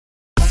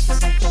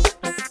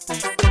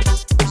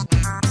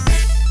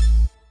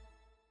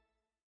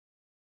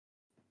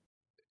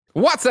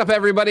What's up,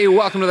 everybody?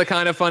 Welcome to the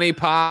Kind of Funny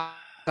Pod.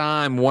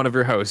 I'm one of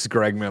your hosts,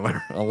 Greg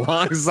Miller,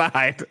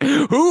 alongside.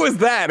 Who was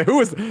that?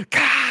 Was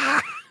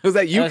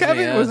that you,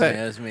 Kevin?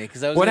 That was me.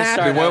 Because I was what gonna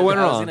happened? Start, what went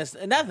wrong?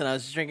 Nothing. I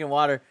was just drinking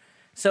water.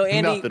 So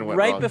Andy,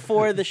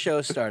 before the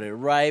show started,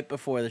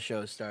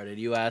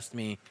 you asked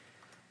me,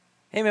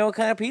 "Hey man, what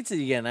kind of pizza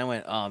did you get?" And I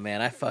went, "Oh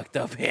man, I fucked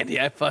up,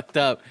 Andy. I fucked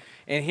up."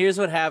 And here's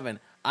what happened.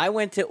 I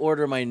went to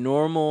order my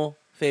normal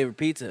favorite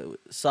pizza: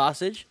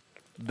 sausage,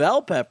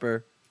 bell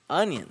pepper,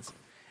 onions.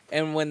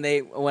 And when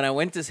I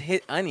went to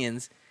hit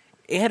onions,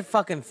 it had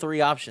fucking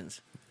 3 options: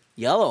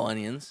 yellow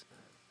onions,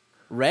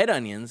 red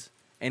onions,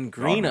 and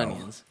green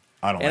onions.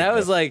 I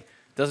was like,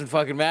 doesn't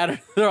fucking matter.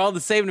 They're all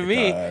the same to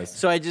me.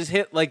 So I just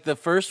hit like the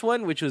first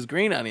one, which was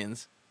green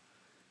onions.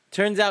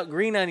 Turns out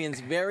green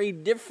onions very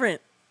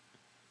different.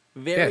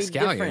 Very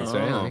different.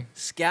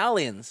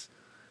 Scallions.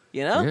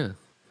 You know?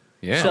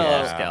 Yeah. So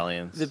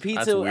scallions. The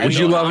pizza. Would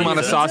you love them on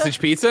a sausage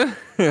pizza?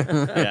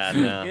 Yeah,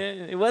 no.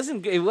 It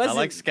wasn't. I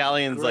like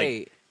scallions, great.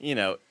 like, in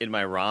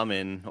my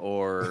ramen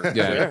or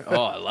Yeah.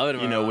 Oh, I love it.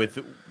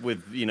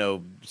 with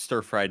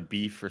stir fried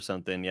beef or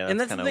something. Yeah, And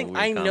that's the kind of thing. a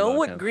weird I know combo,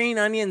 what kind of. green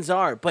onions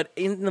are, but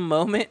in the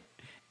moment,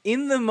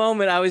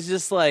 I was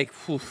just like,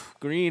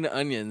 green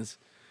onions.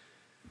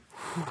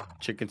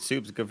 Chicken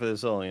soup's good for the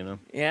soul,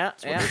 Yeah.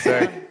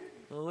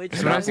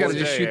 Sometimes you gotta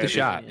just shoot the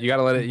shot. You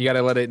gotta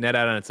let it net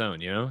out on its own.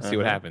 See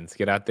what happens.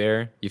 Get out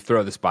there. You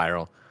throw the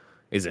spiral.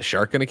 Is a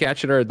shark gonna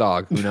catch it or a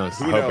dog? Who knows?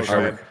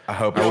 I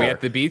hope. Are we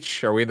at the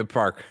beach? Are we in the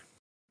park?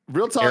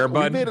 Real talk,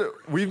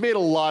 we've made a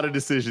lot of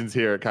decisions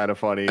here, kind of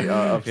funny,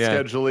 of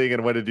scheduling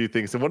and when to do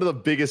things. And one of the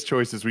biggest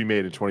choices we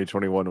made in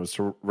 2021 was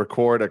to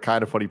record a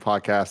Kind of Funny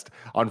podcast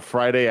on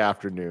Friday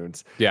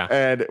afternoons. Yeah.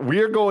 And we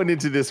are going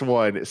into this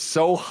one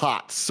so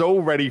hot, so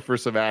ready for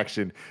some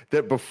action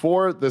that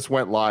before this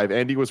went live,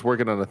 Andy was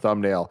working on a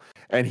thumbnail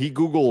and he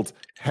Googled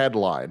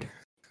headline.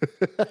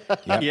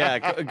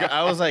 Yeah,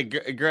 I was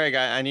like, Greg,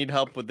 I need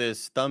help with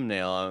this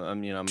thumbnail.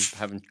 I'm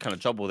having kind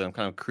of trouble with it. I'm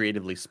kind of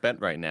creatively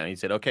spent right now. And he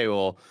said, okay,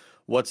 well,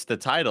 what's the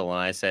title? And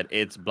I said,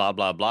 it's blah,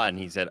 blah, blah. And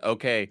he said,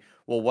 okay,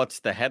 well,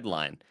 what's the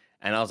headline?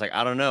 And I was like,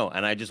 I don't know.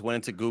 And I just went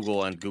into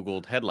Google and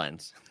Googled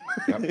headlines.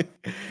 Yep.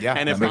 Yeah.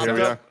 And it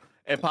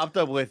popped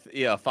up with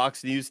a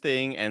Fox News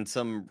thing and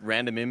some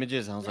random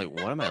images. I was like,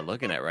 what am I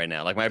looking at right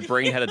now? Like, my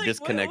brain had a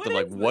disconnect of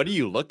like, what are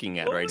you looking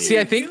at right now? See,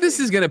 I think this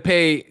is gonna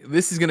pay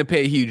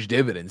huge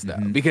dividends though,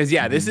 because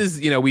this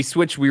is we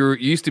switched. We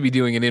used to be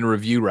doing an in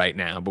review right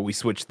now, but we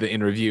switched the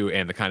in review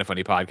and the Kind of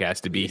Funny podcast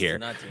to be here.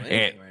 Not doing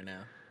anything right now.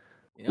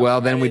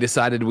 Then we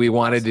decided we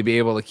wanted to be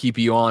able to keep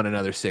you on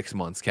another 6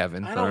 months,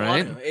 Kevin. I don't all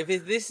right? want to.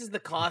 If this is the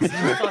cost,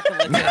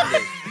 fucking let's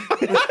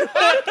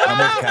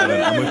end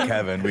it. I'm with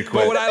Kevin. We quit.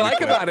 But what I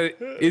like about it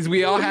is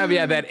we all have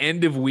that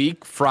end of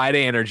week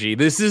Friday energy.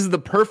 This is the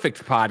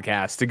perfect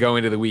podcast to go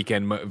into the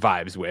weekend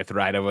vibes with,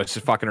 right? Of us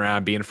just fucking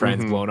around, being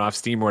friends, blowing off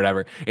steam or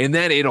whatever. And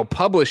then it'll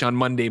publish on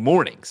Monday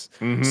mornings.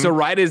 So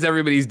right as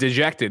everybody's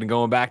dejected and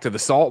going back to the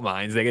salt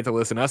mines, they get to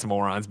listen to us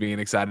morons being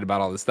excited about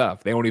all this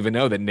stuff. They won't even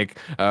know that Nick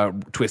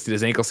twisted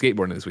his ankle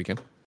skateboarding this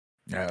weekend.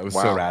 Yeah, it was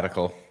so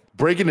radical.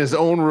 Breaking his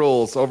own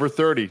rules, over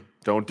 30.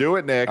 Don't do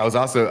it, Nick.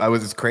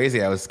 It's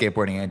crazy. I was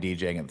skateboarding and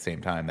DJing at the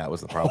same time. That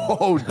was the problem.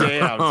 Oh,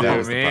 damn. Oh,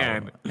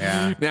 man.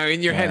 Yeah. Now,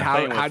 in your head,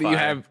 how do you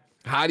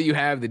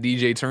have the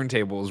DJ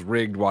turntables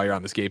rigged while you're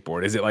on the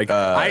skateboard? Is it like,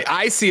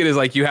 I see it as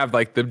like you have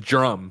like the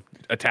drum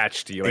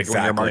attached to you, like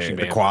when you're marching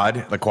band.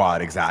 The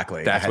quad,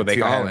 exactly. That's what they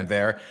call it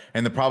there.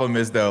 And the problem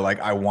is though,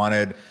 like I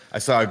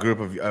saw a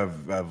group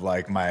of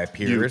like my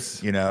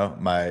peers,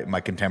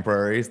 my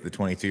contemporaries, the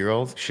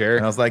 22-year-olds. Sure.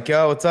 And I was like,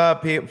 yo, what's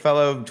up,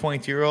 fellow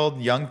 22-year-old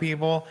young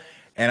people?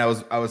 And I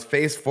was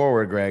face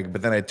forward, Greg,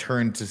 but then I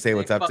turned to say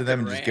what's up to them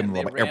and just give them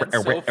a little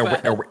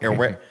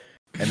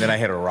and then I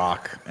hit a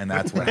rock, and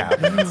that's what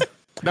happened.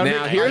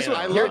 Now here's what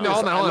I love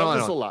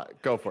this a lot.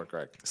 Go for it,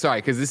 Greg. Sorry,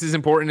 because this is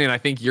important, and I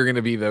think you're going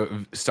to be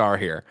the star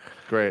here.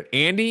 Great.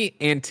 Andy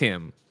and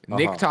Tim.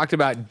 Nick talked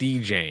about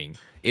DJing.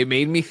 It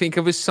made me think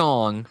of a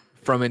song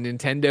from a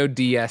Nintendo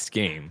DS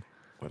game.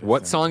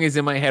 What song is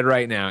in my head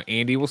right now?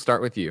 Andy, we'll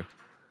start with you.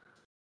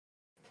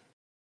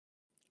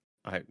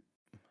 I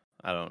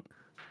don't.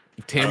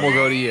 Tim, we'll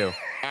go to you.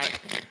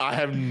 I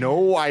have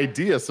no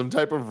idea. Some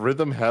type of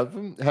rhythm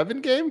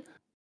heaven game?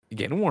 You're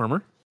getting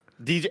warmer.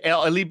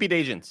 Elite Beat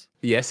Agents.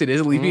 Yes, it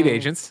is Elite Beat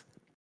Agents.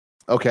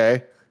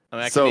 Okay.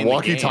 So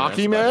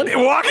walkie-talkie man?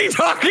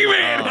 Walkie-talkie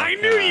man! I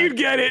knew you'd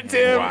get it,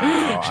 Tim.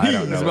 Wow, I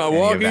don't know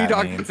what any of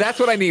that means. That's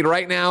what I need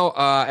right now.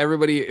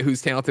 Everybody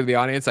who's talented in the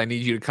audience, I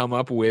need you to come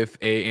up with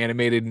a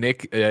animated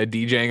Nick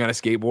DJing on a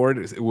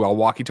skateboard while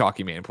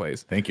Walkie-talkie man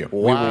plays. Thank you. We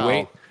will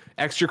wait.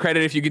 Extra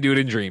credit if you can do it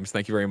in dreams.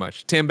 Thank you very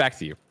much. Tim, back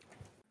to you.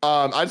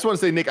 I just want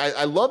to say, Nick,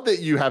 I love that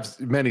you have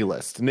many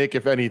lists. Nick,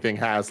 if anything,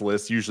 has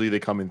lists. Usually they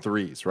come in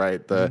threes,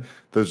 right?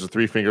 There's a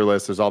 3-finger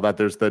list. There's all that.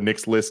 There's the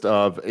Nick's list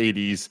of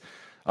 80s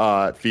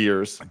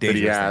fears that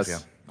he has.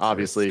 Things, yeah.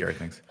 Obviously, scary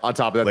things. On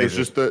top of that, there's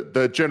just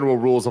the general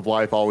rules of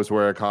life. Always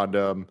wear a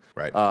condom.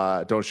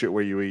 Right. Don't shit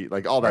where you eat.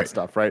 Like all that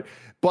stuff, right?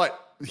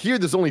 But here,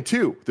 there's only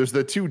 2. There's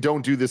the 2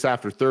 don't do this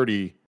after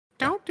 30.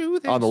 Don't do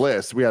on the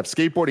list. We have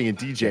skateboarding and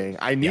DJing.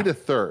 I need a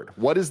third.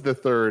 What is the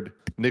third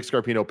Nick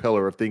Scarpino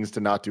pillar of things to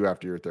not do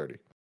after you're 30?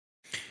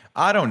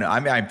 I don't know. I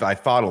mean, I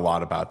thought a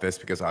lot about this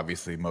because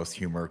obviously most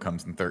humor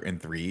comes in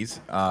threes.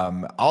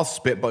 I'll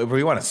spitball. If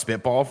you want to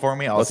spitball for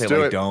me, I'll say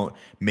like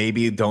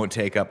don't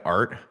take up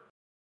art.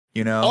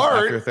 You know,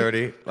 art? After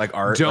 30, like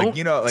art. Don't like,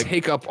 you know, like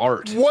take up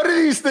art. What of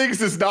these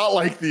things is not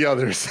like the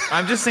others?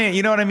 I'm just saying,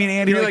 you know what I mean,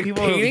 Andy? You're like like,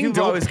 people, painting? people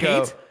Don't always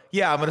paint? go,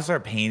 yeah, I'm gonna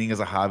start painting as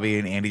a hobby,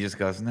 and Andy just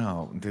goes,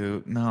 no,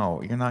 dude,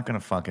 no, you're not gonna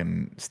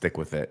fucking stick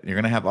with it. You're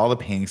gonna have all the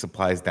painting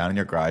supplies down in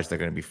your garage. They're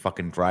gonna be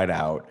fucking dried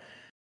out.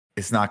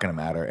 It's not gonna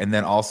matter. And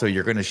then also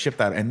you're gonna ship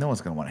that, and no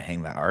one's gonna want to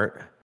hang that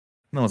art.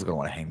 No one's gonna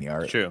want to hang the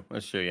art. True,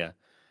 that's true.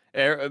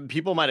 Yeah,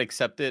 people might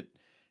accept it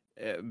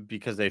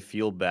because they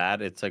feel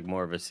bad. It's like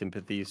more of a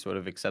sympathy sort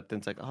of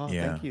acceptance. Like, oh,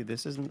 thank you.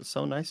 This isn't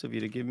so nice of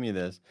you to give me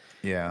this.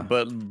 Yeah.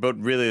 But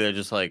really, they're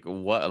just like,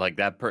 what? Like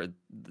that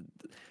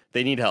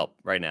they need help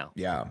right now.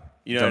 Yeah.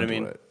 You know what I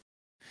mean?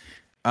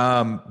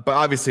 But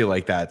obviously,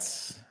 like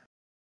that's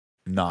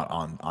not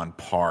on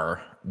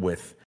par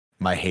with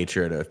my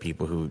hatred of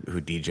people who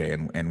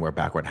DJ and wear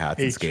backward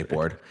hats and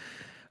skateboard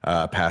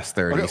past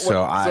 30. Okay,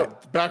 so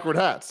backward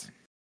hats.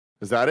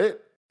 Is that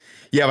it?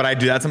 Yeah, but I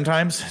do that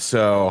sometimes,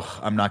 so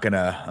I'm not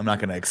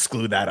gonna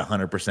exclude that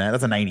 100%.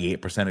 That's a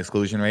 98%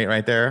 exclusion rate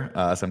right there.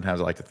 Sometimes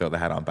I like to throw the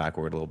hat on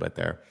backward a little bit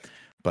there,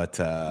 but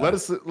let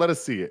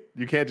us see it.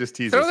 You can't just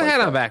tease. Throw the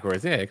hat on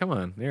backwards. Yeah, come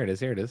on. There it is.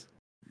 Here it is.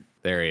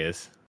 There he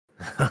is.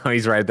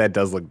 He's right. That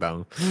does look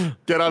dumb.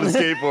 Get on a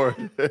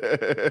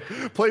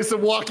skateboard. Play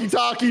some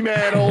walkie-talkie,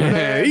 man, old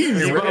man.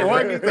 Easy,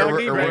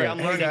 walkie-talkie. I'm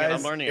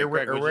learning it.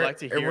 Greg, would you like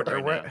to hear it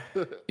right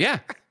now? Yeah.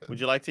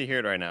 Would you like to hear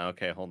it right now?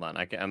 Okay, hold on.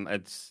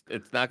 It's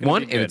not going to be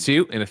One good. and a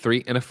 2 and a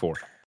 3 and a 4.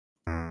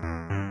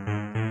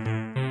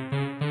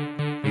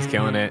 He's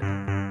killing it.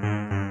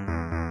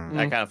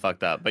 I kind of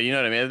fucked up, but you know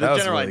what I mean. The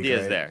general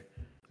idea is there.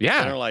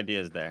 Yeah. General idea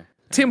is there.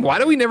 Tim, why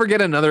do we never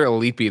get another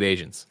Elite Beat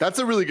Agents? That's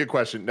a really good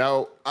question.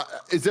 Now,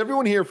 is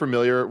everyone here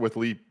familiar with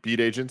Elite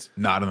Beat Agents?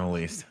 not in the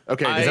least.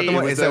 Okay, Is that the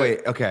one? Is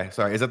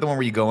that the one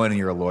where you go in and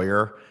you're a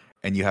lawyer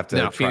and you have to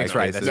try Phoenix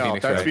Wright. cases?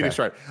 That's Phoenix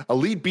Wright.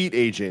 Elite Beat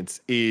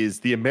Agents is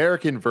the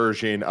American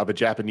version of a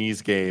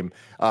Japanese game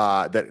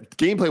that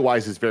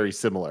gameplay-wise is very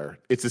similar.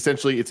 It's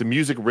a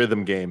music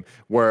rhythm game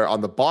where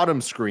on the bottom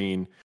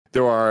screen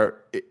there are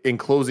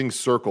enclosing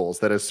circles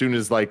that as soon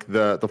as like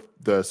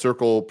the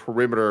circle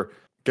perimeter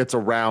gets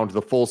around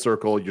the full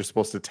circle, you're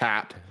supposed to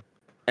tap,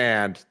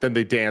 and then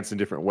they dance in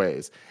different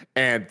ways.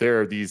 And there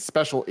are these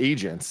special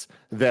agents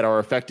that are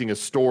affecting a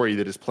story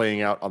that is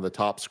playing out on the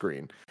top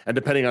screen. And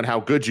depending on how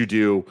good you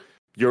do,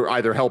 you're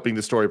either helping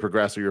the story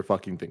progress or you're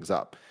fucking things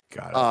up.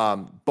 Got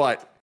it.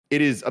 But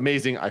it is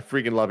amazing. I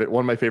freaking love it.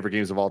 One of my favorite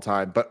games of all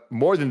time. But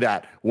more than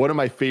that, one of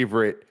my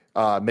favorite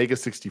Mega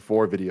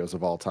 64 videos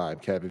of all time.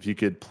 Kev, if you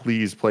could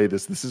please play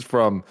this. This is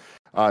from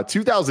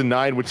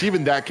 2009, which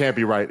even that can't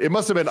be right. It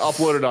must have been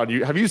uploaded on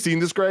you. Have you seen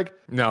this, Greg?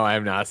 No, I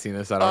have not seen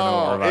this. I don't know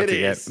what we're about to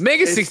is. get.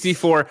 Mega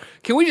 64,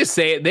 can we just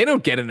say it? They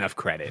don't get enough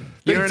credit.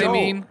 You know what I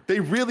mean? They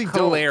really don't.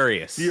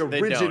 Hilarious. The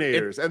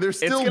originators. And they're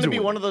still It's going to be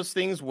doing one it. of those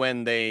things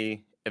when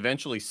they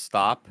eventually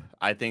stop.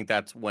 I think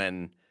that's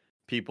when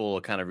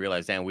people kind of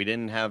realize, damn, we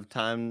didn't have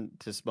time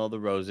to smell the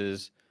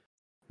roses.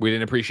 We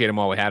didn't appreciate them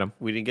while we had them.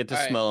 We didn't get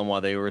to smell them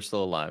while they were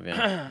still alive.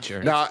 Yeah.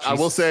 Sure. Now, I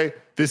will say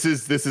this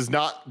is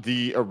not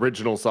the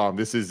original song.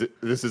 This is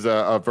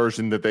a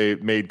version that they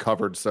made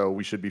covered, so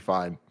we should be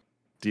fine.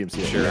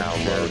 DMC. Sure.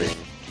 Downloading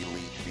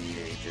Elite Beat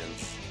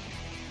Agents.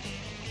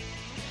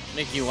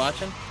 Nick, you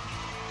watching?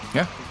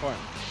 Yeah.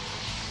 Important.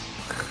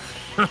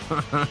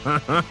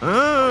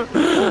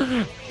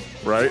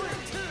 Right?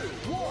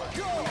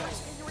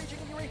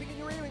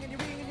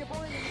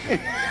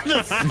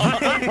 Look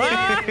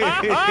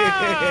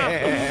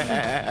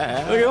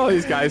at all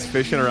these guys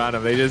fishing around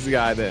him. They just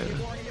got it.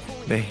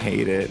 They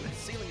hate it.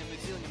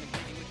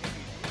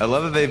 I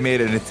love that they've made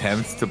an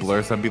attempt to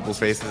blur some people's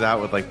faces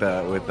out with like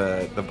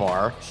the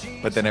bar,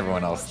 but then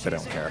everyone else, they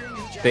don't care.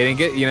 They didn't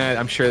get,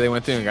 I'm sure they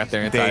went through and got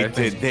their entire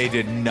They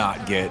did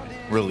not get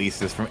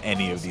releases from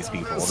any of these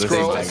people. This is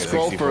Scroll Mega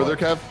 64. further,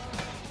 Kev.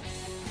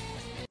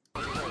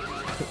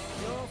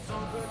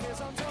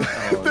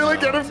 They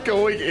like get us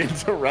going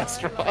into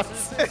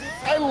restaurants.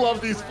 I love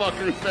these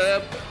fuckers,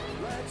 man.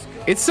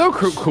 It's so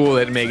cool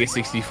that Mega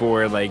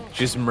 64 like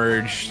just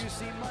merged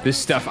this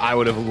stuff I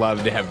would have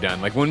loved to have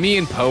done. Like when me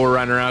and Poe were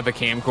running around with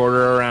the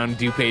camcorder around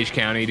DuPage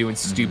County doing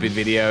stupid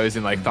videos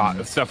and like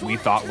stuff we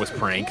thought was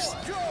pranks.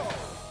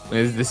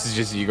 This is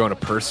just you go in a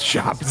purse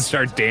shop and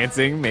start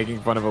dancing,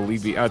 making fun of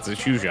Elite Beat. Oh, it's a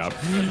shoe shop.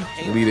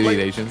 Elite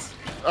Agents.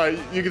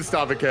 You can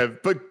stop it,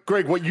 Kev. But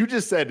Greg, what you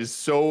just said is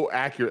so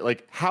accurate.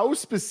 Like, how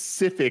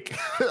specific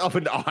of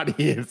an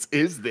audience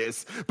is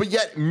this? But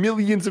yet,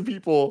 millions of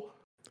people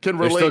can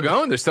relate. They're still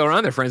going. They're still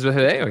around. They're friends with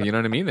Hideo. You know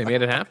what I mean? They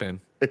made it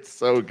happen. It's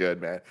so good,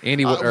 man.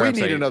 Andy, we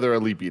need another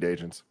Elite Beat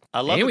Agents.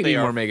 I love and that we they need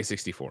are more Mega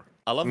 64.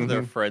 I love that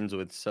they're friends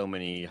with so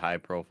many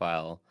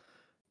high-profile,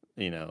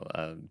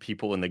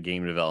 people in the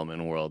game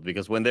development world.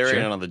 Because when they're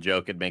in on the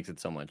joke, it makes it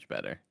so much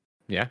better.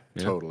 Yeah.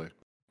 Totally.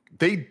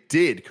 they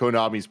did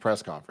Konami's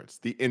press conference,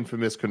 the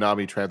infamous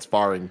Konami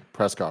transferring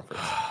press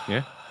conference.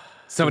 Yeah.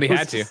 Somebody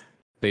had to.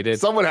 They did.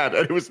 Someone had to.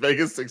 It was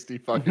Vegas 60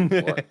 fucking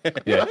 4.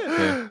 Yeah.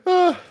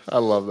 I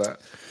love that.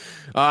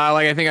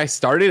 I think I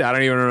started. I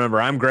don't even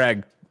remember. I'm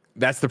Greg.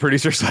 That's the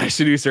producer /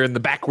 seducer in the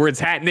backwards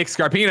hat, Nick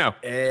Scarpino.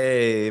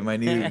 Hey, my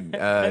new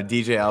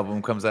DJ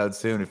album comes out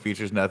soon. It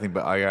features nothing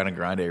but Ariana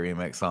Grande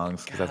remix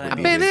songs. I've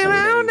been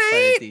around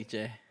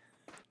DJ.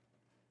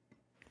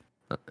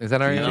 Is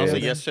that And also,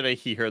 Ariana? yesterday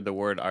he heard the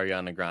word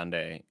Ariana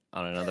Grande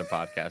on another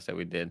podcast that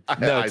we did.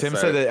 No, Tim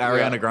said that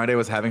Ariana Grande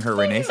was having her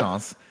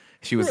renaissance.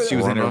 She was in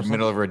her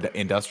middle of her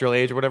industrial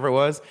age or whatever it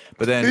was.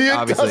 But then The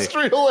obviously,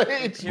 industrial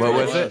age. what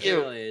was it?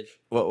 Imperial age.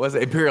 What was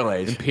it? Imperial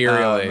age.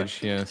 Imperial age,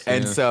 yes.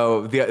 And yes.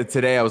 so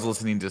today I was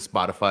listening to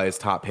Spotify's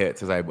top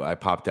hits as I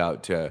popped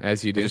out to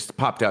As you do. just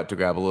popped out to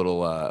grab a little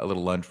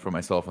lunch for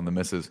myself and the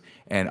missus,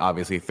 and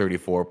obviously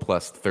 34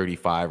 plus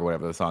 35 or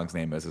whatever the song's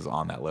name is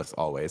on that list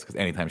always, because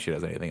anytime she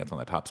does anything, it's on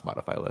the top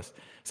Spotify list.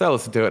 So I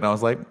listened to it and I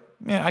was like,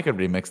 yeah, I could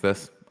remix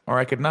this or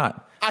I could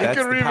not. I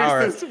could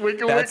remix this.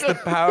 Wicca, That's wicca. the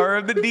power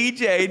of the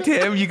DJ,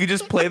 Tim. You could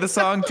just play the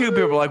song too.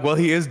 People are like, well,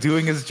 he is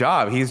doing his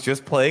job. He's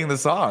just playing the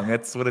song.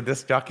 That's what a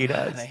disc jockey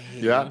does.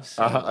 Yeah,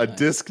 a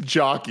disc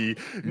jockey.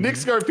 Nick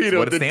Scarpino,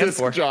 what it the stands disc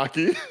for.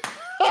 jockey.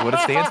 That's what it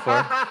stands for.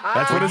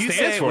 That's what it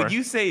stands for. When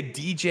you say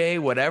DJ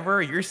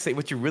whatever,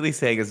 what you're really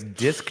saying is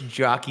disc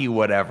jockey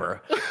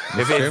whatever.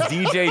 If it's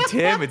DJ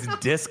Tim, it's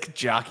disc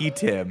jockey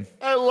Tim.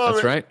 I love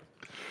That's it. right.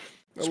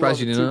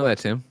 Surprised you didn't know that,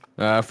 Tim.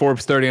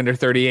 Forbes 30 under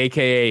 30,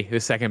 a.k.a. the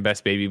second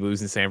best baby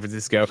blues in San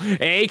Francisco,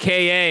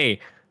 a.k.a.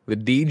 the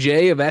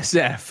DJ of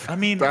SF. I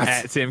mean,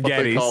 at Tim What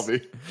they Geddes. call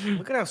me.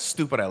 look at how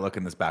stupid I look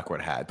in this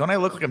backward hat. Don't I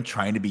look like I'm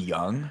trying to be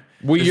young?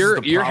 Well, This is your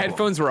the problem.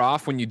 headphones were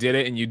off when you did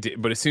it,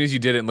 but as soon as you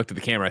did it and looked at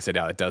the camera, I said,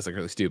 "Oh, it does look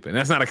really stupid." And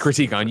that's not a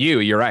critique on you.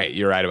 You're right.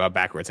 You're right about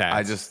backwards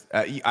hats.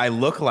 I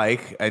look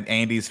like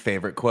Andy's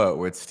favorite quote,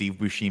 where it's Steve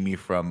Buscemi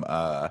from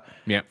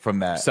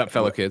that. Sup,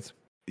 fellow kids.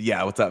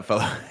 Yeah, what's up,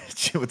 fellow?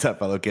 What's up,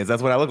 fellow kids?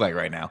 That's what I look like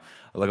right now.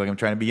 I look like I'm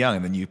trying to be young,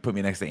 and then you put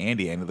me next to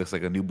Andy, and it looks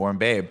like a newborn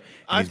babe.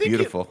 And he's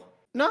beautiful.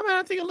 No, man,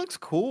 I think it looks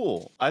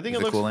cool. I think Is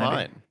it it looks cool,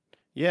 Andy? fine.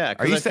 Yeah.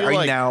 Are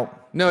you now?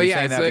 No, are you yeah,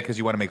 saying it's that like- because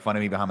you want to make fun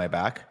of me behind my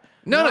back.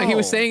 No, he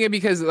was No. saying it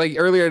because like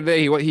earlier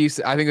today,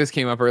 I think this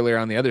came up earlier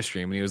on the other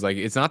stream, and he was like,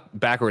 "It's not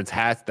backwards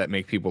hats that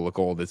make people look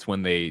old. It's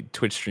when they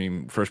Twitch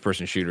stream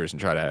first-person shooters and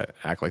try to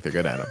act like they're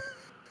good at them."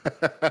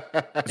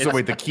 So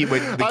wait, the key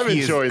I'm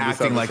is enjoying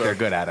this acting like episode. they're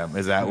good at them.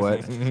 Is that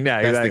what?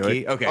 Yeah, That's exactly.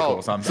 the key. Okay, Oh,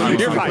 cool. So I'm so sorry.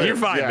 You're I'm fine. clear. You're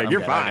fine. Yeah, man. I'm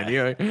You're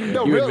good. fine.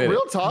 No, You admit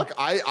real it. talk.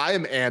 I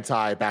am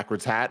anti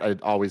backwards hat. I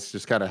always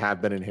just kind of have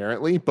been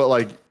inherently, but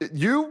like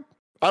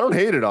I don't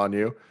hate it on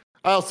you.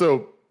 I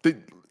also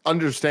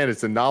understand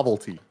it's a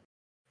novelty,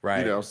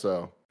 Right.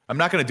 so. I'm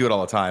not going to do it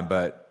all the time,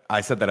 but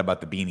I said that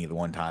about the beanie the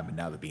one time, and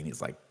now the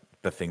beanie's like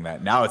the thing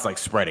that now it's like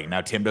spreading.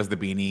 Now Tim does the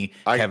beanie,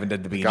 Kevin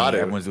did the beanie, got it.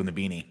 everyone's doing the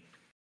beanie.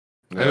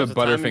 I have a There's a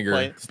time and Butterfinger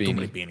place- Too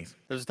many beanie. beanies.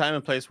 There's a time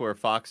and place where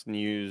Fox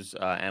News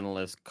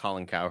analyst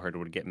Colin Cowherd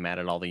would get mad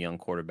at all the young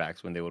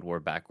quarterbacks when they would wear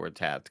backwards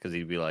hats because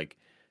he'd be like,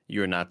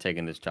 "You're not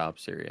taking this job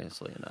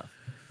seriously enough.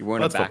 You're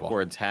wearing That's a football.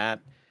 backwards hat.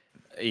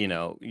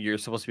 You're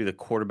supposed to be the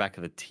quarterback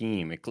of the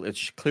team.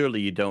 It's clearly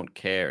you don't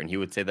care." And he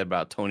would say that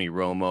about Tony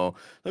Romo.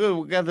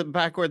 Look, we got the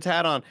backwards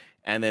hat on.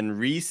 And then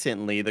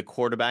recently, the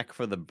quarterback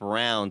for the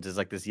Browns is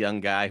like this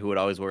young guy who would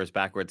always wear his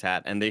backwards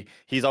hat, and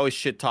he's always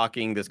shit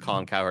talking this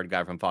Colin Cowherd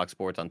guy from Fox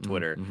Sports on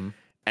Twitter.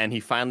 And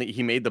he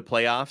made the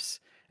playoffs,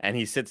 and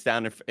he sits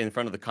down in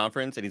front of the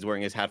conference, and he's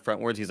wearing his hat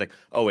frontwards. He's like,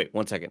 "Oh wait,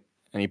 1 second,"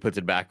 and he puts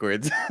it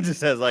backwards.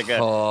 Just as like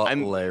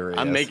Hilarious.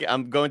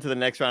 I'm going to the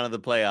next round of the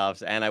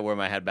playoffs, and I wear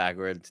my hat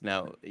backwards.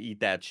 Now eat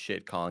that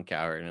shit, Colin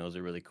Cowherd. And it was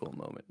a really cool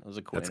moment. It was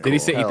a cool. That's Did he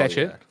say interview. eat that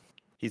shit?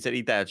 He said,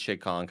 "Eat that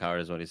shit, Colin Cowherd,"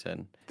 is what he said.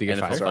 Did he get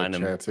NFL fired? fined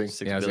him Chanting.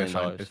 $6 Yeah, I was gonna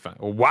billion. find it's fine.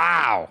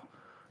 Wow.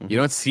 You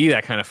don't see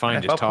that kind of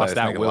fine just NFL tossed players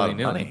out make a lot willy of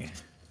nilly. money.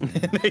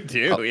 They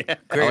do, yeah.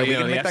 Great. Oh, we you can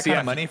know, the make that kind FCF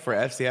of money for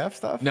FCF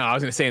stuff. No, I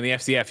was gonna say in the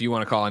FCF, you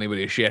want to call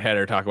anybody a shithead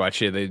or talk about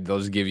shit, they'll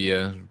just give you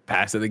a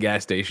pass at the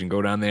gas station.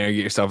 Go down there,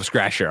 get yourself a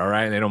scratcher, all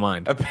right? And they don't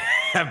mind. A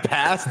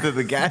pass to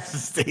the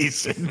gas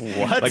station.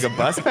 What? Like a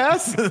bus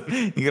pass?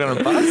 You get on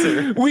a bus?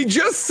 Or? We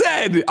just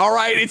said, all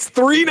right, it's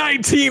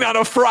 3:19 on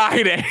a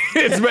Friday.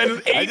 It's been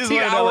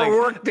 18-hour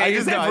work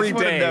days every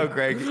wanna day. know,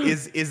 Greg,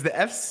 is the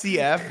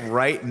FCF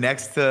right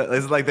next to?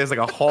 Is it like there's like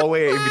a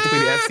hallway in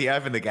between the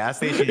FCF and the gas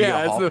station? You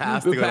get a hall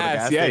pass to go to the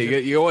gas Yeah,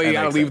 station? you That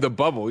gotta makes leave sense. the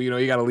bubble.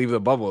 You gotta leave the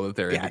bubble that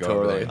they're in Yeah, to go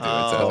over totally. there.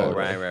 and do it. Oh,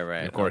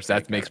 right. Of course, Okay,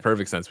 that makes got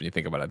perfect sense when you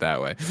think about it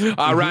that way.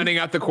 Rounding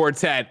out the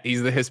quartet,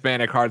 he's the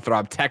Hispanic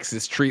heartthrob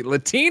Texas treat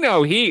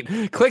Latino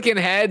heat, clicking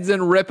heads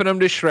and ripping them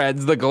to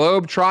shreds. The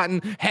globe trotting,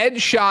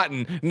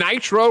 headshotting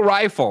nitro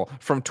rifle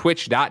from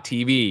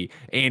Twitch.tv.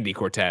 Andy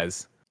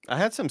Cortez. I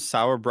had some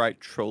Sour Bright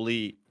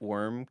Trolley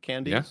worm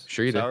candies. Yeah,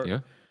 sure you Sour- did. Yeah,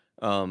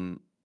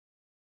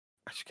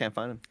 I just can't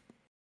find them.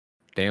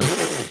 damn.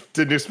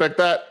 Didn't expect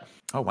that.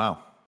 Oh wow.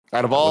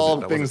 Out of all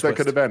the things that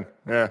could have been.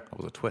 Yeah. That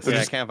was a twist. Yeah,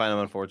 I can't find them,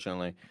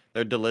 unfortunately.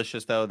 They're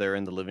delicious, though. They're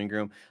in the living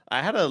room.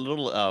 I had a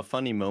little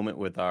funny moment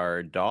with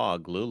our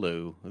dog,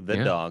 Lulu, the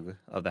dog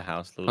of the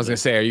house, Lulu. I was going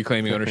to say, are you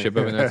claiming ownership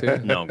of it now,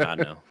 too? No, God,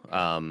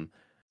 no.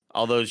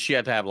 Although she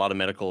had to have a lot of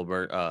medical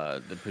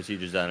the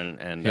procedures done,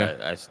 and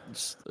I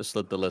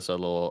slipped the list a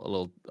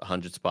little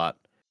 100 spot.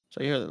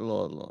 So you hear a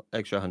little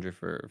extra 100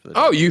 for the.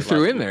 Oh, you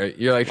threw in there.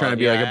 You're like trying to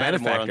be like a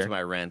benefactor.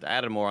 I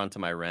added more onto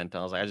my rent.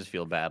 I was like, I just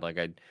feel bad. Like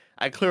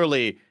I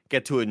clearly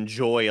get to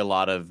enjoy a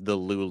lot of the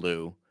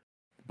Lulu,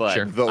 but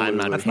I'm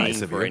not paying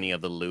for any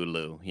of the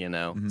Lulu. You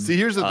know. Mm-hmm. See,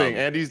 here's the thing.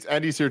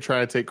 Andy's here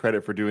trying to take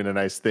credit for doing a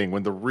nice thing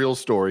when the real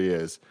story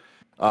is,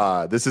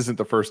 this isn't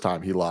the first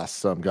time he lost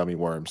some gummy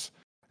worms.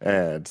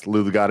 And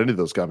Lulu got into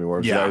those gummy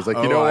worms. Yeah. And I was like,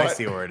 you know what? I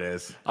see where it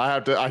is.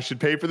 I should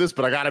pay for this,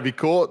 but I got to be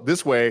cool.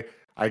 This way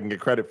I can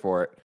get credit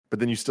for it. But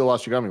then you still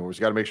lost your gummy worms.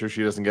 You got to make sure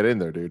she doesn't get in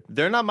there, dude.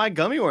 They're not my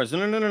gummy worms.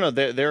 No.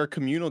 They're a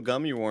communal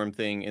gummy worm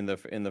thing in the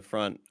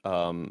front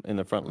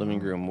living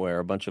room where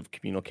a bunch of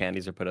communal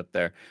candies are put up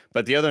there.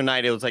 But the other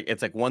night it's like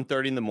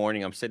 1:30 in the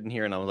morning. I'm sitting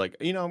here and I was like,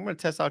 I'm going to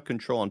test out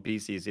Control on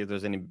PC, see if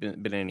there's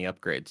been any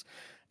upgrades.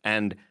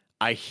 And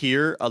I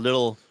hear a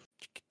little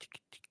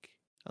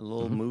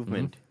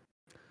movement.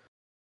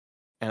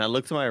 And I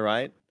look to my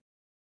right,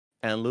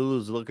 and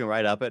Lulu's looking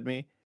right up at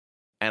me,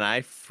 and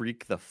I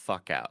freak the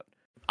fuck out.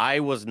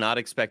 I was not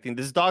expecting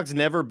this. Dog's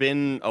never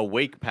been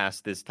awake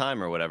past this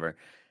time or whatever,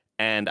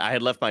 and I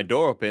had left my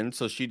door open,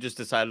 so she just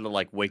decided to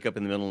like wake up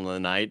in the middle of the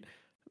night,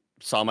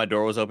 saw my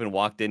door was open,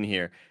 walked in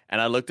here, and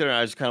I looked at her, and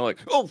I was kind of like,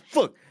 "Oh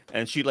fuck!"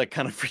 and she like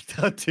kind of freaked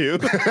out too.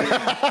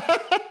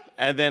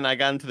 And then I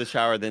got into the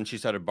shower. Then she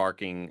started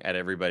barking at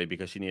everybody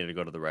because she needed to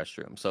go to the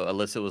restroom. So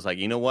Alyssa was like,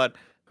 "You know what?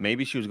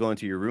 Maybe she was going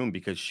to your room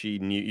because she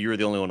knew you were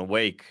the only one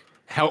awake.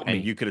 Help me.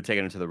 And you could have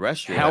taken her to the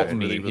restroom. Help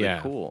me. Really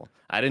cool.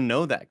 I didn't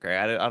know that,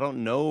 Greg. I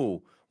don't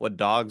know what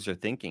dogs are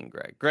thinking,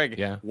 Greg.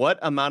 Greg, what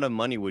amount of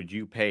money would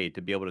you pay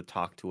to be able to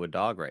talk to a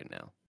dog right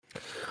now?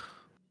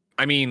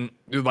 I mean,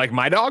 like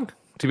my dog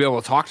to be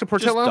able to talk to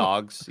Portillo? Just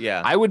dogs,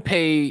 yeah. I would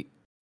pay.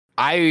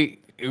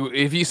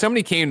 If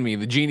somebody came to me,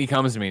 the genie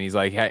comes to me and he's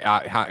like, "Hey,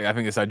 I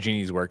think that's how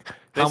genies work.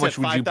 How much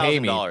would you pay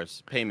me?"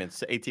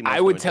 Payments, 18 months.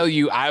 I would tell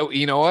you,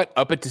 you know what?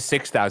 Up it to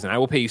 $6,000. I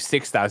will pay you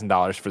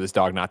 $6,000 for this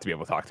dog not to be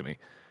able to talk to me,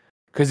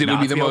 because it would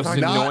be the most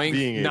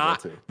annoying,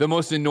 the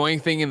most annoying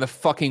thing in the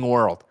fucking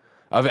world.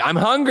 I'm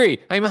hungry.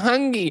 I'm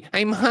hungry.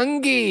 I'm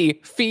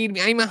hungry. Feed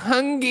me. I'm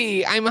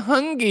hungry. I'm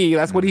hungry.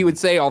 That's what he would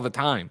say all the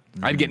time.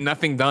 I'd get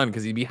nothing done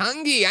because he'd be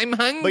hungry. I'm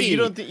hungry.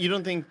 But you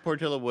don't think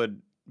Portillo would?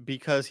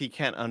 Because he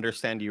can't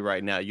understand you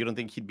right now, you don't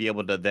think he'd be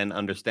able to then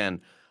understand,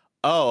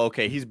 oh,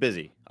 okay, he's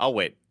busy. I'll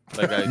wait.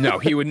 Like no,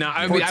 he would not.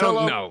 I mean, I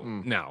don't know.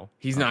 No,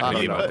 he's not going to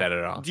be about that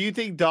at all. Do you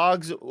think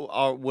dogs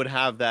would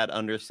have that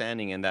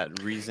understanding and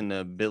that reasoning?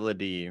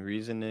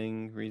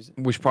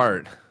 Which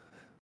part?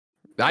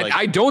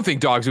 I don't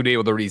think dogs would be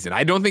able to reason.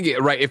 I don't think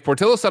if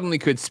Portillo suddenly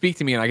could speak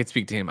to me and I could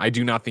speak to him, I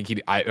do not think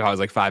if I was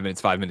like 5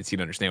 minutes, he'd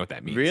understand what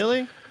that means.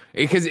 Really?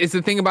 Because it's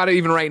the thing about it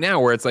even right now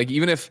where it's like,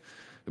 even if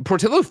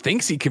Portillo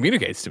thinks he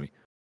communicates to me.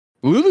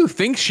 Lulu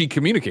thinks she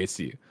communicates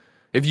to you.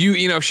 If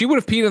if she would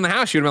have peed in the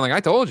house, she would have been like,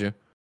 I told you.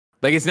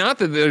 Like, it's not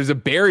that there's a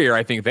barrier,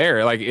 I think,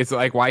 there. Like, it's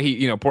like why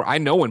I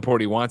know when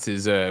Porty wants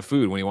his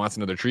food, when he wants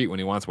another treat, when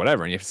he wants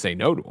whatever, and you have to say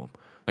no to him.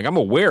 Like, I'm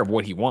aware of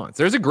what he wants.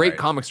 There's a great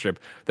comic strip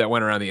that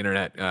went around the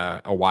internet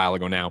a while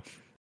ago now,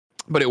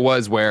 but it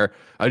was where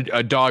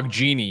a dog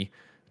genie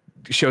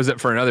shows up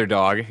for another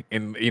dog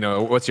and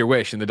what's your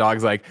wish, and the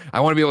dog's like,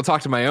 I want to be able to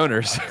talk to my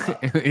owners.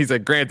 He's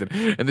like, granted.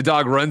 And the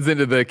dog runs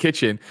into the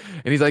kitchen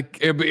and he's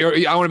like, I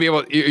want to be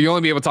able, you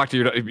only be able to talk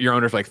to your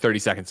owner for like 30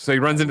 seconds. So he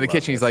runs into the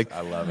kitchen. He's like,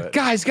 I love it.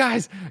 Guys,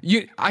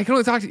 I can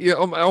only talk to you.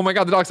 Oh my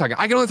God, the dog's talking.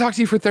 I can only talk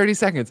to you for 30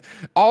 seconds.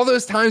 All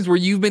those times where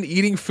you've been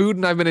eating food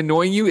and I've been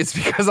annoying you, it's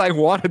because I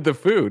wanted the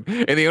food.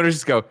 And the owners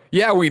just go,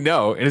 yeah, we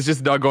know. And it's just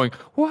the dog going,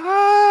 what?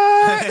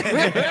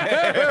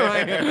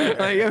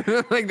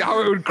 like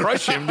how it would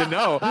crush him to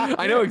know.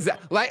 I know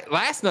exactly.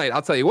 Last night,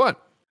 I'll tell you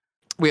what.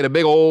 We had a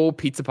big old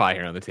pizza pie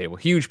here on the table.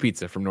 Huge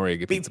pizza from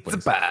Noriega Pizza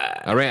Place.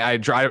 Pie. I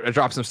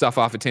dropped some stuff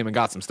off at Tim and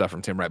got some stuff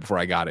from Tim right before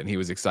I got it. And he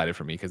was excited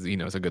for me because he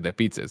knows how good that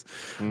pizza is.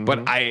 Mm-hmm.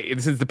 But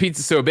since the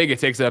pizza's so big, it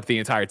takes up the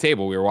entire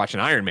table. We were watching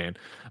Iron Man.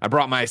 I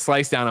brought my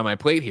slice down on my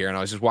plate here, and I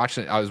was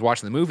watching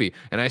the movie,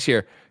 and I just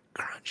hear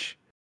crunch.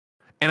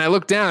 And I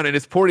look down, and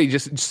it's Porty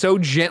just so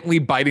gently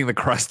biting the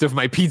crust of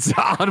my pizza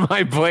on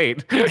my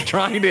plate,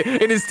 trying to.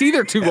 And his teeth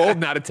are too old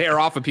now to tear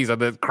off a piece of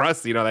the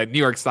crust, that New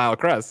York style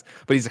crust.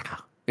 But he's like,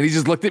 and he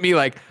just looked at me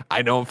like,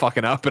 I know I'm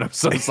fucking up, and I'm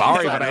so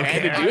sorry, but I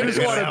had to do this.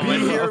 I just want to be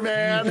here,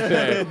 man.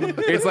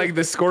 It's like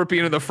the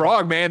scorpion and the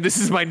frog, man. This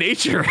is my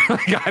nature.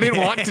 Like, I didn't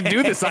want to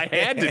do this. I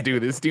had to do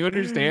this. Do you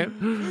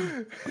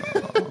understand?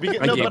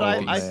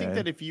 I think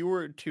that if you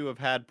were to have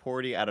had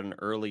Porty at an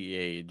early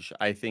age,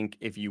 I think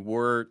if you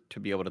were to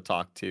be able to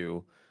talk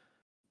to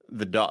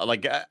the dog,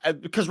 like,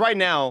 because right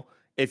now,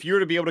 if you were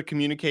to be able to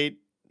communicate,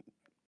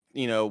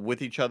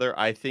 with each other,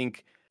 I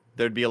think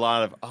there'd be a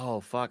lot of, oh,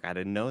 fuck, I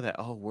didn't know that.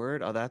 Oh,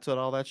 word? Oh, that's what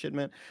all that shit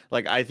meant?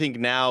 Like, I think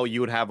now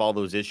you would have all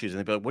those issues, and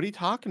they'd be like, what are you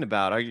talking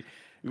about?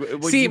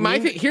 See,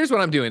 here's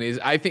what I'm doing is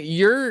I think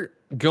you're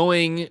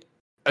going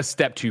a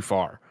step too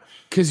far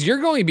because you're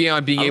going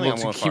beyond being able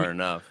to far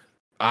enough.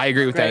 I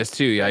agree with that as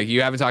too. Like,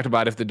 you haven't talked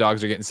about if the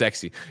dogs are getting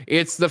sexy.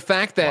 It's the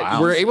fact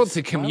that we're able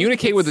to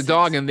communicate with the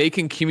dog and they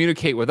can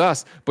communicate with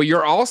us, but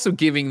you're also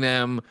giving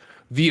them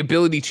the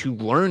ability to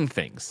learn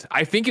things.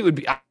 I think it would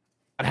be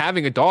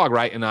having a dog,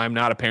 right? And I'm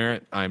not a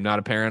parent. I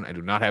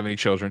do not have any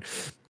children.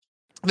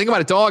 The thing about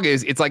a dog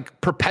is it's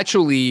like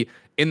perpetually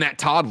in that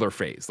toddler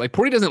phase. Like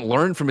Porty doesn't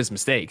learn from his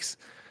mistakes.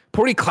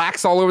 Porty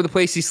clacks all over the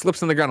place. He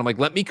slips on the ground. I'm like,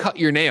 let me cut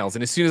your nails.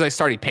 And as soon as I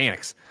start, he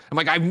panics. I'm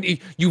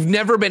like, you've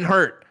never been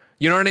hurt.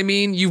 You know what I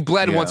mean? You've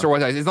bled once or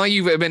twice. It's not like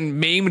you've been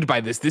maimed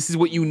by this. This is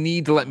what you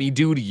need to let me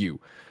do to you.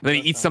 And then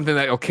he eats something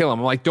that'll kill him.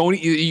 I'm like, don't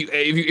eat.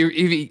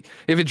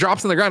 If it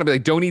drops on the ground, I'll be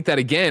like, don't eat that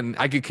again.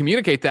 I could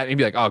communicate that and he'd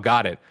be like, oh,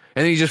 got it.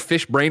 And then you just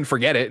fish brain,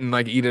 forget it, and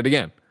like eat it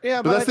again.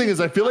 Yeah, but the thing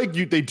is, I feel like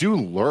they do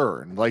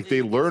learn. Like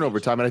they learn over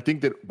time, and I think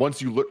that once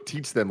you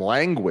teach them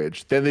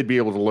language, then they'd be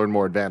able to learn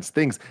more advanced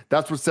things.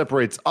 That's what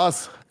separates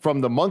us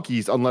from the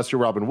monkeys, unless you're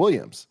Robin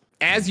Williams.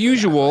 As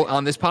usual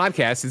on this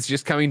podcast, it's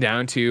just coming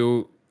down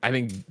to, I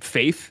think,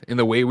 faith in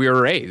the way we were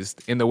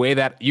raised, in the way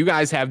that you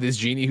guys have this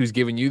genie who's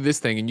giving you this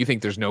thing, and you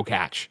think there's no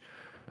catch.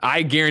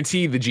 I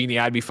guarantee the genie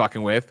I'd be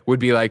fucking with would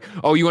be like,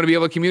 oh, you want to be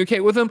able to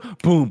communicate with him?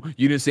 Boom.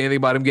 You didn't say anything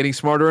about him getting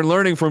smarter and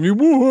learning from you.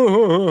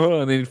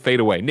 And then fade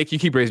away. Nick, you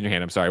keep raising your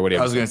hand. I'm sorry. What do you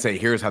I was going to say,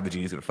 here's how the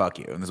genie's going to fuck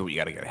you. And this is what you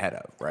got to get ahead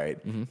of, right?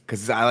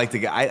 Because I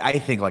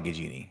think like a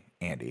genie,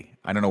 Andy.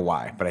 I don't know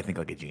why, but I think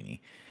like a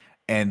genie.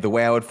 And the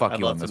way I would fuck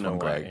you on this one,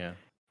 Greg,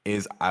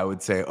 is I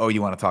would say, oh,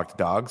 you want to talk to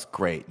dogs?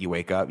 Great. You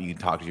wake up, you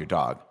can talk to your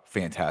dog.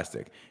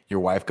 Fantastic.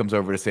 Your wife comes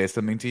over to say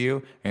something to you,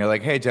 and you're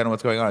like, hey, Jenna,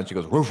 what's going on? And she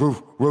goes, roof,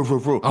 roof, roof,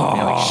 roof, roof. And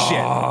you're like, shit,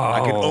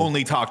 I can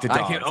only talk to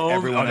dogs.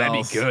 Everyone that'd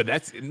else. be good.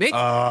 That's Nick.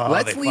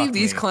 Let's leave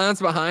these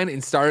clowns behind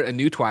and start a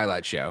new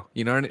Twilight show.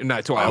 You know,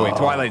 not Twilight. Wait,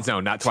 Twilight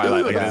Zone, not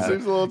Twilight.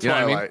 There's a little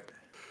Twilight.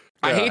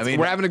 You know what I mean?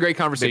 We're having a great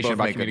conversation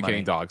about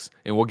communicating dogs,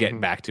 and we'll get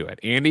back to it.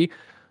 Andy,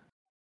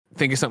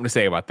 think of something to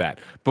say about that.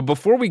 But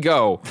before we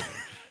go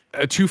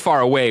too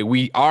far away,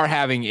 we are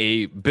having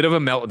a bit of a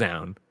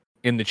meltdown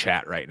in the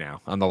chat right now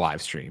on the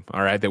live stream,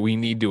 all right, that we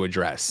need to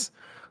address.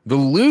 The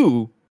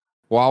Lou,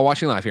 while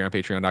watching live here on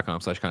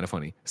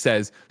patreon.com/kindafunny,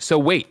 says, so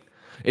wait,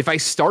 if I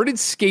started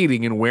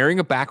skating and wearing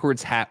a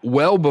backwards hat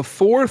well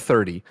before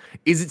 30,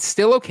 is it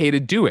still okay to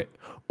do it?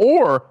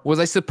 Or was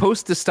I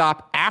supposed to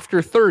stop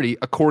after 30,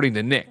 according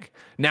to Nick?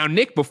 Now,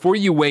 Nick, before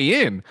you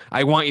weigh in,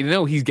 I want you to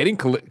know he's getting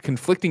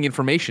conflicting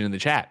information in the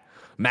chat.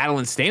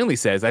 Madeline Stanley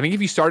says, I think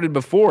if you started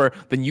before,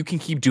 then you can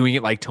keep doing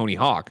it like Tony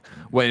Hawk.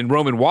 When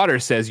Roman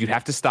Waters says you'd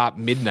have to stop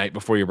midnight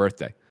before your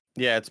birthday.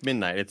 Yeah, it's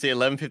midnight. It's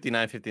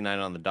 11:59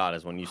 on the dot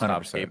is when you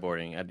stop 100%.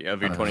 Skateboarding of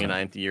your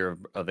 29th year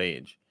of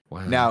age.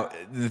 Wow. Now,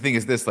 the thing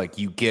is this, like,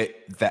 you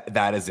get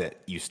that is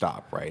it. You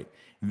stop, right?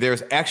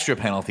 There's extra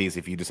penalties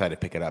if you decide to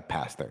pick it up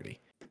past 30.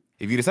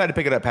 If you decide to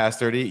pick it up past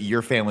 30,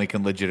 your family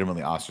can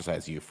legitimately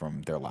ostracise you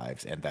from their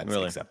lives, and that's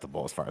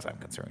acceptable as far as I'm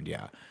concerned.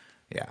 Yeah.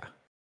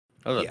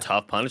 Those are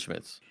tough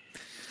punishments.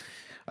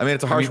 I mean,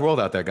 it's a harsh world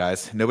out there,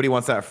 guys. Nobody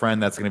wants that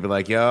friend that's going to be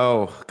like,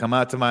 "Yo, come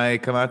out to my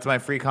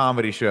free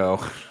comedy show."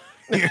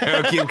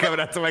 Keep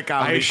coming out to my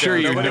comedy show. I assure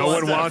you, no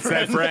one wants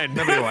that friend.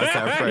 Nobody wants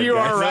that friend. You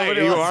are right.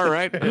 You are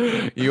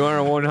right. You are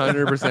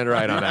 100%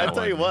 right on that. I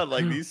tell you what,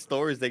 like these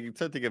stories, they can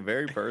start to get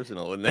very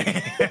personal when they. I'm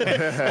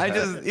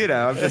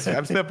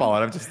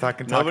spitballing. I'm just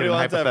talking Nobody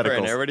wants hypotheticals. That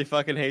friend. Everybody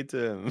fucking hates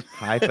him.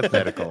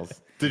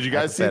 Hypotheticals. Did you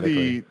guys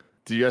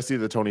see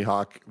the Tony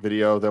Hawk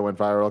video that went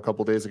viral a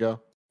couple days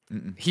ago?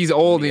 He's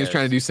old and he's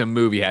trying to do some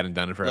movie. Hadn't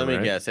done it forever. Let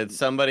me guess. It's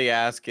somebody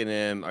asking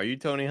him, "Are you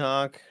Tony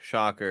Hawk?"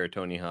 Shocker,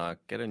 Tony Hawk.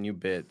 Get a new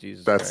bit.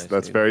 Jesus Christ,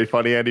 that's very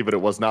funny, Andy. But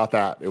it was not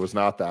that. It was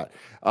not that.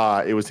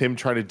 It was him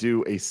trying to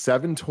do a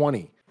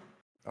 720,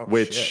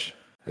 which,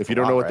 if you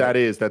don't know what that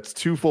is, that's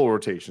 2 full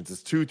rotations.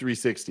 It's 2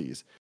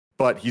 360s.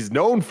 But he's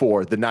known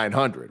for the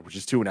 900, which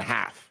is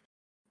 2.5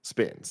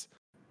 spins.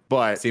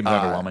 But seems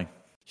underwhelming.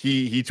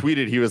 He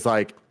tweeted. He was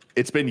like,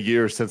 "It's been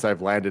years since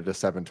I've landed a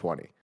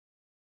 720.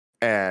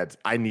 And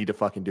I need to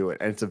fucking do it."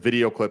 And it's a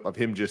video clip of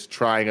him just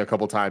trying a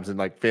couple times and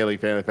like failing.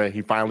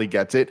 He finally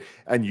gets it.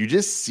 And you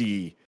just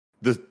see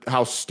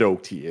how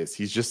stoked he is.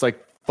 He's just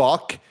like,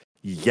 fuck,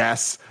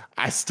 yes,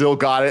 I still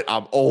got it.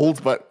 I'm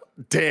old, but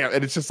damn.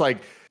 And it's just like,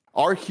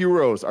 our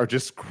heroes are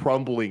just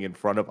crumbling in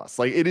front of us.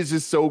 Like, it is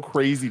just so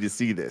crazy to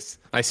see this.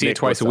 I see it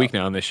twice a week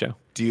now on this show.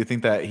 Do you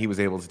think that he was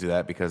able to do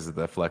that because of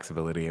the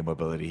flexibility and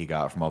mobility he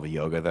got from all the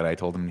yoga that I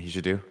told him he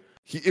should do?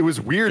 It was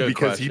weird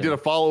because he did a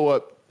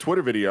follow-up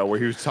Twitter video where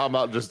he was talking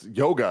about just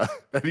yoga.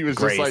 And he was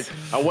Great. just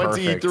like, I went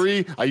Perfect. to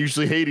E3. I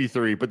usually hate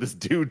E3, but this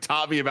dude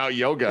taught me about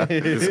yoga.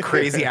 This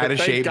crazy out of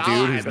Thank shape God.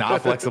 dude who's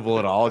not flexible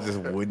at all just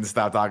wouldn't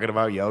stop talking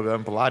about yoga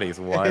and Pilates.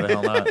 Why the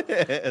hell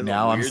not?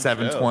 Now I'm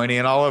 720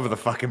 and all over the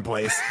fucking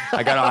place.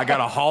 I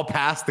got a hall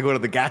pass to go to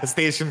the gas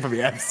station from the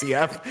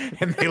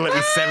FCF, and they let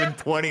me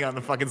 720 on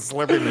the fucking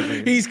slipper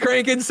machine. He's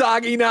cranking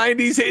soggy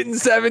 90s, hitting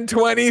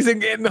 720s,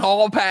 and getting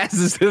hall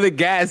passes to the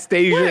gas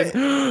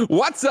station.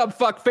 What's up,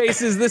 fuck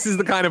faces? This is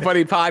the Kind of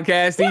Funny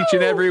podcast. Each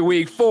and every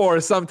week,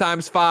 4,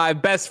 sometimes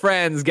 5 best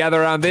friends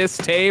gather around this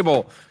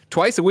table.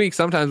 Twice a week,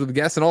 sometimes with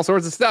guests and all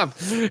sorts of stuff.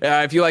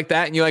 If you like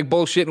that and you like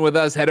bullshitting with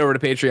us, head over to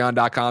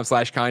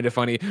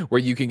patreon.com/kindafunny, where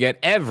you can get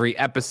every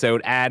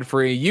episode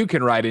ad-free. You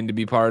can write in to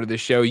be part of the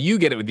show. You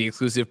get it with the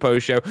exclusive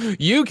post show.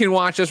 You can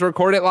watch us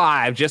record it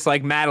live, just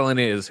like Madeline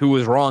is, who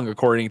was wrong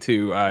according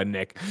to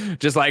Nick.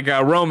 Just like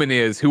Roman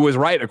is, who was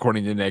right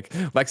according to Nick.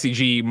 Lexi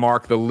G,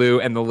 Mark, the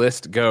Lou, and the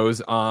list goes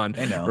on.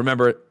 They know.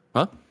 Remember,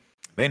 huh?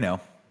 They know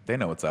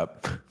what's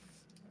up.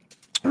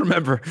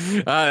 Remember,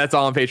 that's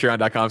all on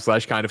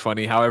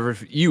patreon.com/kindafunny. However,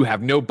 if you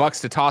have no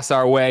bucks to toss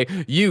our way,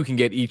 you can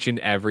get each and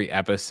every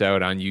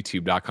episode on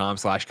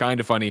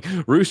youtube.com/kindafunny,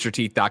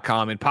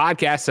 roosterteeth.com, and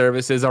podcast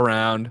services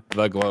around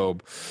the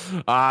globe.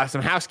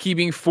 Some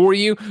housekeeping for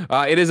you.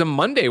 It is a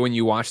Monday when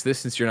you watch this,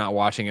 since you're not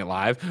watching it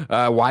live.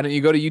 Why don't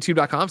you go to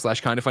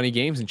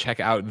youtube.com/kindafunnygames and check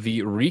out the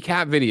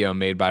recap video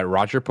made by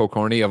Roger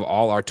Pokorny of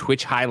all our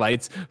Twitch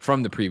highlights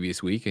from the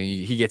previous week. And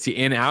he gets you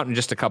in, out in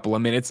just a couple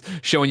of minutes,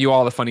 showing you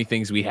all the funny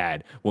things we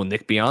had. Will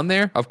Nick be on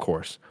there? Of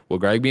course. Will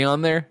Greg be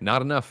on there?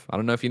 Not enough. I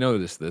don't know if you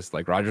noticed this.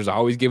 Like, Roger's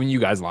always giving you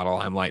guys a lot of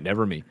limelight,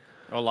 never me.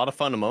 A lot of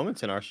fun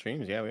moments in our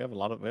streams. Yeah, we have a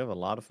lot of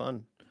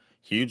fun.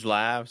 Huge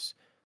laughs,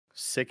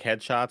 sick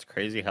headshots,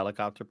 crazy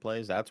helicopter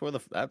plays. That's where the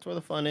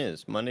fun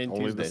is. Monday and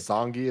Only Tuesday. the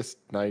songiest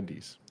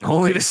 90s.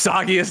 Only the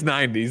soggiest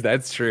 90s.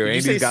 That's true. Did you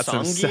Andy's say got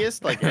some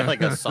songiest? Like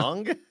a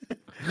song?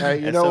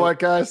 Hey, you know what,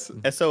 guys?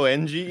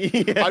 SONG?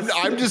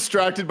 I'm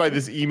distracted by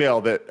this email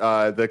that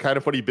the Kind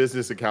of Funny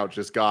business account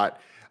just got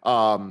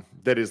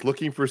that is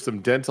looking for some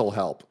dental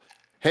help.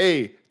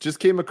 Hey, just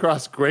came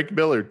across Greg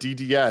Miller,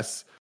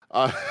 DDS.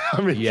 I'm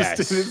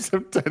interested in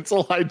some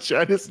dental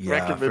hygienist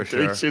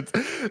recommendations.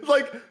 Sure.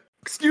 Like,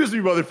 excuse me,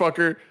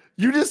 motherfucker.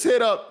 You just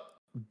hit up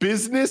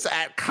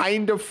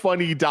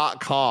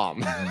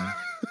business@kindoffunny.com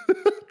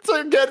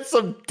to get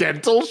some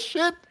dental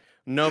shit?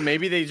 No,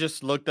 maybe they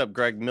just looked up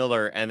Greg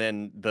Miller and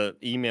then the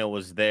email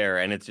was there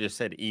and it just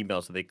said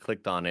email, so they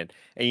clicked on it.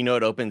 And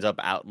it opens up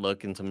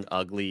Outlook in some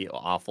ugly,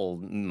 awful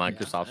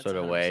Microsoft sort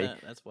of way.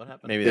 That's what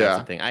happened. Maybe that's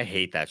the thing. I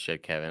hate that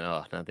shit, Kevin.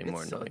 Oh, nothing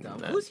more so annoying dumb.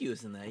 than that. Who's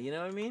using that? You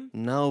know what I mean?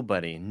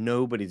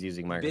 Nobody's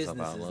using Microsoft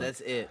Businesses, Outlook.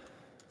 that's it.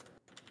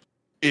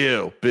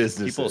 Ew,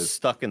 businesses. People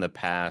stuck in the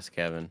past,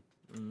 Kevin.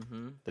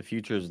 Mm-hmm. The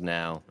future is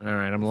now. All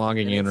right, I'm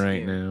logging in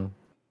right now.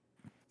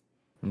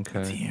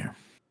 Okay. Here.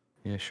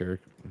 Yeah, sure.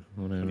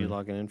 What are you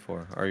logging in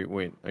for? Are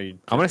you? I'm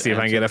gonna see if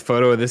I can get a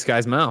photo of this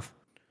guy's mouth.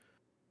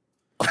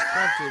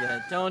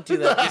 Don't do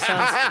that. This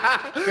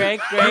sounds... Greg.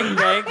 Here's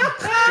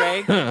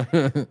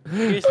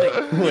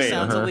the thing. This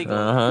sounds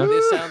illegal.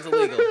 This sounds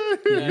illegal.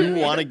 You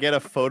want to get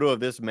a photo of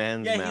this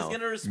man's mouth? Yeah, he's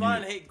gonna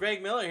respond. Hey,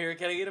 Greg Miller here.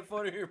 Can I get a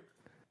photo here?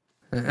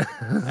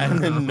 And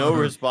then no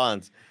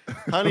response.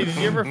 Honey, did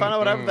you ever find out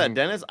what happened with that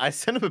dentist? I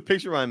sent him a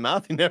picture of my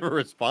mouth. He never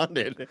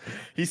responded.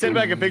 He sent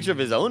back a picture of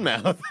his own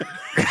mouth.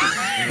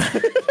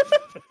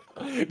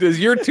 Does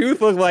your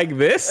tooth look like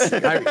this?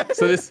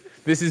 So this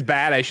is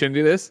bad. I shouldn't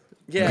do this.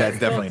 Yeah, That's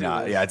definitely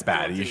not. Yeah, it's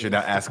bad. You should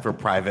not ask for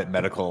private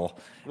medical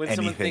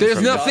anything.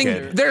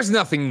 There's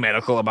nothing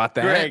medical about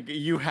that. Greg,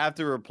 you have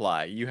to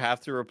reply. And I'll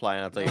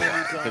tell you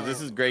why. Because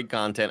this is great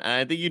content. And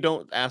I think you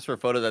don't ask for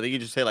photos. I think you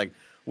just say, like,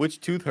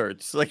 which tooth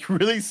hurts? Like,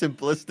 really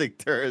simplistic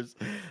terms.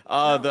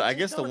 I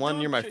guess the one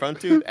near my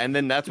front tooth, and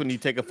then that's when you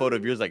take a photo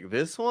of yours, like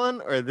this one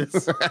or this.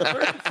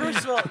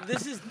 First of all,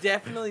 this is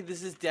definitely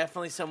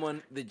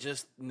someone that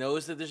just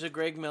knows that there's a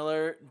Greg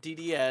Miller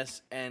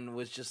DDS and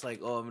was just like,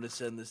 oh, I'm gonna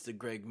send this to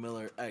Greg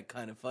Miller.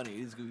 Kind of funny.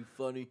 It's gonna be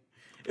funny.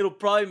 It'll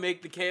probably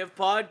make the KF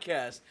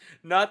podcast.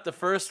 Not the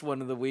first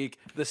one of the week.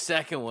 The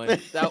second one.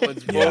 That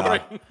one's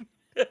boring. Yeah.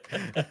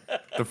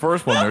 The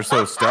first one, they're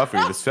so stuffy.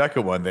 The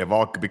second one, they've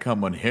all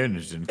become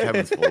unhinged, and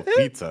Kevin's full of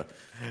pizza.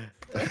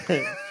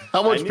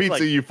 How much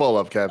pizza are you full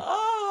of, Kev?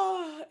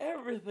 Oh,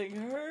 everything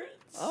hurts.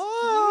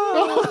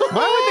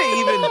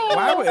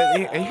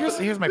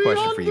 Here's my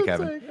question for you,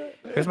 Kevin.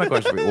 Here's my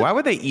question for you. Why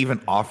would they even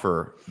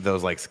offer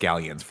those like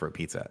scallions for a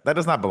pizza? That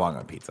does not belong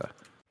on pizza.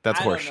 That's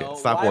horseshit.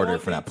 Stop ordering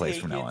from that place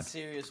from now on.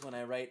 Serious when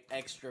I write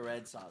extra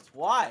red sauce.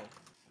 Why?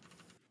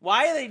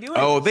 Why are they doing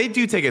Oh, this? they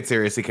do take it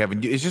seriously,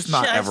 Kevin. It's just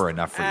not ever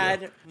enough for you.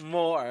 Add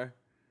more.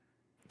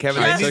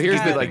 Kevin, Just so here's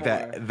add like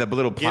more. the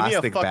little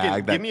plastic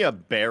bag. Give me a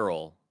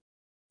barrel.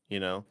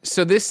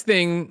 So this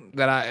thing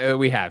that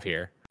we have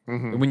here,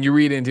 when you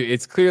read into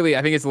it's clearly,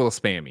 I think it's a little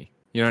spammy.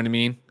 You know what I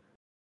mean?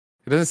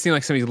 It doesn't seem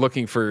like somebody's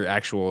looking for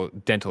actual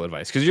dental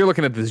advice because you're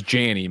looking at this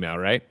Jan email,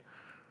 right?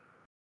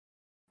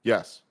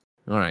 Yes.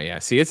 All right, yeah.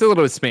 See, it's a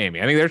little bit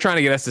spammy. I think they're trying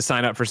to get us to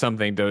sign up for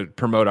something to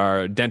promote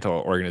our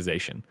dental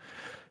organization.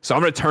 So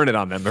I'm going to turn it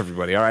on them,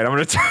 everybody. All right, I'm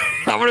going to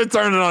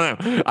turn it on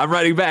them. I'm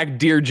writing back,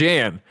 Dear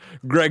Jan,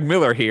 Greg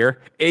Miller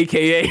here,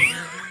 a.k.a.,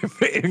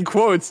 in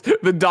quotes,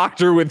 the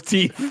doctor with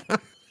teeth.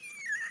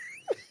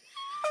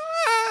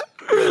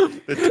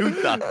 The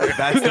tooth doctor.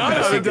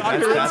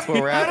 That's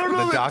where we're at. I don't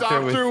know The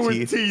doctor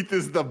with teeth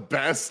is the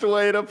best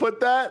way to put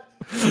that.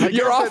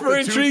 Your offer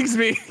intrigues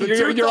me. The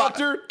tooth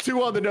doctor,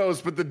 2 on the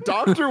nose, but the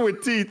doctor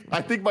with teeth,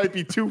 I think, might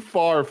be too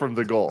far from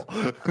the goal.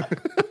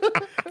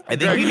 I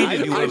think we need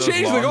to do I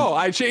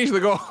changed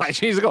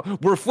the goal.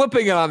 We're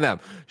flipping it on them.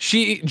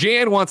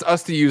 Jan wants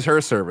us to use her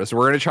service.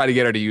 We're going to try to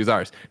get her to use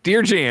ours.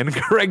 Dear Jan,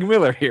 Greg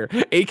Miller here,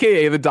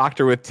 a.k.a. the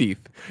doctor with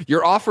teeth.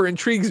 Your offer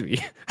intrigues me.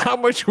 How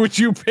much would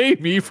you pay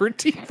me for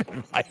teeth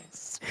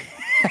advice?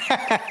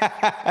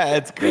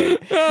 That's great.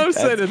 I'm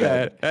sending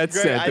that.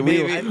 That's sent.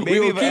 We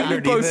will keep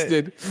you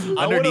posted.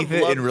 Underneath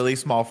it, in really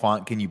small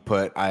font, can you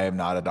put, I am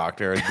not a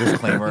doctor.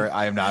 Disclaimer,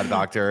 I am not a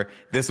doctor.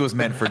 This was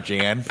meant for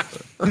Jan.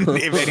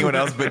 If anyone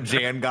else but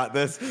Jan got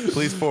this,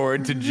 please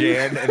forward to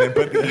Jan and then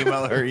put the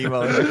email.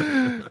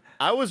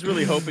 I was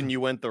really hoping you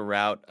went the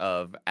route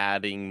of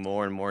adding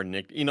more and more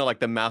nick, like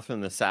the Mouth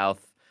from the South,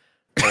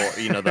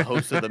 or the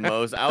host of the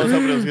most. I was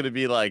hoping it was going to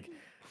be like,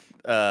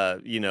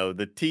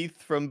 the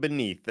teeth from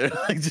beneath.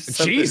 Like just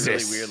something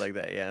really weird like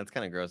that. Yeah, it's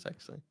kind of gross,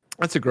 actually.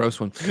 That's a gross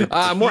one.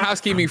 More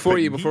housekeeping for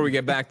you before we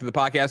get back to the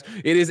podcast.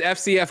 It is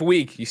FCF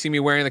week. You see me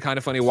wearing the kind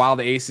of funny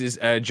Wild Aces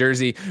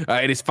jersey.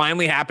 It is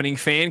finally happening.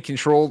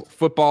 Fan-controlled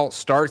football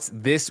starts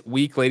this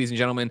week, ladies and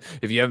gentlemen.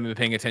 If you haven't been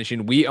paying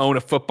attention, we own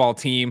a football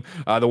team.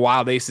 The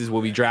Wild Aces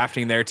will be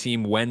drafting their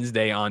team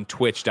Wednesday on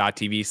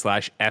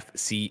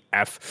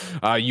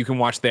twitch.tv/FCF. You can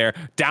watch there.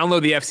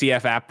 Download the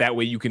FCF app. That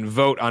way you can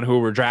vote on who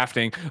we're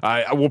drafting.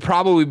 We're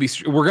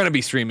going to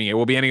be streaming it.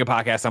 We'll be ending a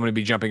podcast. I'm going to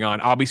be jumping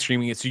on. I'll be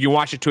streaming it. So you can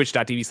watch it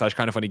twitch.tv/kindoffunnygames.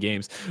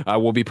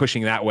 We'll be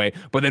pushing that way.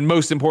 But then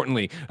most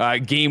importantly,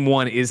 game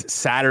 1 is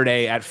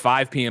Saturday at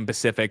 5 p.m.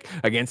 Pacific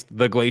against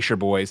the Glacier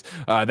Boys.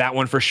 That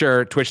one for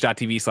sure,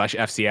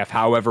 twitch.tv/FCF.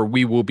 However,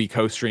 we will be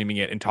co-streaming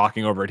it and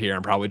talking over it here.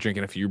 I'm probably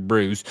drinking a few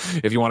brews.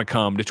 If you want to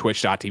come to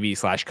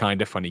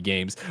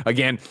twitch.tv/kindoffunnygames.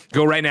 Again,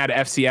 go right now to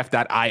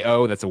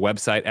fcf.io. That's a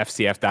website,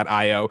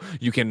 fcf.io.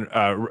 You can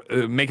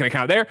make an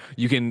account there.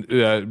 You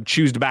can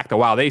choose to back the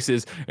Wild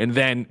Aces. And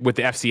then with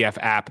the FCF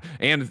app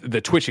and the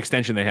Twitch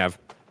extension they have,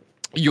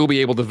 you'll be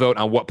able to vote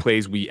on what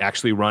plays we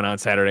actually run on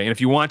Saturday. And if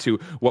you want to,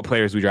 what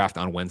players we draft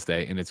on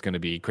Wednesday. And it's going to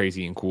be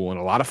crazy and cool and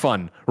a lot of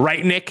fun.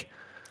 Right, Nick?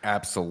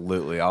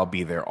 Absolutely. I'll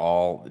be there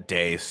all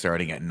day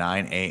starting at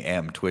 9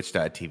 a.m.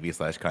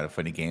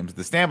 twitch.tv/kindoffunnygames.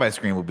 The standby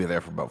screen will be there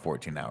for about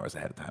 14 hours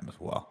ahead of time as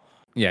well.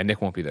 Yeah,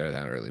 Nick won't be there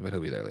that early, but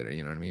he'll be there later.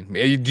 You know what I mean?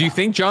 Do you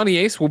think Johnny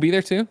Ace will be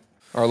there too?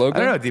 Our logo?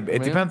 I don't know.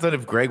 It depends on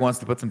if Greg wants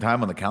to put some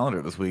time on the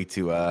calendar this week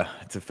to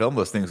film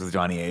those things with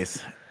Johnny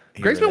Ace.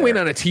 Greg's been waiting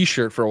on a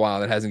T-shirt for a while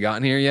that hasn't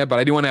gotten here yet, but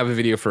I do want to have a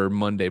video for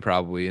Monday,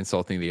 probably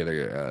insulting the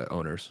other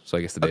owners. So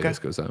I guess the day this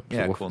goes up.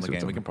 Yeah, so cool in the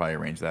game. We can probably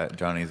arrange that.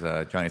 Johnny's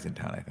in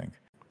town, I think.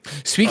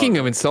 Speaking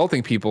of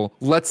insulting people,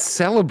 let's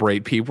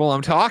celebrate people.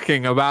 I'm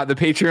talking about the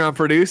Patreon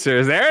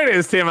producers. There it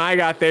is, Tim. I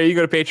got there. You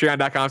go to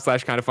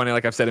patreon.com/kindoffunny,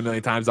 like I've said a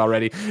million times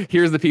already.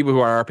 Here's the people who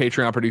are our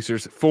Patreon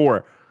producers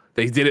for.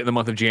 They did it in the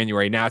month of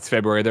January. Now it's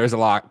February. There's a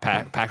lot.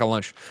 Pack a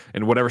lunch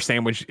and whatever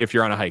sandwich if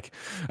you're on a hike.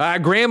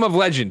 Graham of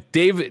Legend,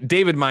 David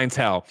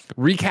Mintel,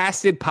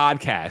 Recasted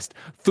Podcast,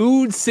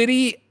 Food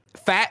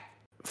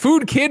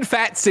Kid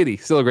Fat City.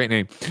 Still a great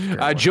name.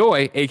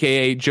 Joy,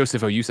 a.k.a.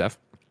 Joseph O. Youssef.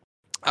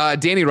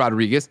 Danny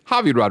Rodriguez,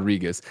 Javi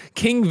Rodriguez,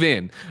 King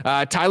Vin,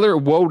 Tyler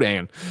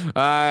Wodan,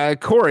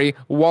 Corey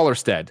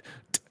Wallerstead,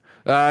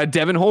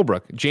 Devin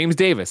Holbrook, James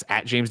Davis,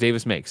 at James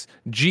Davis Makes.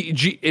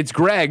 It's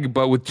Greg,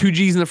 but with 2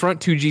 G's in the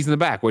front, 2 G's in the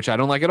back, which I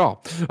don't like at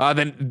all.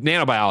 Then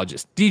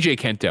Nanobiologist, DJ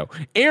Kento,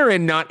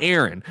 Aaron, not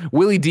Aaron,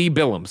 Willie D.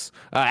 Billums,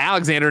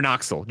 Alexander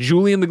Knoxville,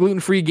 Julian the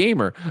Gluten-Free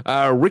Gamer,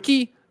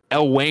 Ricky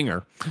L.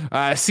 Wanger,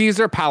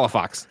 Caesar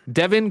Palafox,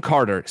 Devin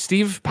Carter,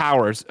 Steve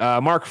Powers,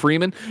 Mark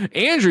Freeman,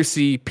 Andrew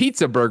C.,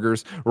 Pizza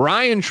Burgers,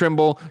 Ryan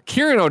Trimble,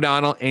 Kieran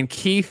O'Donnell, and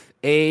Keith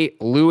A.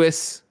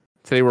 Lewis.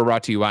 Today we're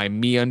brought to you by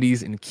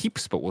MeUndies and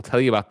Keeps, but we'll tell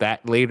you about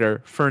that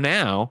later. For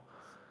now,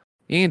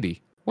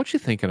 Andy, what you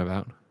thinking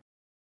about?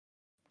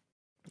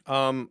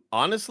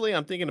 Honestly,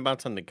 I'm thinking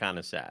about something kind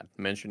of sad.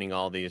 Mentioning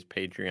all these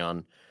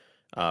Patreon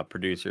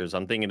producers,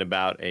 I'm thinking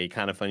about a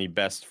kind of funny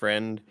best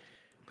friend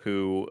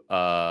who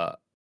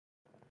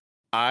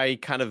I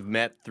kind of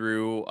met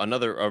through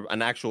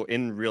an actual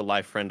in real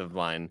life friend of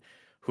mine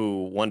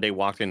who one day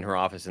walked in her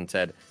office and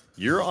said,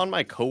 "You're on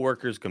my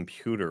coworker's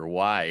computer.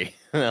 Why?"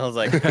 And I was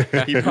like,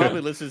 he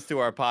probably listens to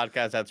our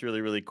podcast. That's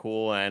really, really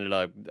cool. I ended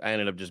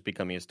up just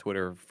becoming his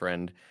Twitter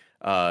friend.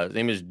 His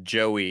name is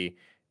Joey,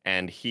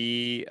 and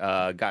he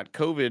got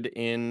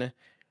COVID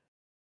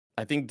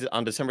I think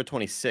on December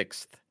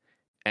 26th,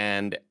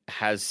 and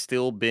has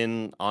still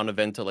been on a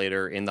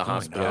ventilator in the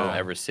hospital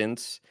ever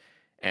since.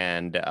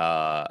 And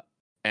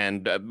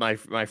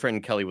my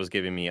friend Kelly was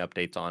giving me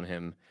updates on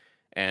him,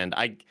 and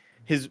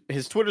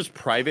his Twitter's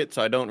private,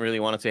 so I don't really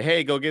want to say,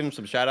 hey, go give him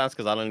some shout outs,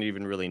 because I don't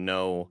even really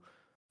know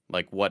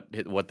like what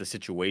the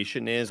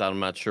situation is. I'm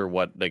not sure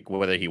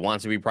whether he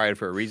wants to be private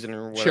for a reason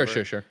or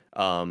whatever. Sure.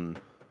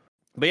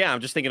 But yeah,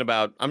 I'm just thinking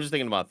about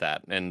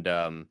that,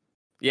 and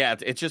yeah,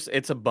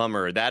 it's a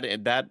bummer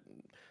that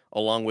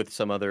along with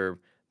some other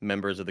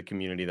members of the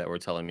community that were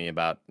telling me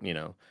about,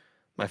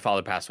 my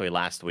father passed away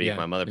last week,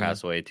 my mother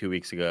passed away 2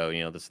 weeks ago,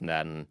 this and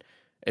that, and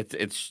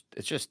it's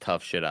just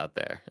tough shit out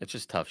there. It's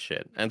just tough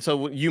shit. And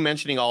so you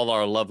mentioning all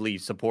our lovely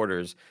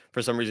supporters,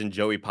 for some reason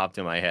Joey popped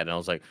in my head, and I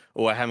was like,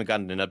 oh, I haven't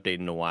gotten an update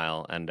in a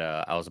while, and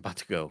I was about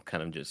to go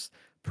kind of just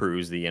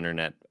peruse the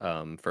internet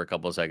for a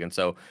couple of seconds.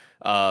 So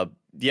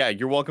yeah,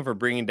 you're welcome for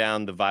bringing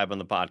down the vibe on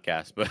the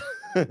podcast, but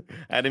I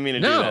didn't mean to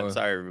do that.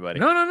 Sorry, everybody.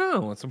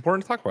 No. It's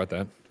important to talk about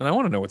that, and I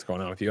want to know what's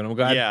going on with you, and I'm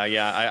glad. Yeah.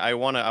 I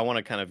want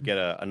to kind of get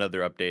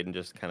another update and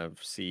just kind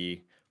of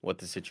see what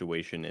the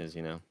situation is.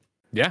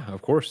 Yeah,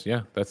 of course.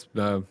 Yeah, that's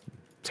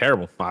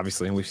terrible,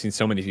 obviously. And we've seen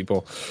so many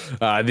people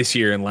this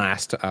year and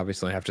last,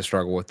 obviously, have to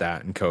struggle with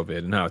that and COVID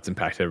and how it's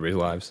impacted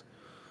everybody's lives.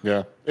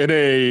 Yeah. In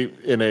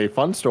a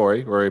fun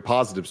story, or a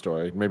positive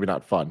story, maybe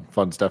not fun.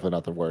 Fun's definitely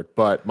not the word.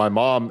 But my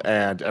mom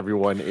and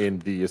everyone in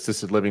the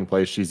assisted living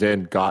place she's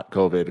in got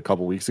COVID a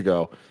couple weeks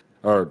ago,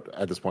 or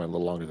at this point, a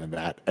little longer than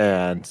that.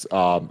 And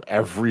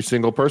every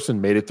single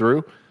person made it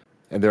through.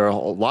 And there are a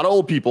lot of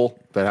old people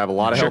that have a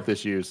lot of health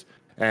issues.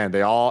 And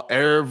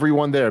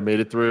everyone there made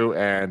it through,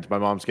 and my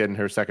mom's getting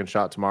her second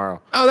shot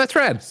tomorrow. Oh, that's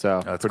rad.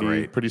 So that's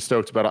pretty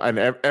stoked about it. And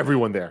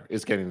everyone there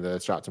is getting the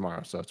shot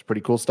tomorrow. So it's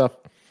pretty cool stuff.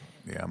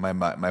 Yeah,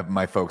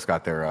 my folks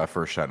got their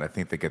first shot, and I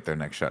think they get their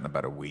next shot in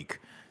about a week.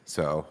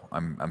 So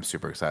I'm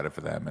super excited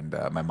for them. And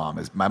my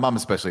mom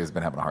especially has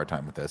been having a hard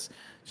time with this,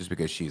 just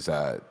because she's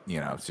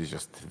she's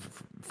just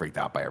freaked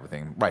out by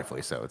everything,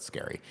 rightfully so. It's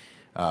scary.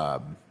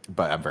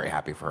 But I'm very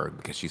happy for her,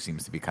 because she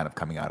seems to be kind of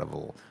coming out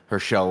of her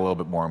shell a little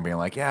bit more and being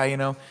like, yeah,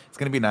 it's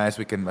gonna be nice.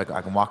 We can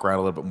I can walk around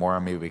a little bit more,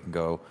 and maybe we can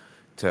go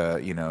to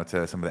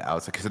to some of the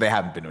outside, because they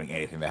haven't been doing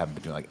anything. They haven't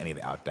been doing like any of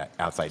the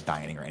outside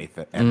dining or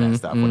anything and that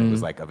stuff when it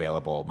was like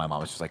available. My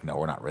mom was just like, no,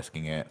 we're not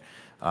risking it.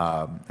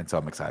 And so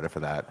I'm excited for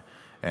that.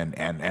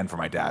 And for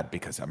my dad,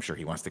 because I'm sure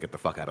he wants to get the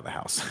fuck out of the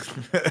house.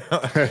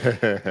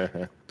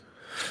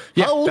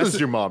 How old is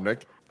your mom,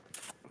 Nick?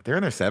 They're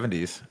in their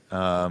 70s.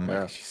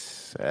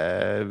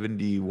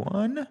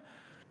 71.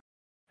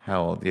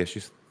 How old? Yeah,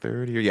 she's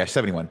 30. Yeah,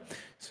 71.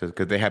 So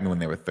because they had me when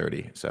they were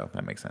 30, so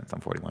that makes sense. I'm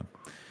 41.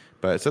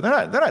 But so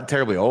they're not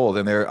terribly old,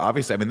 and they're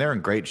obviously, they're in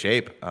great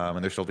shape,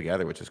 and they're still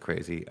together, which is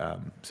crazy.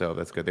 So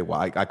that's good.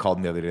 I called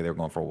them the other day. They were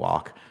going for a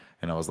walk,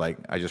 and I was like,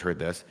 I just heard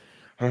this.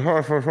 And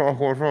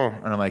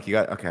I'm like,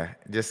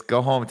 just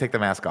go home and take the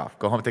mask off.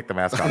 Go home and take the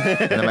mask off.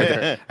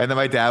 And then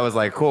my dad was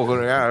like, cool.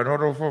 And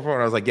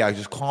I was like, yeah,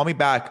 just call me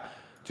back.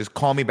 Just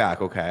call me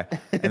back, okay?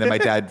 And then my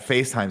dad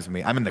FaceTimes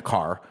me. I'm in the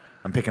car.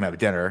 I'm picking up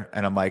dinner,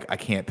 and I'm like, I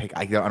can't pick.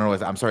 I don't know.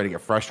 I'm starting to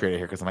get frustrated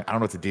here, because I'm like, I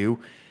don't know what to do,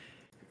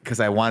 because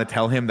I want to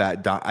tell him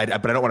that, but I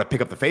don't want to pick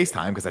up the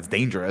FaceTime, because that's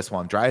dangerous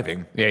while I'm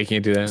driving. Yeah, you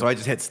can't do that. So I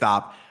just hit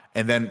stop,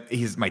 and then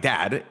he's my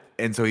dad,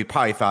 and so he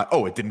probably thought,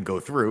 oh, it didn't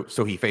go through,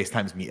 so he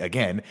FaceTimes me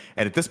again.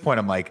 And at this point,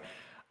 I'm like,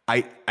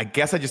 I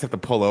guess I just have to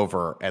pull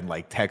over and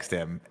like text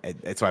him.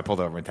 And so I pulled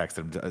over and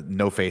texted him,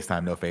 no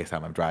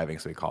FaceTime, I'm driving.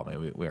 So he called me.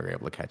 We were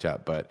able to catch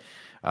up, but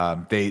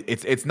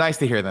it's nice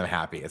to hear them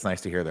happy. It's nice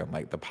to hear them,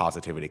 like, the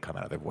positivity come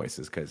out of their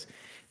voices, because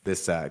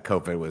this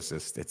COVID was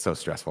it's so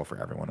stressful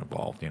for everyone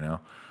involved,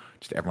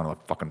 just everyone on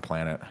the fucking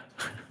planet.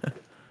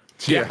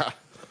 Yeah,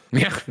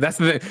 that's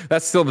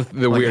still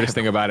the weirdest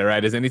thing about it,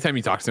 right? Is anytime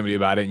you talk to somebody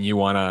about it and you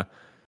want to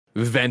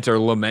vent or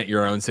lament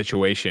your own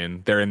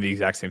situation, they're in the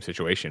exact same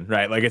situation,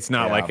 right? Like, it's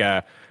not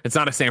it's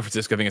not a San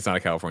Francisco thing, it's not a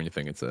California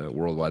thing, it's a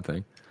worldwide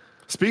thing.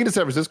 Speaking of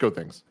San Francisco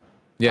things,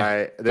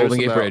 Golden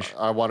Gate Bridge.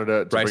 I wanted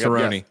to Rice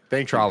bring up. Yes,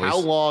 thank you. How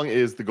long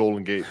is the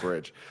Golden Gate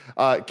Bridge?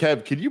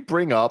 Kev, can you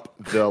bring up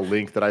the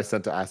link that I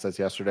sent to Assets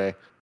yesterday?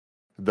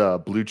 The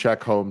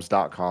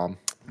bluecheckhomes.com.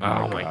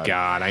 Oh my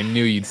God. I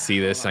knew you'd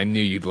see this. I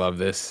knew you'd love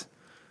this.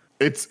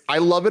 I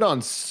love it on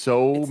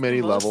so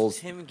many levels.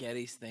 It's the most Tim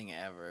Geddes thing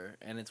ever,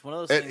 and it's one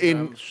of those things where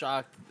I'm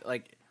shocked.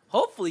 Like,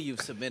 hopefully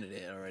you've submitted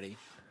it already.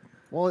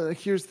 Well,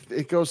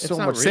 it goes so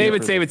much. Save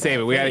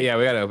it. We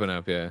gotta open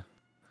up. Yeah.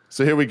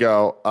 So here we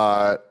go.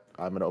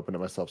 I'm going to open it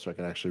myself so I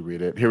can actually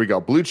read it. Here we go.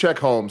 Blue Check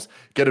Homes.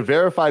 Get a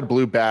verified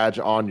blue badge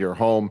on your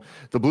home.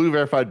 The blue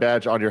verified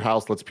badge on your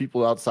house lets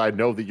people outside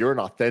know that you're an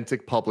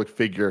authentic public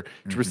figure.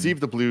 To receive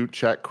the blue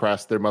check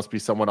crest, there must be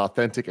someone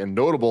authentic and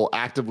notable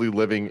actively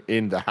living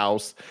in the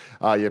house.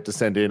 You have to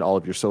send in all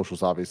of your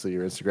socials, obviously,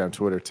 your Instagram,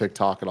 Twitter,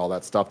 TikTok, and all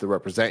that stuff that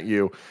represent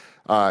you.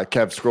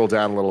 Kev, scroll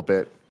down a little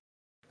bit.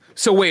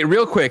 So wait,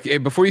 real quick,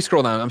 before you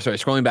scroll down, I'm sorry,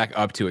 scrolling back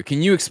up to it.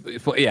 Can you I'm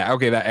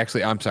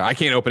sorry. I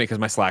can't open it because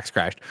my Slack's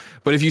crashed.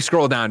 But if you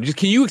scroll down,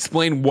 can you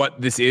explain what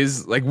this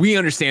is? Like, we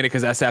understand it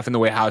because SF and the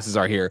way houses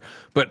are here.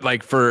 But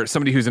like, for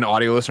somebody who's an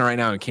audio listener right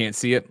now and can't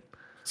see it.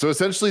 So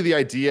essentially the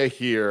idea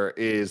here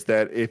is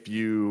that if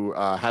you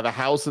have a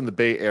house in the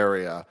Bay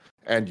Area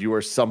and you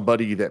are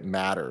somebody that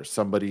matters,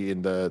 somebody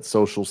in the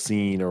social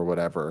scene or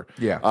whatever.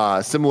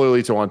 Yeah.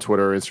 Similarly to on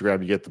Twitter or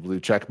Instagram, you get the blue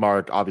check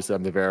mark. Obviously,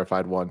 I'm the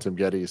verified one, Tim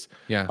Geddes.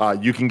 Yeah.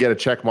 You can get a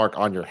check mark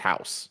on your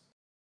house,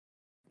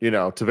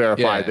 to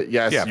verify that,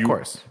 yes, of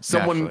course.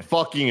 someone Naturally.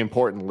 fucking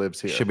important lives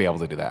here. Should be able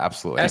to do that.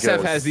 Absolutely.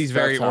 SF has these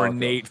very that's how it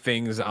ornate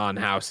things on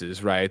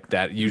houses, right?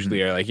 That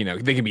usually are like,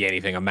 they can be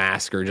anything, a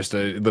mask or just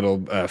a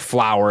little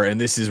flower. And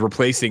this is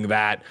replacing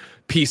that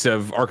piece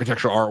of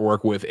architectural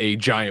artwork with a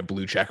giant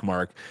blue check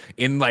mark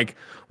in like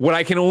what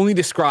I can only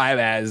describe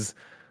as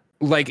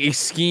like a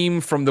scheme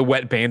from the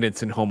Wet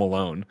Bandits in Home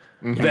Alone.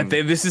 That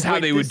this is how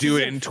they would do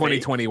it in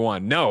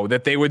 2021. No,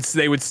 that they would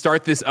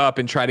start this up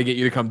and try to get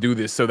you to come do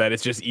this so that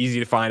it's just easy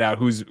to find out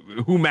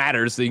who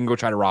matters so you can go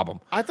try to rob them.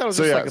 I thought it was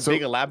just a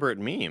big elaborate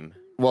meme.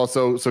 Well,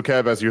 so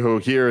Kev, as you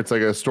hear, it's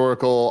like a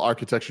historical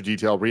architecture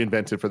detail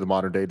reinvented for the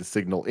modern day to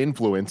signal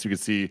influence. You can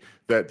see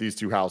that these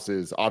two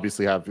houses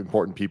obviously have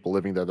important people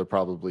living there. They're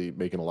probably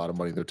making a lot of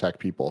money. They're tech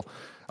people.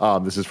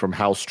 This is from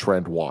House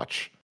Trend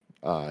Watch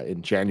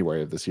in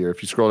January of this year.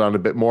 If you scroll down a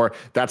bit more,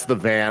 that's the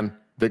van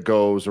that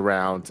goes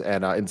around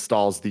and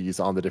installs these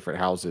on the different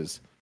houses.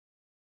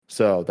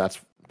 So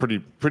that's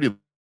pretty.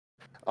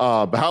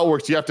 But how it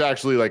works, you have to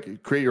actually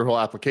like create your whole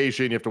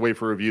application. You have to wait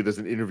for review. There's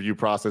an interview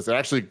process. It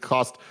actually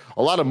costs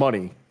a lot of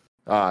money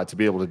to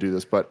be able to do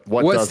this. But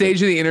what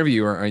stage of the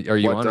interview are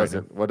you on?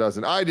 What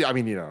doesn't? I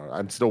mean,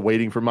 I'm still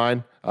waiting for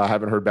mine. I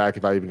haven't heard back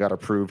if I even got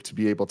approved to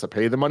be able to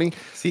pay the money.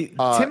 See,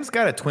 Tim's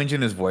got a twinge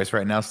in his voice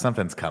right now.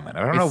 Something's coming.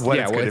 I don't know what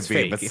it's going to be,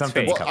 fake. but It's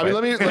something's fake. coming.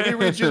 I mean, let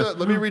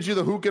me read you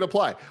the who can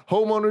apply.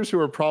 Homeowners who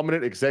are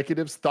prominent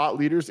executives, thought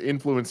leaders,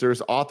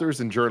 influencers, authors,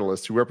 and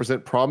journalists who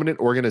represent prominent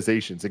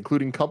organizations,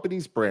 including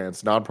companies,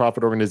 brands,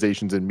 nonprofit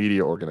organizations, and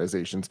media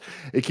organizations.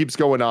 It keeps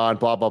going on,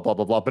 blah, blah, blah,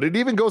 blah, blah. But it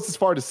even goes as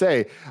far to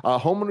say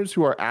homeowners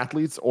who are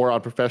athletes or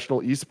on professional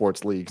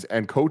esports leagues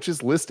and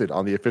coaches listed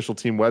on the official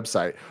team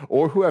website,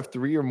 or who have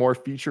 3 or more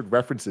featured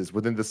references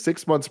within the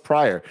 6 months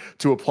prior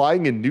to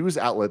applying in news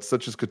outlets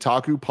such as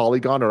Kotaku,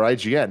 Polygon, or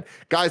IGN.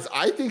 Guys,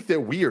 I think that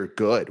we are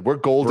good. We're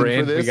golden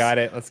for this. We got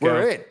it. Let's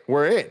go.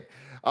 We're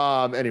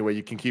in. Anyway,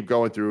 you can keep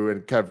going through,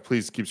 and Kev,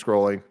 please keep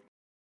scrolling.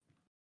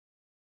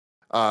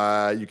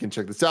 You can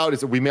check this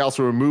out. We may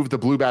also remove the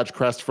blue badge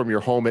crest from your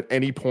home at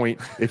any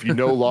point if you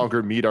no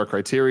longer meet our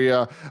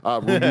criteria.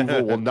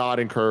 Removal will not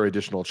incur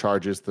additional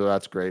charges, so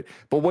that's great.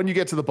 But when you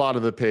get to the bottom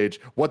of the page,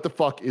 what the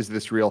fuck is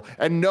this real?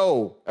 And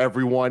no,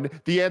 everyone,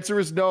 the answer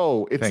is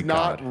no. It's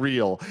not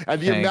real. And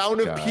the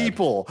amount of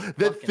people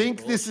that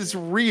think this is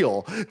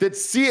real, that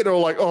see it and are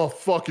like, oh,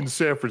 fucking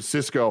San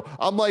Francisco.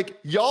 I'm like,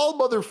 y'all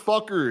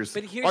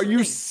motherfuckers, are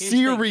you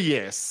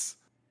serious?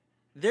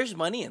 There's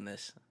money in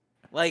this.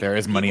 Like, there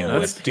is money in it.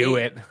 Let's do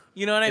it.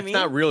 You know what I mean? It's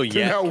not real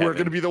yet. Now we're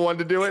going to be the one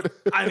to do it.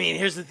 I mean,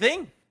 here's the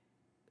thing.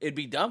 It'd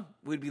be dumb.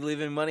 We'd be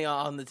leaving money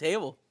on the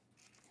table.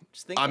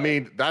 Just think. I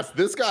mean, that's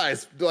this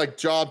guy's like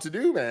job to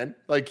do, man.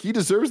 Like he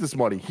deserves this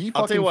money.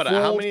 I'll tell you what.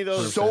 How many of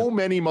those? So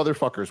many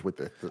motherfuckers with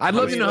it. I'd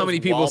love to know how many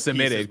people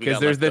submitted because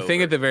there's the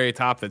thing at the very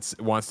top that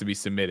wants to be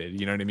submitted.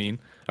 You know what I mean?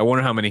 I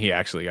wonder how many he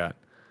actually got.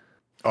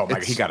 Oh my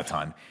God, he got a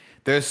ton.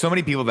 There's so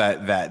many people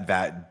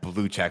that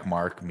blue check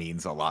mark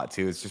means a lot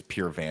to. It's just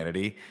pure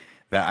vanity.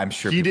 That I'm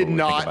sure he did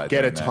not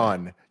get a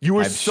ton. You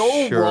were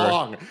so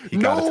wrong. He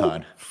got a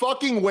ton.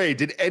 Fucking way.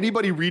 Did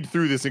anybody read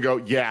through this and go,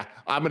 yeah,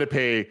 I'm going to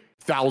pay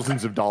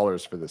thousands of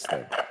dollars for this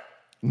thing?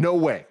 No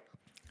way.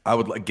 I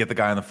would get the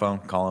guy on the phone,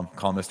 call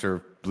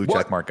Mr. Blue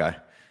Checkmark guy.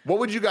 What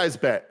would you guys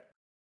bet?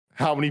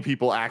 How many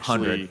people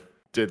actually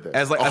did this?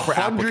 As for 100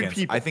 applicants,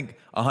 people. I think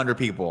 100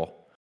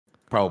 people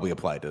probably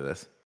applied to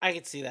this. I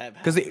could see that.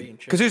 Because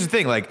here's the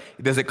thing, like,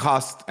 does it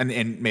cost, and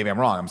maybe I'm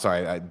wrong, I'm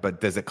sorry,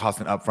 but does it cost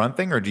an upfront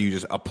thing, or do you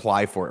just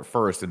apply for it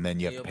first and then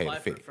you have to pay the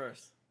fee?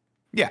 First.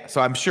 Yeah, so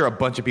I'm sure a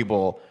bunch of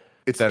people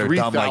it's that are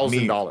dumb like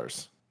me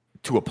 $3,000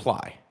 to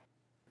apply.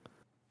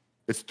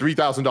 It's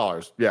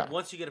 $3,000. Yeah.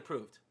 Once you get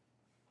approved.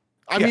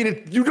 I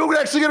mean, you don't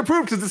actually get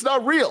approved because it's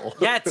not real.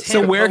 Yeah. It's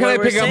so where can I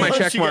pick up my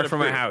saying- check mark for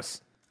my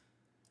house?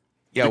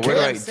 Yeah,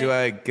 where do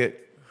I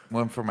get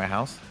one for my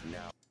house?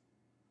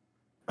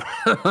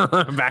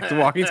 Back to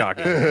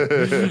walkie-talkie.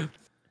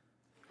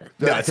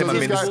 That's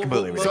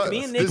completely Look,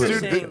 me and Nick are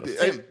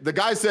saying the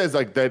guy says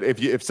like that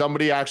if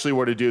somebody actually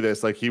were to do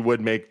this, like he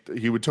would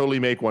totally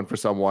make one for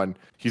someone.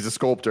 He's a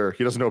sculptor.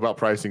 He doesn't know about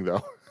pricing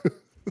though.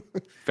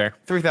 Fair.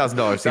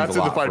 $3,000 seems That's a in the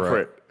lot fine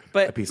for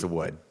print. a piece of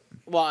wood.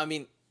 Well, I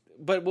mean,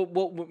 but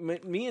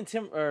what me and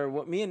Tim or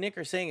what me and Nick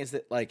are saying is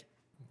that like,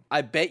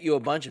 I bet you a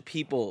bunch of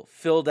people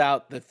filled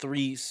out the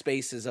 3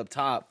 spaces up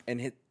top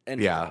and hit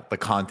the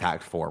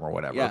contact form or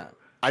whatever. Yeah.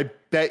 I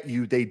bet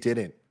you they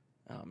didn't.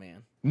 Oh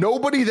man.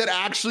 Nobody that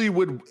actually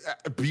would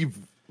be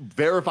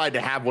verified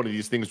to have one of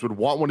these things would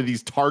want one of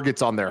these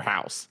targets on their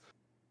house.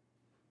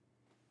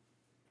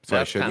 So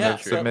I shouldn't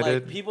have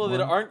submitted. Like, people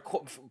that aren't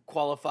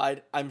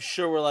qualified, I'm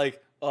sure were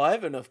like, oh, I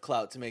have enough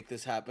clout to make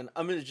this happen.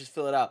 I'm going to just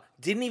fill it out.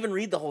 Didn't even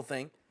read the whole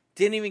thing.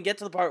 Didn't even get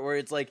to the part where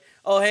it's like,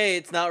 oh, hey,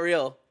 it's not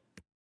real.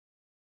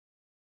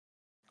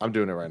 I'm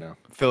doing it right now.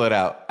 Fill it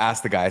out.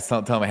 Ask the guys.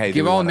 Tell them, hey,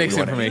 give all Nick's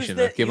information.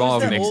 Give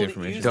all of Nick's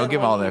information. Don't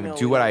give all of them.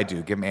 Do what I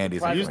do. Give him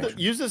Andy's information.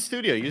 Use the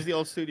studio. Use the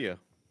old studio.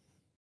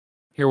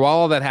 Here, while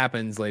all that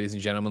happens, ladies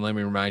and gentlemen, let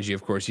me remind you,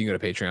 of course, you can go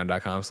to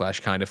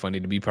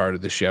patreon.com/kindafunny to be part of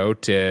the show,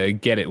 to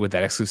get it with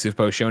that exclusive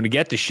post show, and to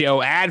get the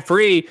show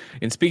ad-free.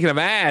 And speaking of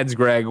ads,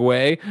 Greg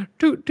Way,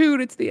 toot,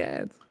 it's the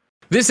ads.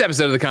 This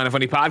episode of the Kinda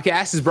Funny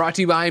podcast is brought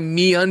to you by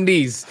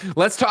MeUndies.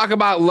 Let's talk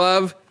about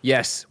love.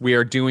 Yes, we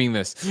are doing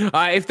this.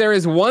 If there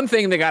is one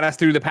thing that got us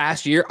through the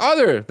past year,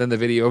 other than the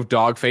video of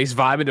Dogface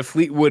vibing to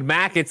Fleetwood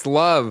Mac, it's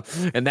love.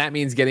 And that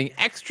means getting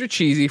extra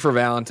cheesy for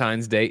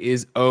Valentine's Day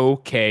is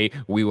okay.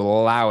 We will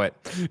allow it.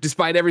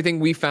 Despite everything,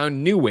 we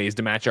found new ways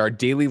to match our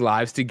daily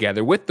lives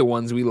together with the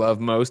ones we love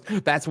most.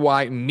 That's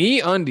why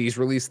MeUndies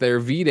released their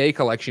V-Day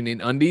collection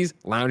in undies,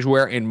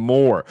 loungewear, and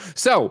more.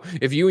 So,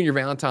 if you and your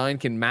Valentine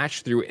can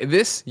match through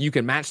this, you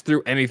can match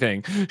through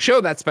anything.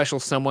 Show that special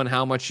someone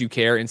how much you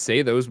care and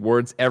say those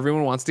words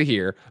everyone wants to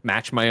hear.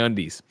 Match my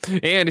undies.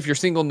 And if you're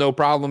single, no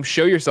problem.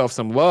 Show yourself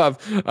some love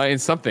in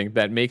something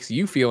that makes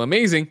you feel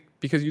amazing,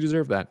 because you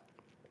deserve that.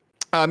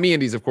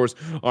 MeUndies, of course,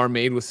 are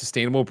made with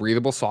sustainable,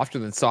 breathable, softer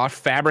than soft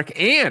fabric,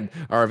 and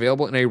are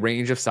available in a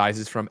range of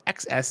sizes from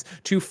XS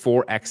to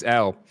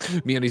 4XL.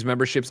 MeUndies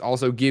memberships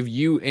also give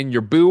you and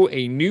your boo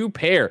a new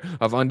pair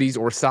of undies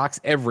or socks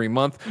every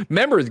month.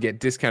 Members get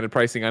discounted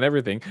pricing on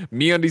everything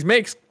MeUndies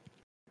makes,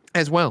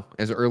 as well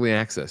as early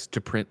access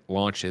to print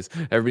launches.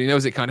 Everybody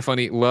knows it. Kinda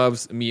Funny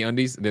loves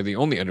MeUndies. They're the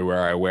only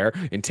underwear I wear,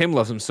 and Tim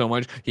loves them so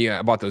much. He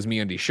bought those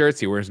MeUndies shirts.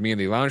 He wears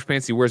MeUndies lounge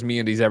pants. He wears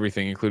MeUndies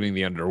everything, including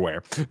the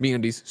underwear.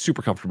 MeUndies,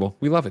 super comfortable.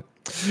 We love it.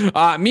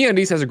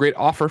 MeUndies has a great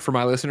offer for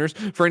my listeners.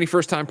 For any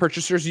first-time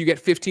purchasers, you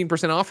get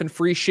 15% off and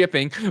free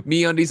shipping.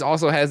 MeUndies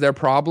also has their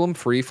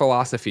problem-free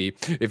philosophy.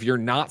 If you're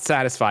not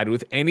satisfied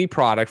with any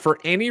product for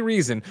any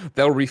reason,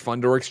 they'll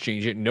refund or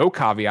exchange it. No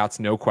caveats,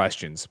 no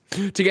questions.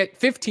 To get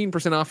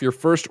 15% off your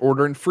first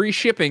order and free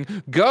shipping,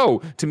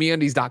 go to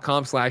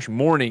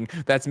MeUndies.com/morning.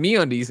 That's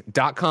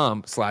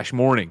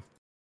MeUndies.com/morning.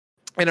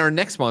 And our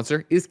next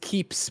sponsor is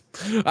Keeps.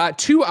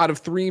 2 out of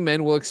 3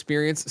 men will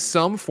experience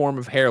some form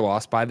of hair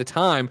loss by the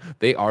time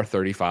they are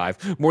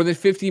 35. More than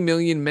 50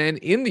 million men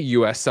in the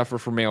U.S. suffer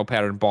from male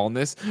pattern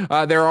baldness.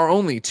 There are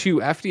only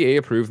 2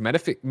 FDA-approved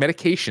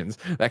medications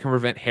that can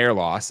prevent hair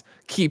loss.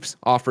 Keeps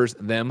offers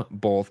them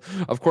both.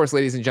 Of course,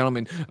 ladies and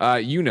gentlemen,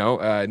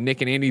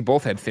 Nick and Andy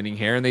both had thinning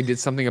hair, and they did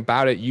something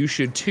about it. You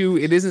should too.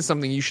 It isn't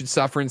something you should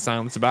suffer in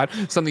silence about,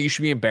 something you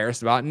should be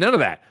embarrassed about. None of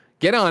that.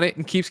 Get on it,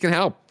 and Keeps can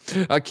help.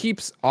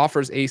 Keeps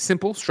offers a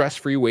simple,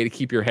 stress-free way to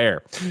keep your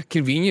hair.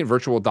 Convenient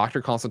virtual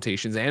doctor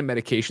consultations and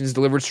medications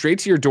delivered straight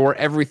to your door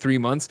every 3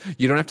 months.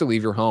 You don't have to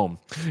leave your home.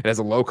 It has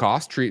a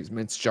low-cost.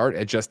 Treatments start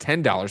at just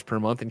 $10 per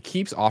month, and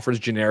Keeps offers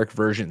generic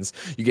versions.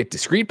 You get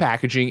discreet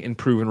packaging and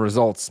proven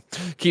results.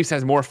 Keeps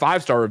has more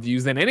 5-star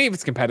reviews than any of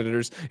its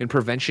competitors, and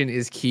prevention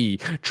is key.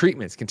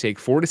 Treatments can take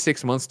 4 to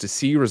 6 months to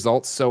see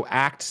results, so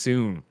act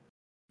soon.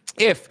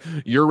 If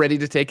you're ready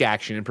to take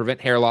action and prevent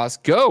hair loss,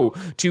 go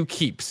to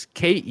Keeps,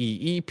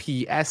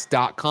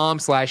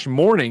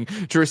 KEEPS.com/morning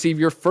to receive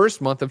your first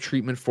month of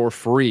treatment for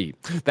free.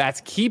 That's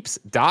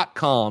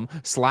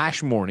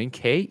Keeps.com/morning,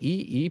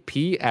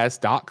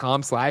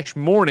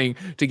 KEEPS.com/morning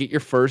to get your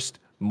first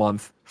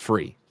month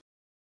free.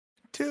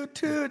 Toot,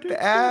 toot,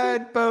 the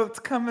ad boat's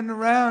coming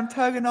around,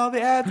 tugging all the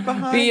ads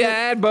behind The it.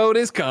 ad boat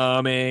is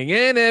coming,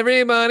 and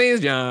everybody's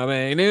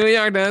jumping. New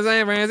York to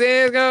San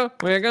Francisco,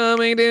 we're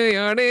coming to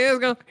your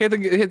disco.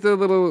 Hit the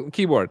little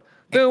keyboard.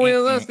 The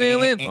wheels are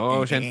still in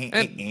motion.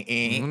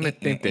 Andy,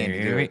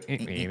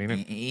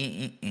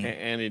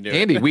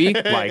 we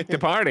like to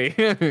party.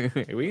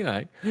 We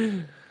like.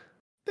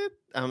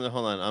 Hold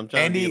on, I'm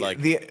trying Andy, to be like.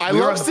 I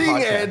love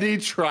seeing Andy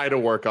try to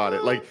work on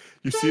it. Like,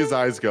 you see his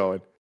eyes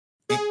going.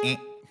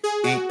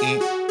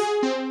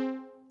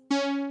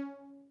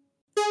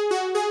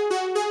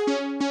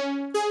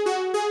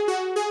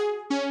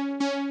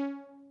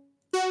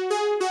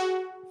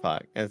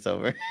 Fuck, it's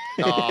over.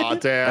 Aw,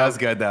 damn. That was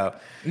good, though.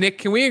 Nick,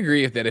 can we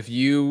agree that if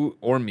you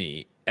or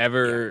me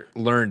ever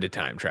learn to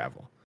time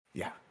travel,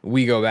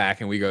 we go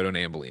back and we go to an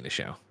Ambulina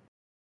show?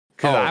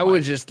 Because I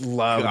would just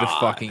love to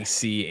fucking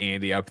see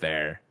Andy up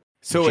there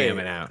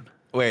jamming out.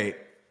 Wait,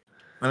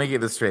 let me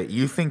get this straight.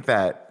 You think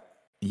that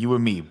you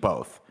and me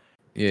both,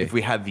 if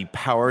we had the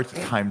power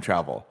to time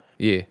travel,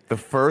 the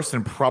first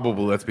and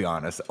probably, let's be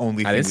honest,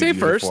 only thing I didn't say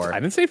first.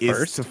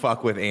 is to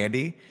fuck with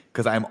Andy,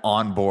 because I'm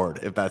on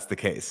board if that's the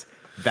case.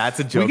 That's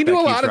a joke. We can do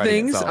a lot of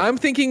things. Itself. I'm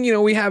thinking,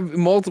 we have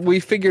we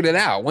figured it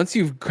out. Once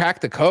you've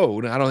cracked the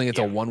code, I don't think it's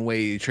a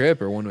one-way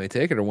trip or one-way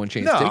ticket or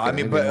one-chance ticket. No, I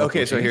mean, but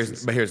okay, so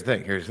here's the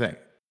thing.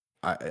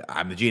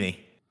 I'm the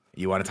genie.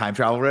 You want to time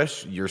travel,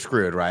 Rich? You're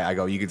screwed, right? I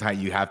go, you can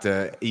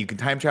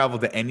time travel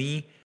to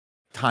any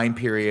time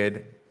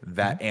period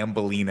that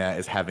Ambulina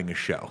is having a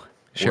show.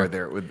 Sure.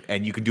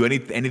 And you can do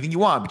anything you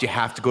want, but you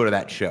have to go to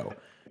that show.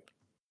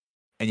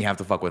 And you have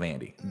to fuck with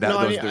Andy. Those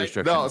are the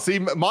restrictions. No, see,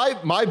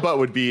 my butt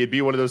would be, it'd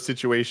be one of those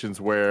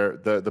situations where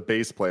the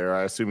bass player,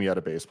 I assume you had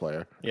a bass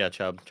player. Yeah,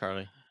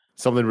 Charlie.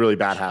 Something really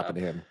bad happened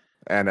to him.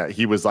 and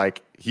he was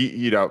like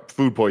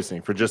food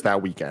poisoning for just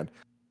that weekend,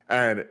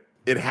 and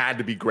it had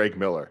to be Greg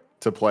Miller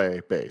to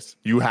play bass.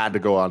 You had to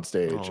go on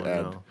stage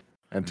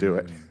and do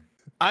it.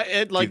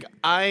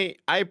 I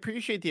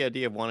appreciate the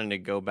idea of wanting to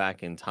go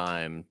back in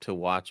time to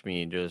watch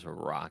me just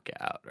rock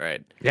out,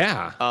 right?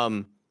 Yeah.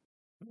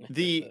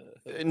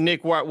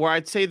 Nick, where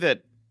I'd say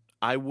that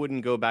I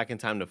wouldn't go back in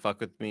time to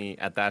fuck with me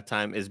at that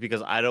time is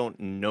because I don't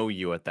know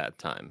you at that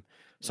time.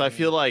 So I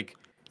feel like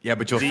yeah,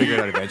 but you'll figure it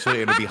out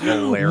eventually. It'll be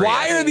hilarious.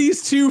 Why are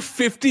these two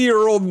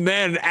 50-year-old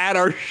men at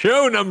our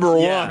show, number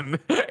one,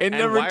 and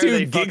number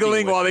two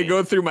giggling while they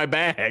go through my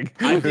bag?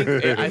 I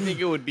think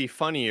it would be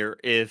funnier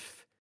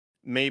if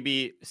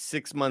maybe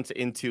 6 months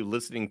into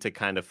listening to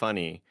Kind of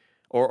Funny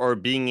or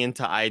being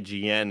into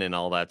IGN and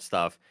all that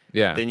stuff,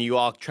 then you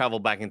all travel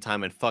back in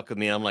time and fuck with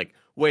me. And I'm like,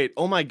 wait,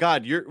 oh my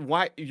God,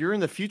 you're in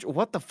the future?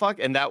 What the fuck?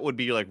 And that would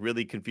be like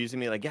really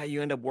confusing me. Like, yeah,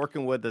 you end up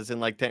working with us in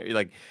like 10,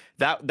 like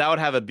that would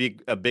have a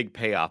big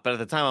payoff. But at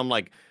the time, I'm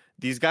like,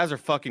 these guys are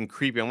fucking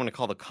creepy. I'm gonna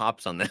call the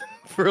cops on them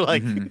for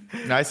like no,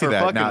 I see for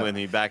that. fucking now, with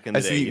me back in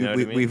the day. You know what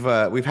I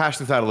mean? We've hashed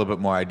this out a little bit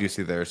more. I do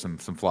see there's some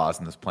flaws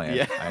in this plan.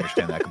 Yeah. I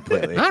understand that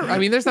completely.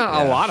 There's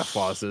not a lot of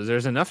flaws.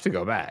 There's enough to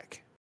go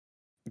back.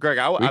 Greg,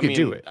 we could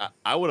do it.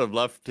 I would have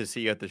loved to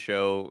see you at the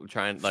show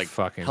trying like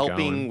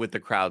helping with the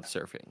crowd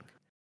surfing.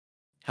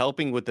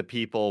 Helping with the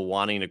people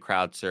wanting to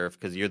crowd surf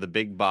because you're the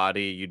big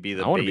body, you'd be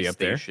the base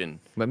station.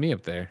 Let me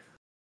up there.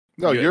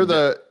 No,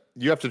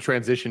 you have to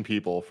transition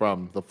people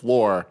from the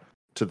floor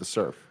to the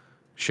surf.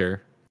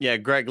 Sure. Yeah,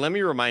 Greg, let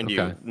me remind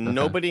you,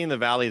 nobody in the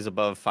valley is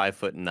above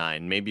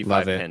 5'9", maybe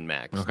 5'10"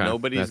 max. Okay.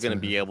 Nobody's going to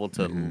be able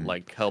to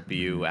like help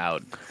you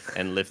out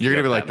and lift. You're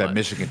going to be like that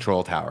mission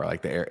control tower,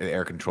 like the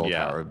air control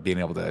tower, being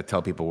able to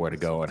tell people where to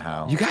go and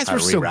how. You guys were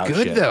so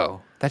good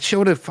though. That show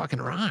would have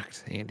fucking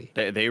rocked, Andy.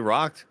 They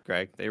rocked,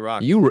 Greg. They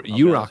rocked. You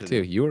rocked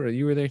too. You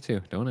were there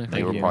too. Don't I?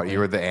 You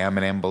were the Am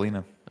and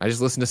Ambolina. I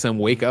just listened to some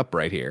Wake Up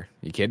right here.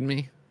 You kidding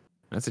me?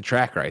 That's a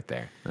track right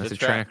there. That's a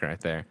track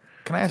right there.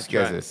 Can I ask you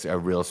guys a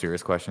real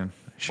serious question?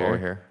 Sure.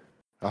 Here.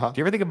 Do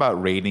you ever think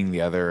about raiding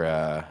the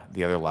other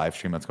live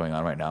stream that's going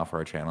on right now for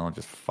our channel and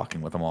just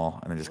fucking with them all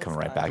and then just coming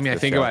right back? I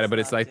think about it, but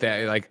it's like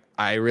that. Like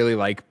I really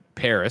like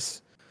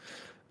Paris.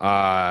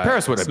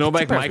 Paris would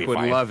Snowbike Mike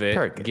would love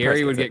it.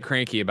 Gary would get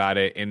cranky about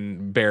it,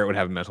 and Barrett would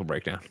have a mental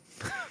breakdown.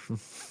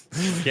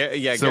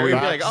 Yeah, so Gary would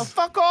be like, "Oh,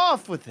 fuck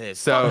off with this."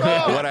 So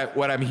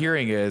what I'm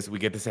hearing is we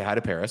get to say hi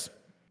to Paris.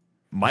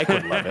 Mike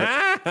would love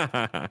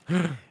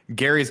it.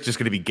 Gary's just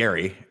going to be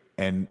Gary,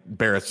 and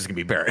Barrett's just going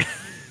to be Barrett.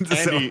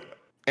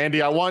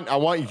 Andy, I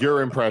want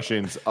your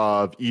impressions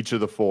of each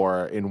of the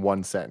four in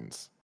one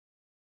sentence.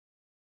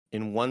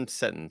 In one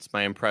sentence,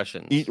 my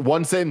impressions.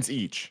 One sentence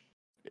each.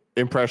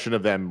 Impression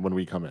of them when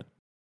we come in.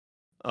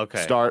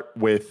 Okay. Start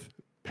with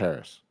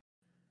Paris.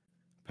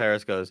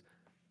 Paris goes,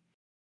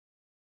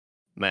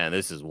 "Man,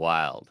 this is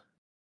wild."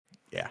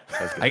 Yeah.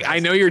 I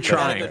know you're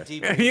trying.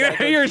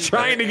 You're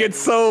trying to get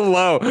so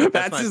low.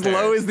 That's as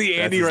low as the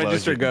Andy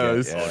register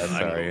goes. Yeah,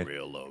 sorry.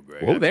 Real low,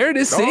 Greg. Oh, there it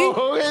is. See?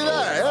 Oh, look at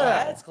that.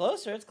 Yeah. It's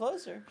closer. It's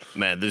closer.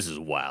 Man, this is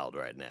wild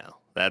right now.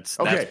 That's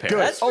Paris.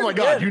 That's oh my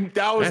God,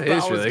 that was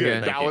really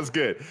good. That was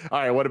good. All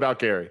right, what about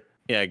Gary?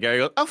 Yeah, Gary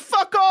goes, "Oh,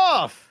 fuck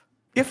off."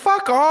 Yeah,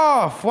 fuck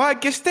off.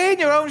 What? Just stay in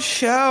your own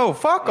show.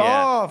 Fuck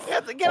off.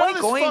 Yeah, get on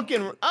this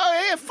fucking...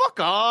 Oh, yeah,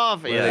 fuck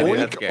off. Yeah,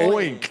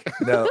 oink.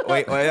 No,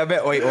 wait, I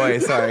meant oi,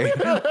 sorry.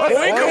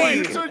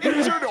 Oink.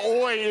 You turned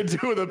oi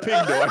into the pig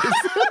noise.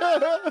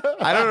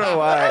 I don't know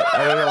why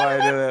I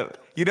did that.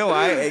 You know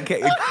why?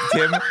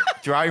 Tim,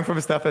 driving from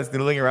stuff that's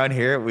noodling around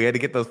here, we had to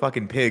get those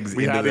fucking pigs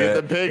we had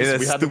the pigs. In a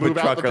we had to stupid move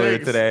out truck the earlier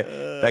pigs.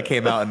 today. That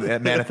came out and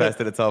it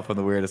manifested itself in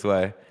the weirdest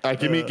way. All right,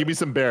 give me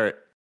some Barrett.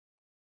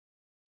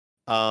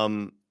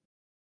 God,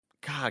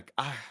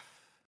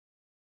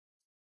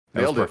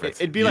 nailed it.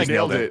 It'd be like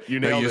nailed it. You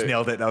just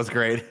nailed it. That was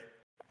great.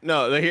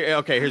 No,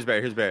 here's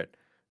Barrett.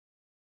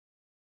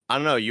 I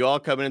don't know. You all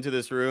coming into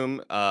this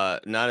room,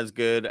 not as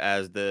good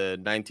as the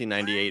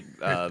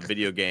 1998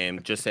 video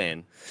game. Just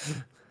saying.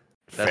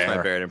 That's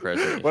my Barrett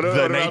impression. The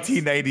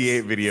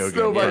 1998 video game.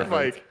 Snowbike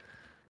Mike.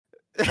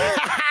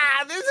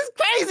 This is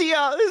crazy,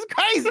 y'all. This is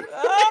crazy.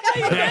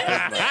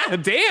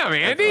 Damn,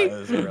 Andy. That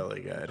was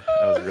really good.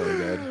 That was really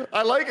good.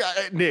 I like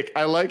Nick.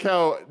 I like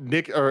how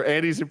Nick or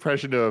Andy's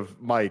impression of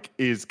Mike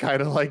is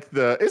kind of like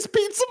the "It's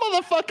pizza,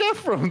 motherfucker"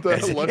 from the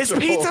Lunchables. It's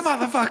pizza,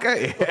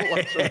 motherfucker.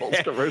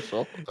 Lunchables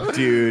commercial.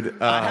 Dude,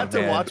 I had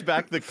to watch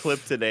back the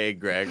clip today,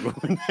 Greg,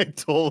 when I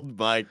told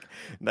Mike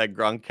that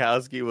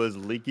Gronkowski was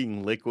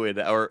leaking liquid,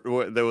 or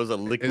there was a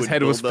liquid. His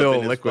head was filled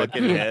with liquid.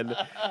 Fucking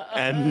head,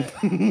 and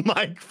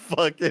Mike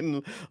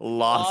fucking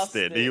lost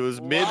it. He was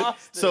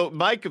So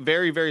Mike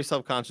very, very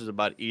self-conscious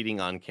about eating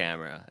on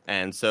camera,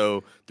 and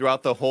so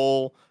throughout the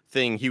whole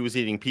thing, he was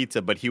eating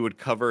pizza, but he would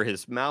cover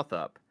his mouth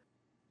up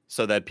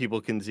so that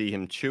people can see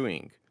him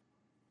chewing.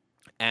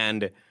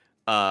 And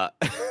and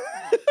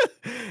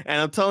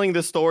I'm telling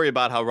this story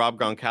about how Rob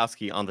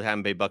Gronkowski on the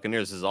Tampa Bay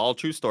Buccaneers, this is all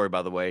true story,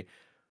 by the way.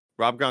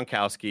 Rob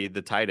Gronkowski,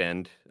 the tight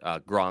end,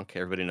 Gronk,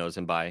 everybody knows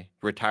him by,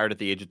 retired at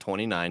the age of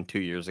 29 2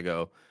 years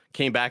ago.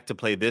 came back to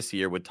play this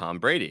year with Tom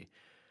Brady.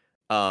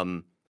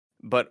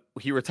 But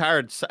he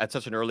retired at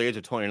such an early age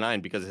of 29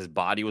 because his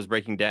body was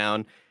breaking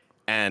down,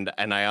 and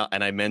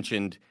I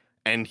mentioned,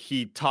 and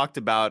he talked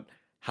about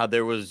how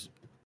there was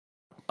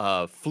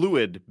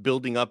fluid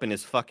building up in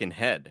his fucking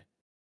head,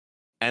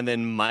 and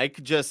then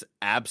Mike just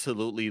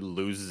absolutely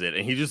loses it,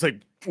 and he just like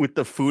with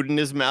the food in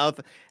his mouth,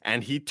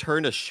 and he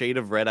turned a shade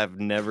of red I've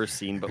never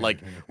seen, but like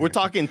we're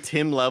talking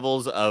Tim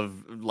levels of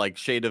like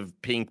shade of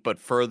pink, but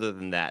further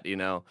than that, you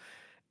know.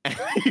 And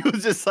he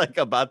was just like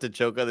about to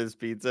choke on this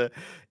pizza.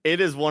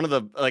 It is one of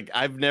the like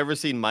I've never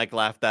seen Mike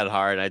laugh that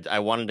hard. I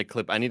wanted to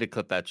clip. I need to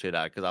clip that shit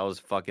out because I was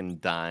fucking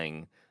dying.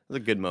 It was a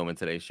good moment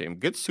today, Shane.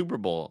 Good Super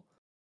Bowl.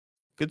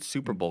 Good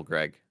Super Bowl,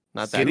 Greg.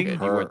 Not that good. You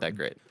weren't that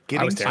great.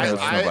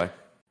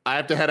 I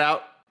have to head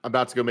out. I'm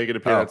about to go make an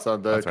appearance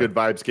on the Good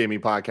Vibes Gaming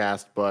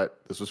podcast,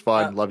 but this was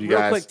fun. Love you guys.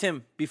 Real quick,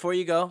 Tim, before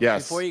you go.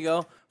 Yes. Before you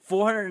go,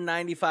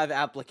 495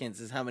 applicants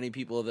is how many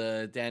people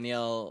the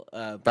Danielle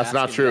That's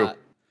not true. got.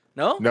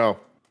 No? No.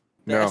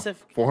 No, SF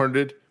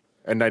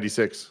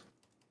 496.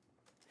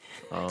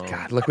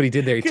 God, look what he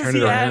did there. He 'Cause turned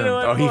he it had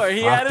around. one more.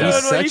 He had He's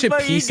one more. such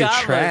a He piece of got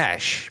one.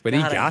 trash, but he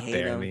God, I got hate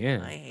there him. in the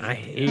end. I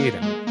hate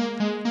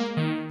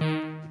him.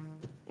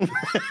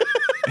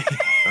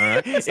 All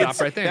right, stop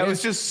right there. That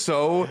was just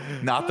so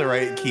not the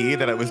right key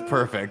that it was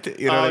perfect.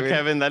 You know what I mean?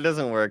 Kevin, that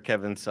doesn't work.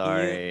 Kevin,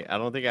 sorry. I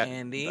don't think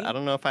Andy? I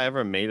don't know if I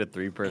ever made a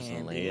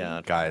 3-person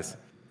layout. Guys,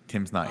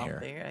 Tim's not I'll here.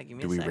 figure it. Give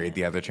me Do a we second. raid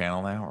the other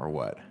channel now or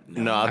what?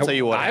 No, I'll tell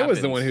you what. I was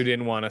the happens. one who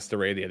didn't want us to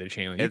raid the other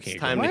channel. You It's can't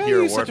time go. to Why hear are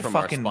a you word such a from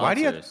fucking- our why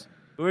do you have- sponsors.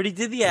 We already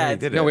did the ad.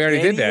 did No, we already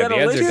Andy, did that. you got a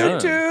The ads list? are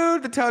done.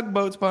 Dude, the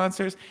tugboat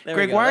sponsors. There we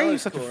Greg, go. why That are you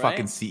was such cool, a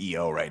fucking right?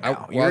 CEO right I,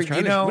 now? well, I was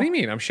trying to, what do you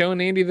mean? I'm showing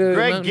Andy the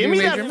Greg, Mountain give Dew me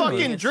that Major Melon.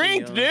 fucking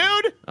drink,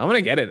 dude. I'm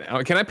gonna get it.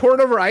 Can I pour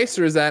it over ice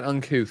or is that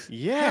uncouth?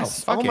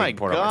 Yes. No, Oh fucking my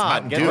pour it over. It's god.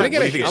 Mountain Get Dew. I'm that- gonna get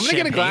What do you a, think, I'm gonna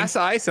get a champagne? glass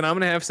of ice and I'm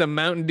gonna have some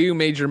Mountain Dew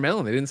Major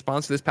Melon. They didn't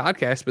sponsor this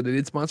podcast, but they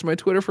did sponsor my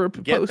Twitter for a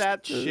Get post.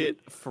 that shit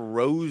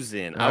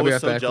frozen. I'll I be was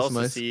right so back with jealous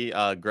some to ice. see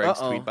Greg's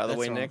tweet, by the that's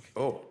way, wrong. Nick.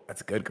 Oh,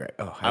 that's good, Greg.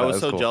 Oh, I was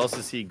that so cool. jealous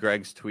to see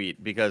Greg's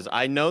tweet because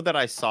I know that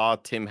I saw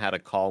Tim had a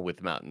call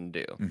with Mountain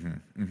Dew.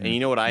 And you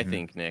know what I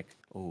think, Nick?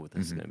 Oh,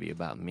 this is going to be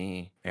about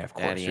me. Yeah, of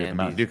course. Daddy You're the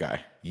Mountain Dew Andy's-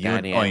 guy.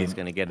 Daddy Andy's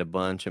going to get a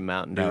bunch of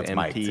Mountain Dew No, it's MT.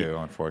 Mike too,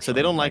 unfortunately. So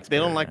they don't like Mike's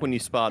better, when you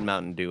spell out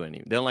Mountain Dew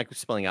anymore. They don't like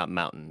spelling out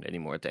Mountain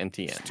anymore. It's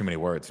MTN. Too many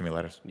words, too many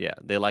letters. Yeah,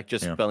 they like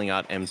just spelling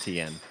out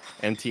MTN.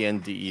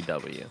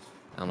 MTNDEW.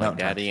 I'm like, Mountain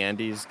Daddy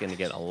Andy's going to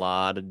get a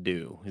lot of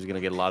dew. He's going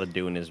to get a lot of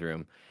dew in his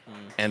room.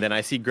 And then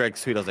I see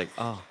Greg's tweet. I was like,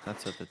 oh,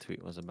 that's what the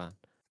tweet was about.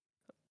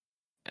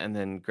 And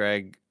then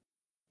Greg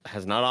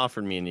has not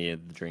offered me any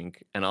of the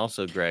drink. And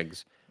also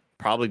Greg's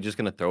probably just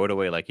going to throw it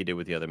away like he did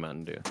with the other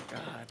Mountain Dew.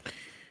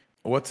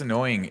 What's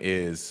annoying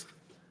is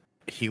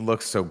he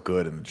looks so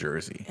good in the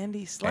jersey.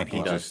 Andy slept he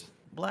on just-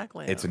 black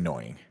layout. It's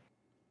annoying.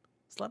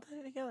 Slept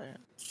that together.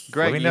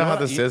 Greg, Let me you know how what-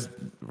 this you- is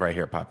right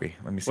here, Poppy.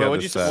 Let me see Wait, how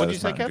what'd this, you say- what'd you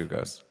this say, Mountain Kev? Dew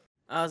goes.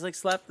 I was like,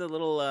 slap the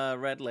little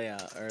red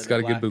layout. Or It's the got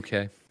a good black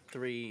bouquet.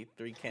 Three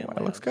can. Well,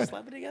 it looks good.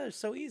 Slap it together. It's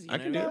so easy. I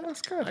can do know? that. That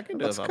looks good. I can That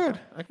do looks that. good.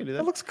 I can do That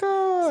that. looks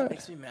good.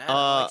 Makes me mad.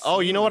 I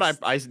like You know what? seeing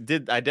I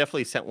did. I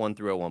definitely sent one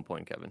through at one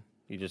point, Kevin.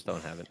 You just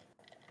don't have it.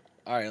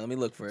 All right, let me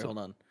look for it. Hold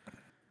on.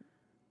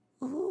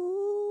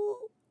 Ooh.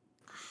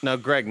 Now,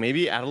 Greg,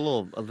 maybe add a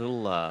little, I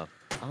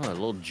don't know, a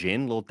little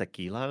gin, a little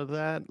tequila to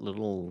that,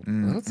 little.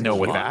 No,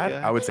 with that,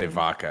 vodka. I would say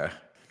vodka.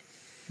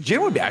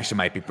 Gin would be actually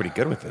might be pretty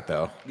good with it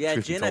though. Yeah,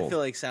 truth be gin. I told. feel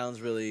like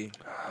sounds really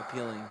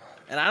appealing,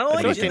 and I don't I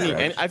like feel, gin. like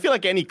that much. I feel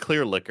like any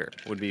clear liquor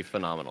would be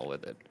phenomenal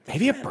with it.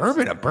 Maybe a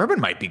bourbon. A bourbon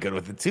might be good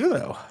with it too,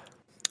 though.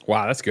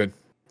 Wow, that's good.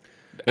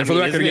 I And for the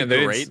mean, record, isn't again,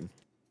 it great?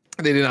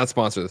 they did not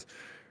sponsor this.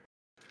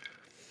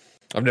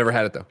 I've never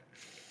had it though.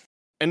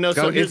 And no,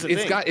 so here's the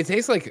thing. It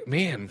tastes like,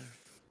 man.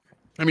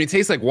 I mean, it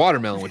tastes like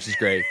watermelon, which is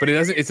great, but it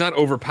doesn't. It's not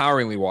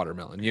overpoweringly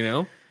watermelon. You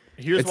know,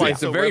 Here's why it's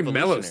so a very mellow,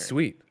 revolutionary.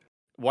 sweet.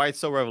 Why it's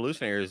so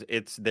revolutionary is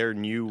it's their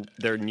new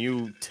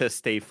to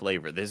stay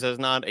flavor. This is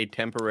not a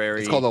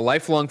temporary. It's called a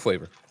lifelong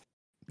flavor.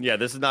 Yeah,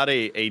 this is not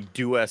a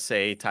do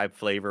SA type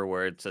flavor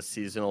where it's a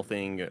seasonal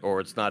thing, or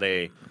it's not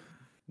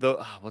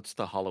what's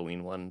the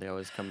Halloween one they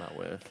always come out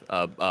with?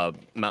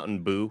 Mountain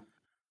Boo.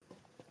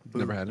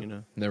 Never had it. You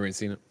know, Never even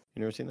seen it.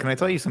 you never seen that? Can I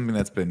tell you something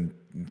that's been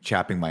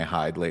chapping my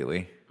hide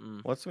lately?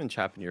 What's been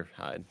chapping your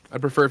hide?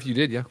 I'd prefer if you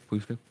did. Yeah,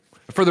 please do.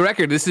 For the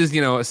record, this is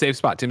a safe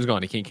spot. Tim's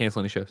gone. He can't cancel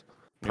any shows.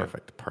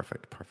 Perfect.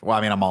 Well,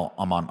 I mean, I'm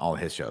on all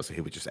his shows, so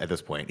he would just at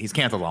this point he's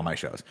canceled all my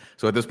shows.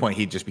 So at this point,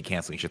 he'd just be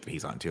canceling shit that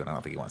he's on too, and I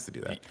don't think he wants to do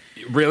that.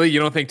 Really, you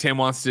don't think Tim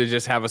wants to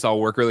just have us all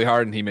work really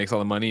hard and he makes all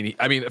the money? And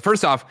I mean,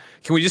 first off,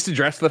 can we just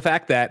address the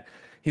fact that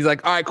he's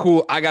like, all right,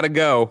 cool, I gotta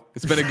go.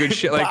 It's been a good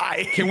shit. Like,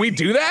 Bye. can we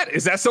do that?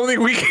 Is that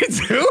something we can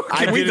do?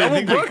 Can we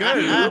double book?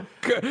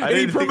 And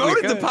he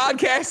promoted the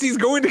podcast he's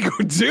going to go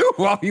do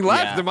while he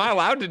left. Yeah. Am I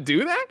allowed to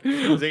do that?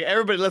 I was like,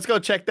 everybody, let's go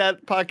check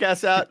that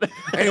podcast out.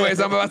 Anyways,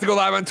 I'm about to go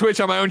live on Twitch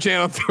on my own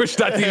channel,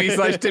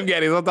 twitch.tv/Tim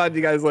Geddes. I'll talk to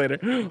you guys later.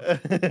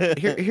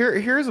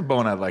 Here's a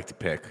bone I'd like to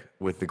pick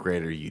with the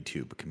greater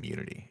YouTube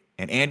community.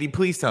 And Andy,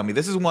 please tell me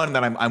this is one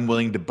that I'm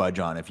willing to budge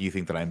on if you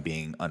think that I'm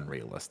being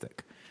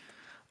unrealistic.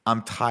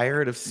 I'm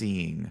tired of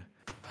seeing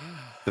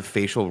the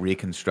facial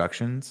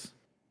reconstructions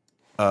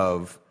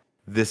of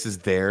this is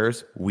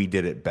theirs, we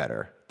did it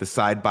better. The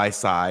side by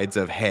sides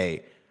of,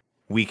 hey,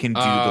 we can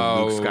do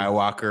the Luke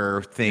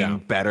Skywalker thing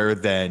better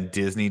than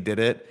Disney did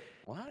it.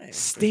 Why?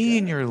 Stay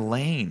in your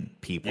lane,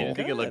 people. You didn't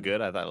think it looked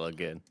good? I thought it looked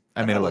good.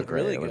 I mean, it looked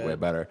great. really It looked good. way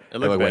better. It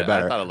looked way better.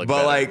 better. I thought it looked but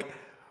better. like,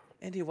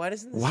 Andy, why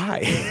doesn't this?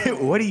 why?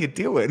 What are you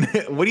doing?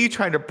 What are you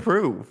trying to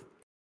prove?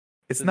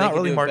 It's So they not can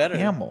really do it Mark better.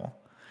 Hamill.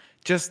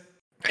 Just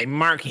Hey,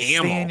 Mark stay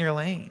Hamill. in your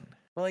lane.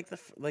 Well, like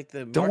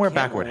the Don't Mark wear Hamill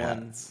backward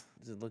one, hats.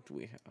 It looked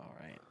weird. All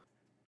right.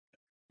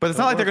 But it's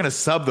not like they're gonna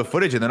sub the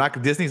footage, and they're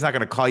not. Disney's not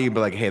gonna call you and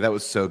be like, "Hey, that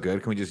was so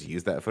good. Can we just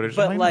use that footage?"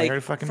 But I'm like, I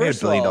already fucking made $1 first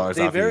of billion all, off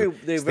they you. very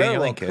Stay in well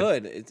your lane, kid.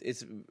 could.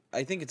 It's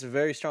I think it's a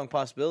very strong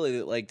possibility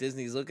that like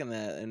Disney's looking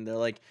at it and they're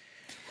like,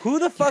 who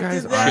the fuck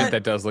guys did are- that? Shit,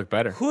 that does look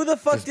better. Who the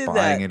fuck Just did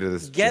buying that? into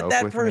this Get joke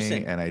that with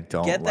person. me, and I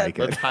don't Get that like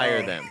Let's it.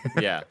 hire them.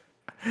 Yeah.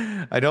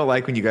 I don't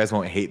like when you guys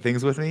won't hate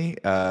things with me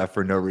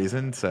for no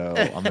reason. So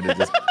I'm gonna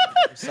just.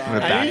 I'm sorry.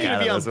 Back I need you out to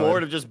of be on this one.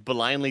 board of just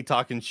blindly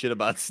talking shit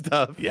about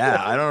stuff.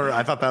 Yeah, I don't.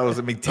 I thought that was.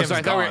 I mean, Tim's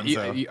I thought gone. you,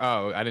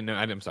 so. I didn't know.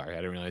 I'm sorry. I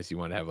didn't realize you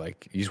wanted to have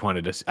like. You just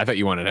wanted to. I thought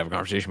you wanted to have a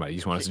conversation about it. You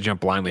just wanted us to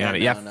jump blindly on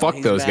it. Yeah, no, fuck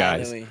he's those mad at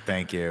guys. me.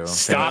 Thank you.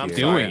 Stop Thank you.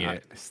 doing Sorry,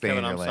 it. Stay Kevin,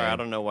 in your I'm lane. sorry. I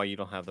don't know why you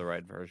don't have the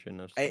right version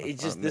of stuff.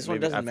 It's just this one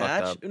Maybe I doesn't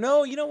fucked match. up.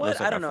 No, you know what? Looks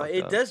like I don't I know. fucked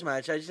It up. does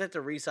match. I just have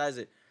to resize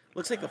it.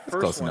 Looks like the first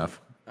close one. enough.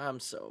 I'm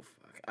so fuck.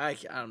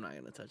 I'm not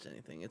gonna touch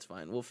anything. It's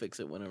fine. We'll fix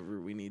it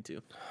whenever we need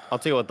to. I'll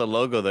tell you what. The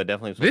logo, though,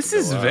 definitely. This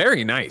is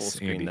very nice, Full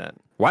screen Andy. that.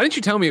 Why didn't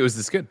you tell me it was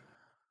this good?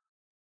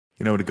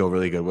 You know what to go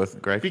really good with,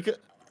 Greg? Because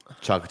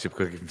Chocolate chip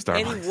cookie from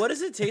Starbucks. Andy, what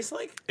does it taste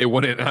like? It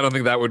wouldn't. I don't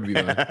think that would be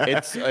the.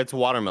 it's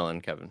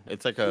watermelon, Kevin.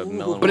 It's like a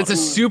melon. But it's a watermelon.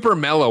 super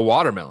mellow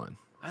watermelon.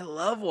 I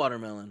love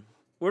watermelon.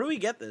 Where do we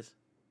get this?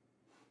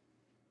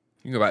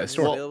 You can go by the Is it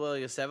store. available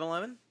at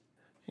 7-Eleven?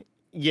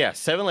 Yeah,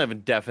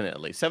 7-Eleven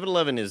definitely.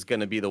 7-Eleven is going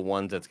to be the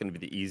ones that's going to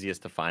be the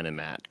easiest to find them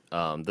at.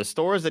 The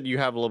stores that you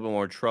have a little bit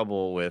more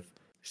trouble with,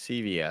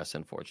 CVS,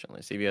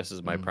 unfortunately. CVS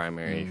is my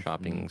primary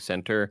shopping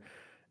center,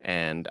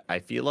 and I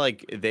feel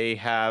like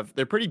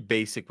they're pretty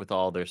basic with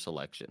all their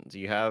selections.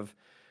 You have,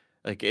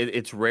 like,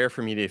 it's rare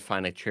for me to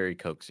find a Cherry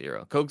Coke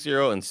Zero. Coke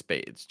Zero and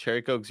Spades.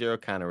 Cherry Coke Zero,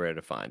 kind of rare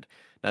to find.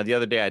 Now, the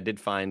other day, I did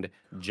find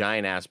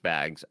giant-ass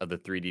bags of the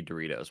 3D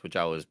Doritos, which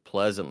I was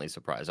pleasantly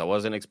surprised. I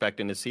wasn't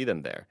expecting to see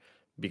them there.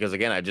 Because,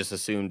 again, I just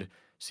assumed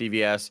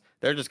CVS,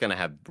 they're just going to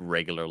have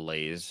regular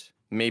Lay's,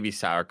 maybe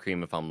sour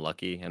cream if I'm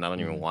lucky, and I don't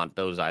even want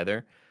those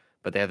either.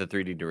 But they had the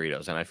 3D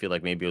Doritos, and I feel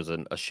like maybe it was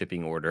a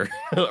shipping order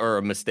or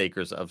a mistake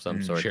of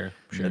some sort. Sure.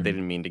 That they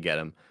didn't mean to get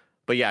them.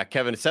 But, yeah,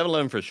 Kevin,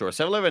 7-Eleven for sure.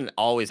 7-Eleven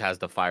always has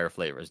the fire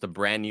flavors, the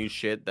brand new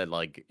shit that,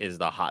 like, is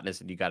the hotness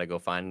that you got to go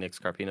find, Nick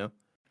Scarpino.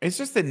 It's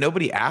just that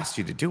nobody asked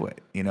you to do it.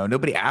 You know,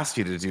 nobody asked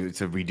you to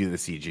redo the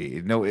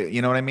CG. No,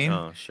 you know what I mean?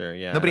 Oh, sure,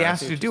 yeah. Nobody I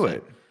asked see you what to you're do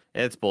saying. it.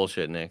 It's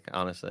bullshit, Nick,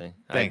 honestly.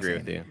 I Thanks, agree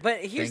with Andy. you.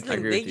 But here's the I thing.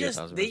 agree They with you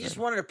just 1000%.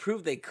 wanted to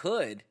prove they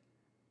could,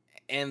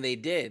 and they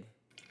did.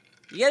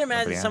 You gotta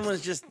imagine Nobody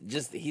someone's just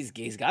he's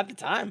got the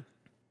time.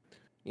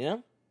 You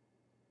know?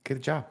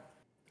 Good job.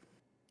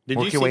 Did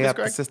Work you your see way this, up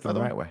Greg, the system by the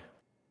way? right way.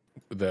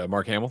 The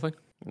Mark Hamill thing.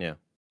 Yeah.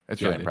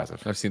 It's Yeah, really I did.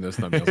 impressive. I've seen those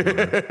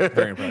thumbnails.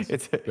 Very impressive.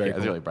 It's Very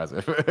cool. really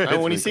impressive.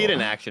 When you see it in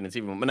action, it's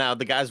even. But now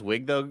the guy's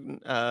wig, though,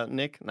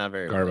 Nick, not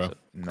very Garbo.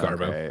 impressive.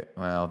 Garbo.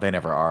 Well, they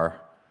never are.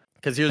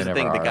 Because here's They the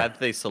thing: never the guy are. that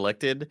they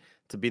selected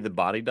to be the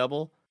body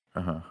double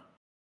Uh-huh.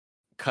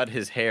 cut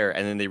his hair,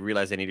 and then they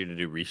realized they needed to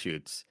do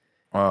reshoots,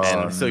 Oh,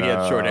 and so he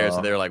had short hair. So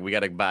no. they were like, "We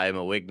got to buy him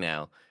a wig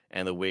now."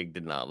 And the wig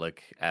did not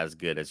look as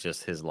good as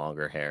just his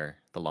longer hair,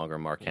 the longer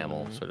Mark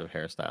Hamill sort of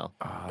hairstyle.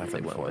 Oh, that's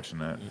they went with.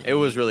 unfortunate. It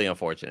was really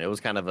unfortunate. It was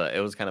kind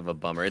of a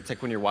bummer. It's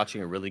like when you're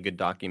watching a really good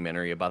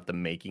documentary about the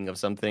making of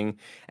something,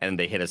 and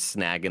they hit a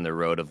snag in the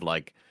road of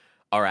like,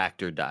 our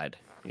actor died,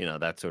 you know,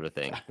 that sort of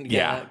thing.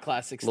 Yeah.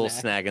 Classic Little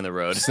snack. snag in the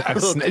road. Just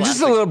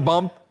a little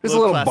bump. Just a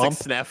little classic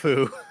bump.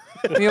 snafu.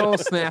 The old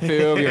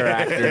snafu of your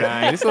actor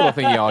dying. Just a little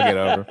thing you all get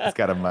over. He's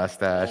got a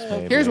mustache.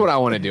 Maybe. Here's what I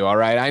want to do, all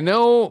right? I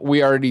know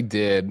we already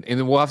did,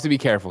 and we'll have to be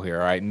careful here,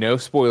 all right? No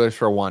spoilers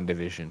for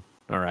WandaVision,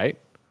 all right?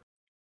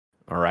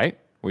 All right?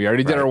 We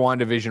already did our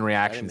WandaVision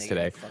reactions make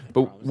today, any fucking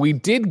but promises. we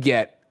did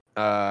get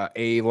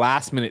a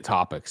last-minute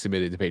topic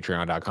submitted to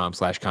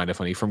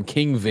patreon.com/kindafunny from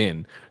King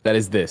Vin. That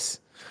is this.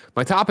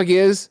 My topic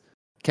is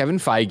Kevin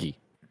Feige.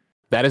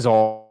 That is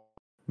all.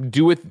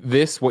 Do with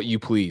this what you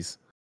please.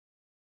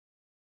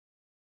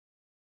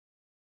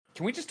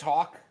 Can we just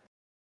talk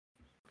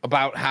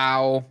about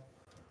how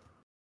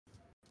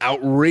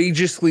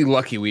outrageously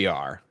lucky we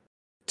are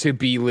to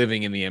be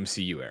living in the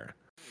MCU era?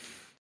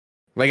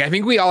 Like, I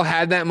think we all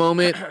had that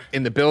moment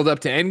in the build up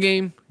to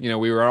Endgame. You know,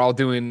 we were all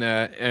doing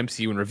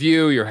MCU in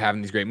review. You're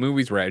having these great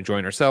movies. We're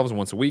enjoying ourselves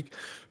once a week.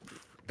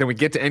 Then we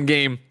get to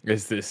Endgame.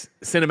 It's this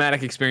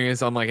cinematic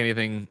experience unlike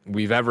anything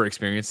we've ever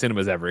experienced,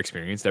 cinema's ever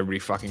experienced. Everybody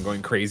fucking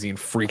going crazy and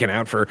freaking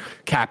out for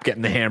Cap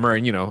getting the hammer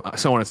and, you know,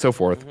 so on and so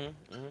forth.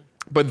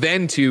 But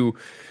then to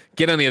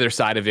get on the other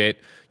side of it,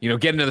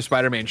 get another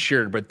Spider-Man,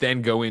 sure, but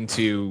then go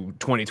into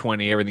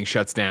 2020, everything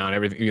shuts down,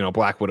 everything,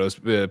 Black Widow's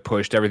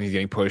pushed, everything's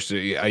getting pushed,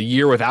 a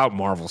year without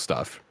Marvel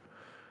stuff.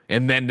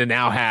 And then to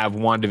now have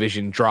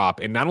WandaVision drop,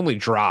 and not only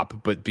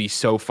drop, but be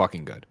so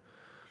fucking good.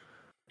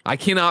 I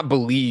cannot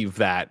believe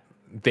that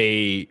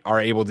they are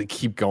able to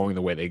keep going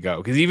the way they go.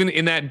 Because even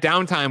in that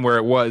downtime where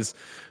it was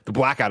the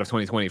blackout of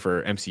 2020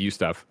 for MCU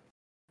stuff,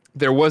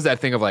 there was that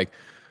thing of like,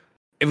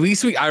 at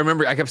least I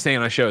remember I kept saying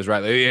on shows, right?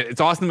 Like,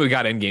 it's awesome that we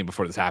got Endgame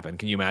before this happened.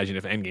 Can you imagine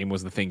if Endgame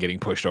was the thing getting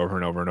pushed over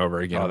and over and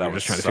over again? We were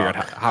just trying to figure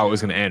out how it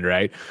was going to end,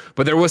 right?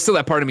 But there was still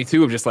that part of me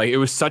too of just like, it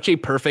was such a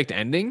perfect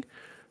ending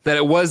that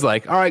it was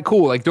like, all right,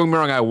 cool. Like, don't get me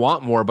wrong, I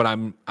want more, but I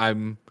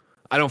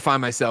don't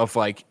find myself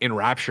like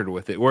enraptured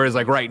with it. Whereas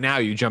like right now,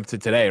 you jump to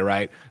today,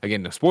 right?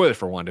 Again, no spoilers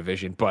for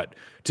WandaVision, but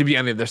to be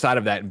on the other side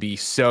of that and be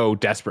so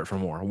desperate for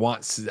more.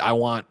 I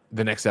want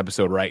the next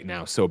episode right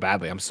now so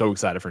badly. I'm so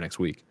excited for next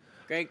week.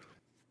 Greg,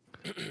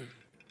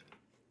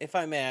 if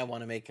I may, I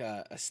want to make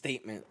a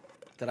statement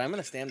that I'm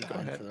going to stand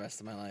behind for the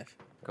rest of my life.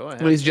 Go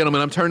ahead. Ladies and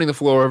gentlemen, I'm turning the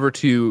floor over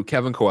to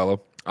Kevin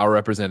Coelho, our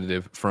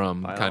representative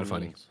from Kind of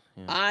Funny.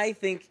 Yeah. I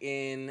think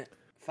in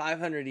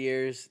 500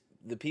 years,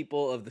 the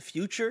people of the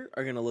future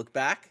are going to look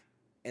back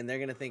and they're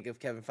going to think of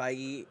Kevin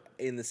Feige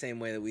in the same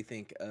way that we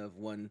think of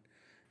one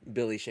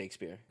Billy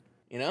Shakespeare.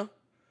 Mm.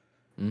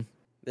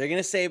 They're going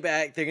to say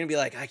back, they're going to be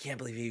like, I can't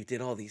believe you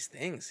did all these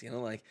things.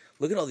 Like,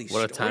 look at all these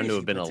What a time to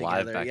have been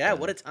alive back then. Yeah,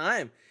 what a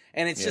time.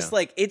 And it's just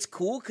like, it's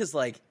cool because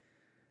like,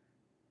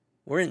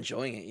 we're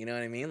enjoying it. You know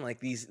what I mean? Like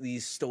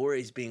these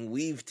stories being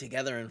weaved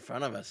together in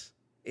front of us.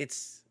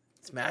 It's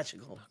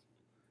magical.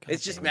 God,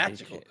 it's just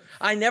magical.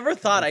 I never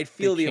thought I'd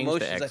feel the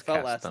emotions I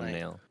felt last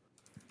night.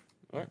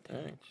 What?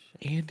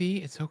 Andy,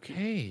 it's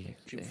okay.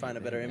 Did you find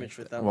a better image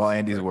with that? Well,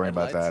 Andy's worrying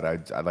about that.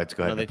 I'd like to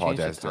go ahead and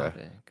apologize to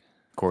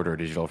Corridor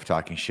Digital for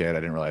talking shit. I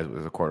didn't realize it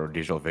was a Corridor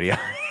Digital video.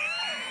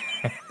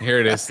 Here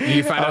it is.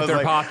 You find out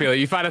they're popular.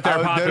 You find out they're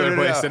a popular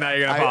place, so now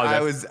you're gonna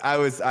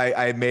apologize.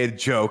 I made a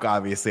joke,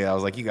 obviously. I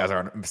was like, you guys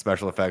aren't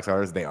special effects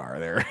artists. They are.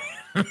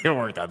 They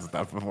worked on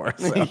stuff before.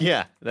 So.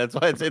 Yeah, that's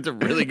why it's a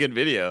really good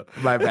video.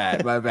 My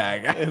bad.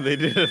 They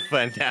did a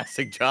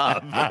fantastic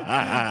job.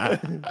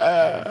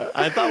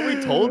 I thought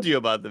we told you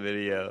about the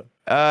video.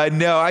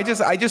 No, I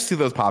just see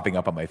those popping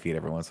up on my feed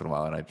every once in a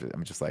while, and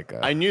I'm just like,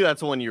 I knew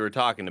that's the one you were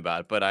talking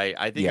about, but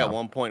I think at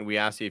one point we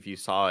asked you if you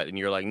saw it, and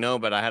you're like, no,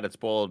 but I had it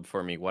spoiled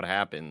for me. What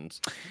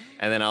happens?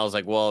 And then I was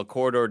like, well,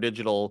 Corridor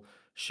Digital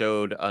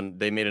showed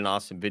they made an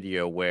awesome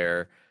video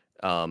where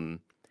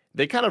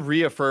they kind of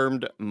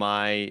reaffirmed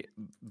my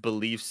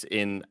beliefs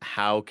in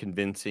how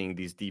convincing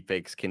these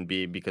deepfakes can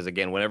be. Because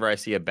again, whenever I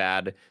see a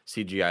bad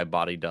CGI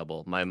body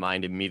double, my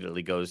mind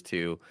immediately goes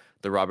to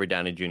the Robert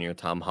Downey Jr.,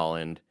 Tom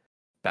Holland,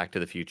 Back to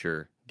the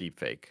Future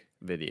deepfake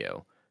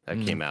video that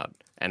came out,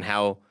 and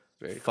how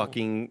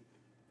fucking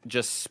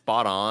just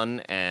spot on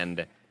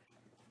and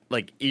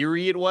like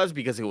eerie it was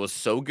because it was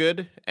so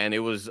good and it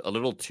was a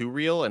little too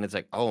real. And it's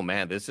like, oh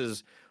man, this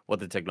is what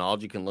the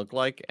technology can look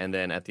like. And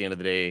then at the end of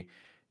the day,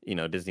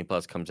 Disney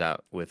Plus comes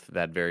out with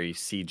that very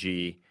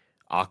CG,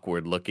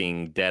 awkward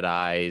looking dead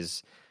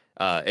eyes.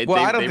 I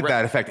don't think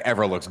that effect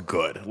ever looks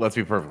good. Let's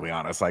be perfectly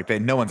honest. Like,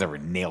 no one's ever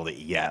nailed it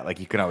yet.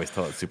 Like, you can always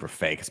tell it's super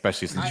fake,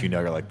 especially since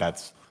you're like,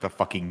 that's the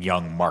fucking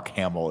young Mark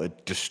Hamill.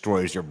 It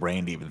destroys your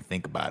brain to even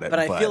think about it. But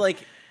I feel like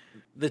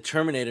the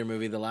Terminator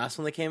movie, the last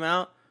one that came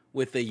out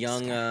with the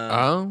young,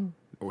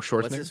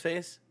 Schwarzenegger? What's his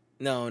face?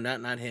 No,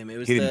 not him. It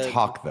was he didn't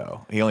talk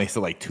though. He only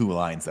said like 2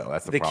 lines though.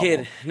 That's the problem.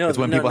 Kid. No, it's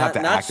when people have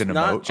to act and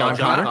emote.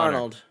 John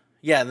Arnold.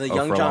 Yeah, the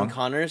young John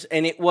Connors,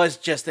 and it was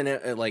just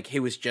like he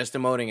was just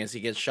emoting as he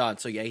gets shot.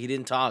 So yeah, he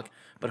didn't talk,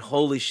 but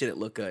holy shit, it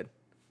looked good.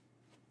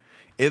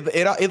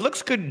 It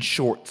looks good in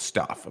short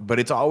stuff, but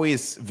it's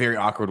always very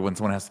awkward when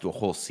someone has to do a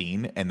whole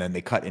scene and then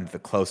they cut into the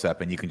close up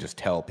and you can just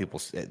tell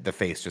the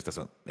face just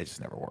doesn't. It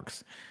just never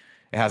works.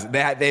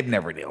 They've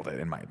never nailed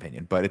it in my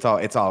opinion, but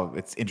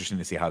it's interesting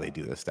to see how they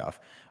do this stuff,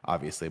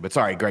 obviously. But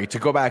sorry, Greg, to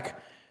go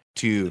back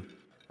to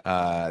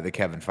the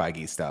Kevin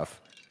Feige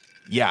stuff.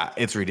 Yeah,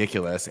 it's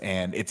ridiculous,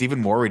 and it's even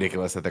more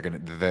ridiculous that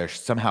they're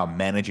somehow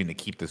managing to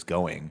keep this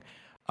going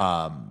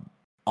on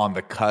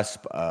the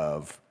cusp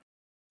of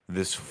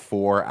this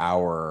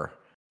 4-hour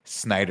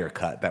Snyder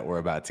cut that we're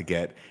about to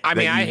get. I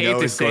mean, I hate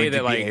to say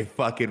that, like, a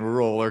fucking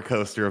roller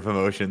coaster of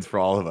emotions for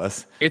all of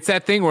us. It's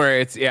that thing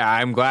where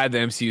I'm glad the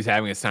MCU is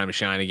having its time to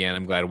shine again.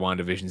 I'm glad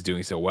WandaVision's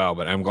doing so well,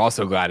 but I'm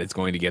also glad it's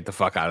going to get the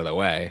fuck out of the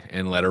way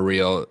and let a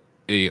real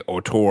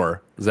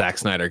auteur Zack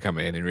Snyder come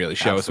in and really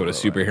show us what a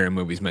superhero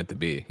movie's meant to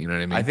be. You know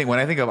what I mean? When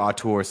I think of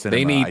auteur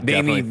cinema,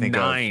 they need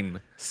 9.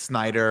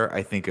 Snyder.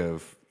 I think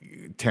of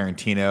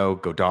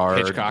Tarantino, Godard,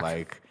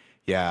 Hitchcock.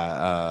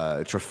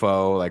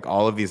 Truffaut, like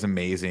all of these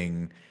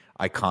amazing,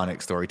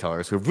 iconic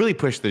storytellers who have really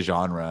pushed the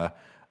genre.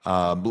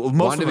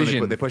 Most of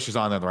them, they push the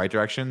genre in the right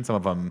direction. Some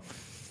of them.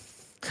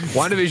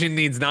 WandaVision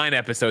needs 9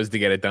 episodes to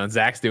get it done.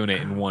 Zach's doing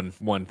it in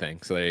one thing.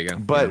 So there you go.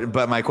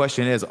 But my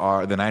question is,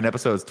 are the 9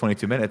 episodes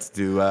 22 minutes?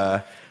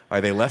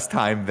 Are they less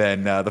time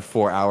than the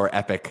 4-hour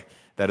epic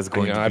that is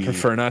going to be. I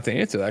prefer not to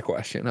answer that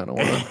question. I don't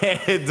want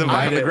to.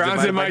 The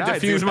grounds it might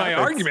diffuse my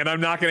argument.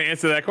 I'm not going to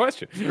answer that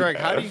question. Greg,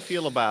 how do you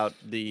feel about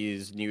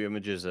these new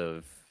images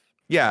of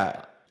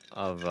Joker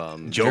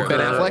Ben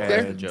Affleck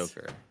there? The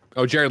Joker.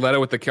 Oh, Jared Leto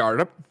with the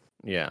card up.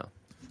 Yeah.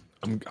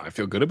 I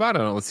feel good about it.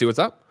 Let's see what's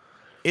up.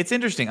 It's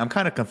interesting. I'm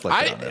kind of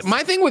conflicted on this.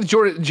 My thing with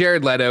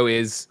Jared Leto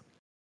is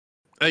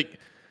like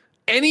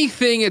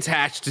anything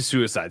attached to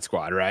Suicide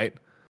Squad, right?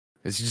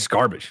 It's just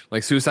garbage.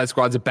 Like Suicide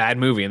Squad's a bad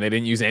movie and they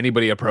didn't use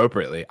anybody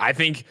appropriately. I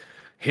think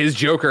his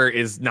Joker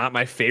is not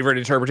my favorite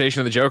interpretation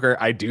of the Joker.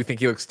 I do think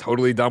he looks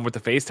totally dumb with the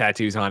face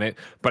tattoos on it,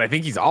 but I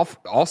think he's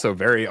also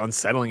very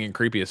unsettling and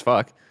creepy as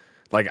fuck.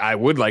 Like I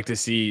would like to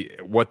see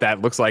what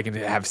that looks like and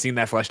to have seen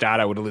that fleshed out.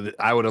 I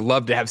would have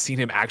loved to have seen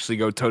him actually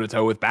go toe to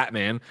toe with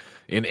Batman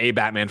in a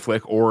Batman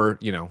flick or,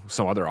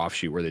 some other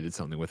offshoot where they did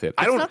something with it.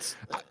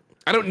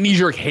 I don't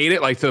knee-jerk hate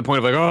it like to the point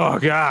of like, oh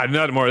god,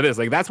 not more of this.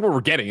 Like that's what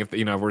we're getting if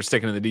we're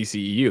sticking to the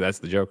DCEU. That's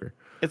the Joker.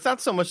 It's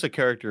not so much the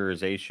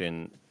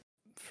characterization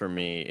for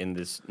me in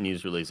this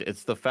news release.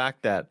 It's the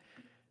fact that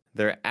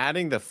they're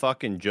adding the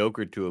fucking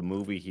Joker to a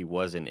movie he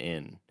wasn't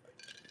in,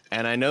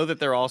 and I know that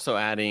they're also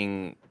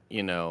adding,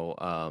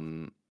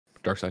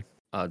 Darkseid.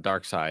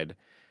 Darkseid,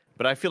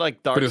 but I feel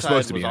like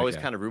Darkseid was always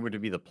kind of rumored to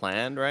be the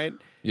plan, right?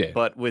 Yeah.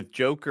 But with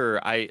Joker,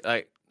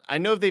 I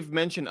know they've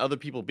mentioned other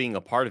people being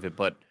a part of it,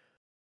 but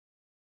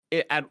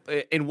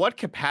in what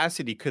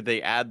capacity could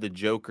they add the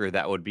Joker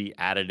that would be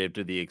additive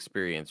to the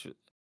experience?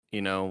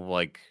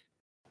 Like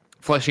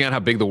Fleshing out how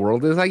big the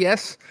world is, I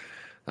guess.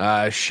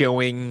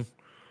 Showing.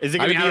 Is it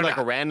going to be like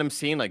a random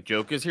scene, like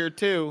Joker's here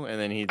too, and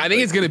then I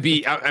think it's going to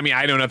be. I mean,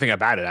 I know nothing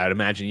about it. I'd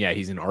imagine,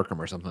 he's in Arkham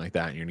or something like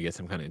that, and you're going to get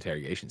some kind of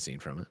interrogation scene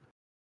from it.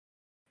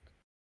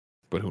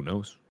 But who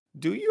knows?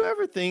 Do you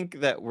ever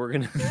think that we're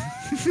gonna?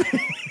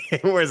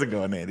 Where's it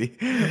going, Andy?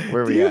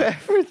 Where are we Do you at?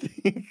 ever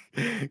think?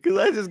 Because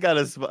I just got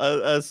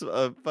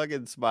a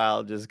fucking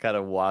smile just kind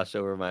of wash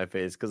over my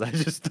face because I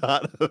just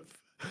thought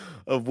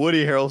of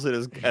Woody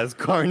Harrelson as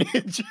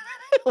Carnage.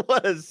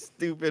 What a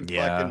stupid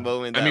fucking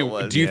moment that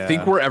was. Do you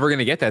think we're ever going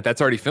to get that?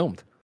 That's already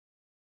filmed.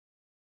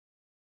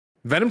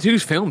 Venom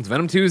 2's filmed.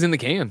 Venom 2 is in the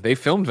can. They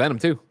filmed Venom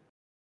 2.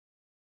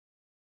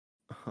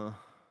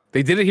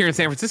 They did it here in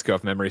San Francisco,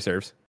 if memory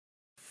serves.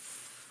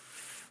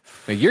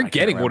 Like, you're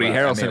getting Woody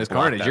Harrelson as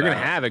Carnage. You're going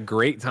to have a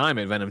great time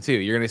at Venom 2.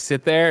 You're going to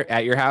sit there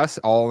at your house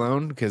all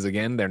alone because,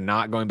 again, they're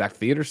not going back to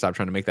theaters. Stop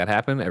trying to make that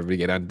happen. Everybody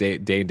get on day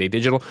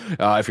digital.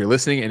 If you're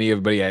listening,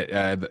 anybody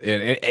at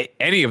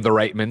any of the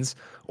Reitmans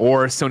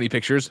or Sony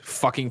Pictures,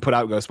 fucking put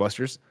out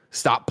Ghostbusters.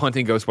 Stop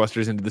punting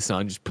Ghostbusters into the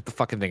sun. Just put the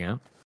fucking thing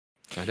out.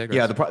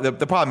 Yeah,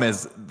 the problem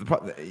is,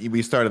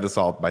 we started this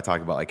all by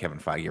talking about like Kevin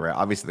Feige, right?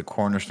 Obviously, the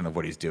cornerstone of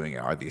what he's doing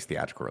are these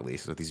theatrical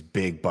releases with these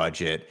big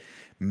budget,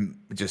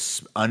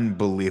 just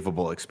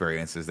unbelievable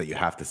experiences that you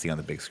have to see on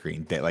the big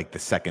screen, like the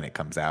second it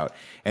comes out.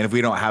 And if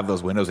we don't have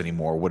those windows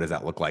anymore, what does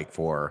that look like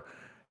for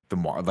the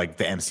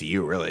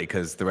MCU, really?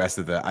 Because the rest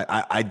of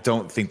I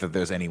don't think that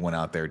there's anyone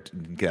out there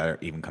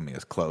even coming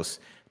as close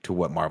to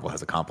what Marvel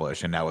has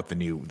accomplished. And now with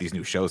these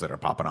new shows that are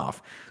popping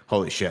off,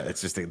 holy shit! It's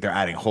just they're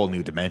adding whole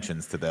new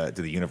dimensions to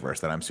the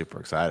universe that I'm super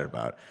excited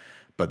about.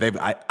 But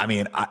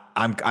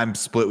I'm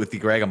split with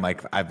you, Greg. I'm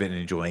like, I've been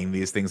enjoying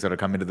these things that are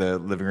coming to the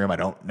living room. I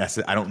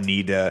don't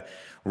need to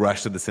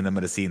rush to the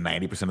cinema to see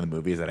 90% of the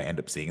movies that I end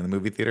up seeing in the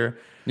movie theater.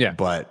 Yeah.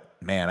 But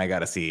man, I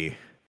gotta see.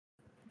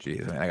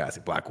 I gotta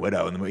see Black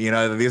Widow,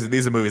 and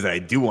these are movies that I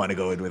do want to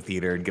go into a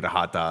theater and get a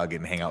hot dog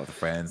and hang out with the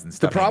friends and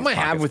stuff. The problem I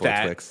have with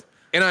that.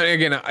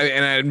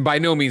 And by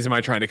no means am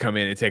I trying to come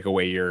in and take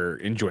away your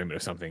enjoyment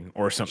of something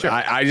or something. Sure.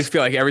 I just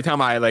feel like every time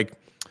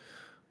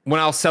when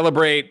I'll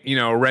celebrate,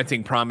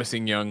 renting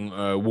Promising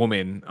Young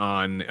Woman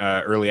on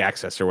early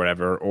access or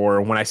whatever,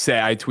 or when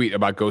I tweet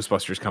about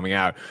Ghostbusters coming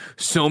out,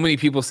 so many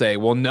people say,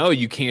 well, no,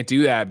 you can't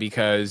do that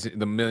because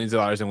the millions of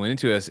dollars that went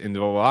into us and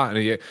blah, blah,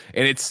 blah.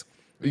 And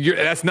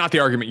that's not the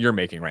argument you're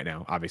making right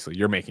now. Obviously,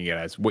 you're making it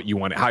as what you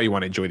want, how you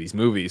want to enjoy these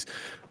movies.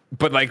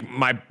 But like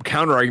my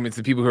counter argument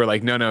to people who are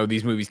like, no,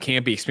 these movies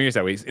can't be experienced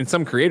that way. And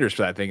some creators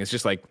for that thing, it's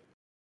just like,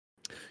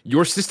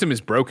 your system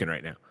is broken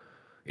right now.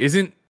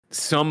 Isn't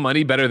some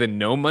money better than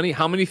no money?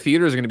 How many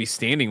theaters are going to be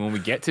standing when we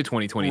get to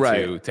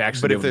 2022 to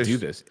actually be able to do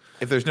this?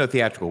 If there's no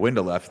theatrical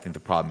window left, I think the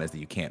problem is that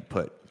you can't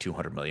put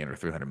 $200 million or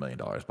 $300 million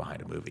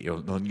behind a movie.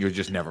 You'll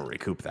just never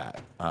recoup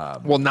that.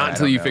 Well, not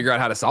until you figure out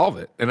how to solve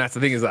it. And that's the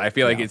thing is that I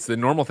feel like it's the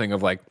normal thing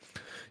of like,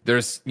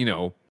 there's,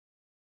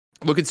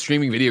 look at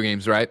streaming video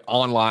games, right?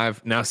 On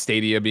live, now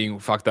Stadia being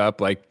fucked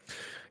up. Like,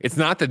 it's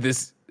not that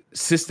this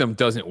system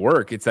doesn't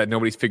work. It's that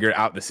nobody's figured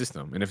out the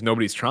system. And if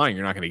nobody's trying,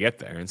 you're not going to get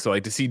there. And so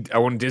like to see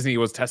when Disney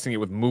was testing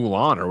it with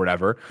Mulan or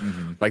whatever,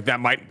 like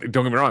that might,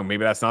 don't get me wrong,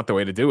 maybe that's not the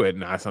way to do it.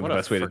 And that's not the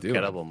best way to do it.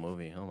 Forgettable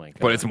movie. Oh my God.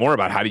 But it's more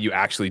about how do you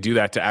actually do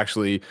that to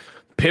actually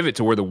pivot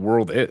to where the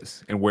world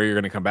is and where you're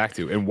going to come back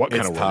to and what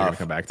kind of world you're going to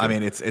come back to. I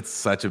mean, it's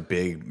such a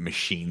big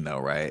machine though,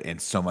 right?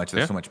 And so much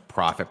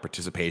profit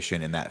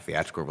participation in that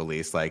theatrical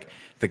release. Like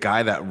the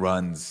guy that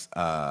runs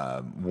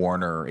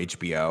Warner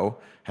HBO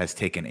has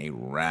taken a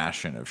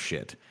ration of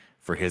shit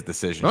for his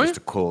decision just to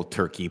cold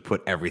turkey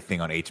put everything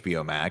on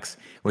HBO Max,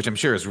 which I'm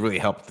sure has really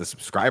helped the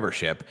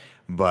subscribership,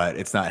 but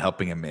it's not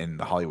helping him in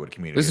the Hollywood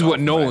community. This is what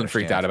Nolan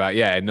freaked out about.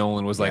 Yeah,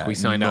 Nolan was like, we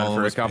signed on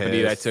for a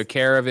company that took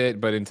care of it,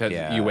 but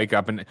instead you wake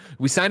up and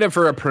we signed up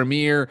for a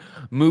premier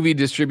movie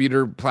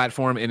distributor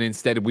platform, and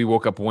instead we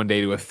woke up one day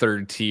to a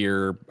third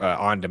tier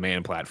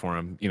on-demand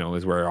platform,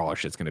 is where all our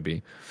shit's going to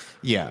be.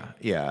 Yeah.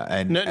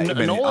 And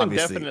Nolan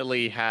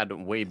definitely had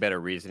way better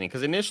reasoning,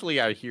 because initially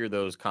I hear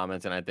those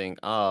comments and I think,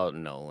 oh,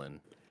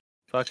 Nolan,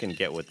 fucking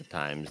get with the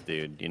times,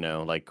 dude.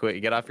 Like,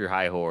 quit, get off your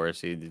high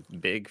horse. He's a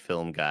big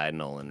film guy,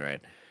 Nolan, right?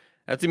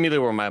 That's immediately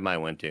where my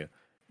mind went to.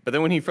 But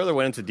then when he further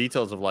went into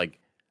details of like,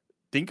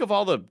 think of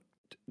all the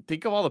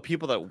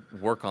people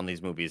that work on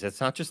these movies. It's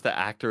not just the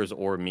actors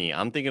or me.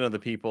 I'm thinking of the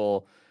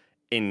people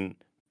in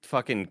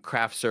fucking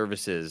craft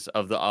services,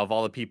 of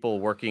all the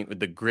people working with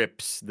the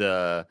grips,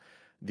 all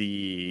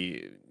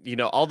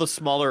the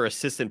smaller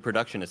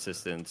production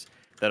assistants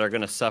that are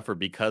going to suffer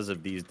because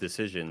of these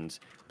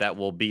decisions, that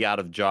will be out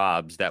of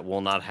jobs, that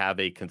will not have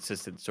a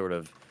consistent sort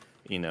of,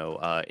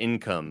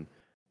 income.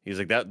 He's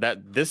like,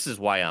 that this is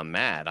why I'm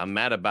mad. I'm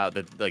mad about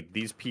that. Like,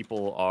 these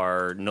people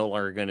are no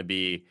longer going to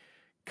be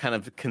kind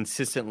of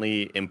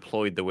consistently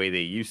employed the way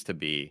they used to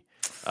be.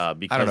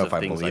 Because I don't know of if I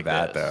things believe like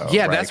that, this. though.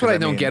 Yeah, that's what I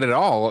don't get at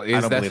all.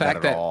 Is the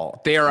fact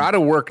that they are out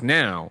of work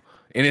now,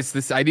 and it's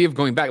this idea of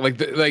going back,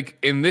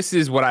 and this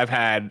is what I've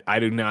had.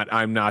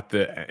 I'm not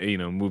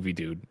the movie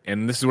dude,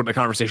 and this is what the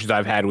conversations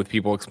I've had with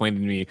people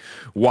explaining to me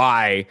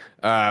why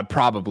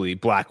probably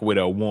Black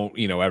Widow won't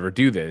ever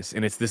do this,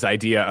 and it's this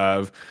idea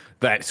of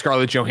that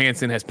Scarlett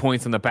Johansson has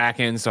points on the back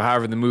end, so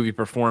however the movie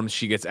performs,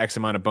 she gets X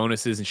amount of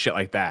bonuses and shit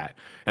like that.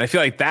 And I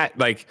feel like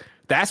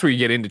that's where you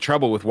get into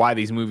trouble with why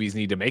these movies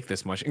need to make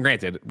this much. And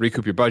granted,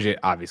 recoup your budget,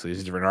 obviously,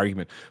 is a different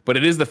argument. But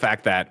it is the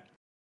fact that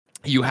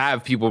you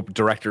have people,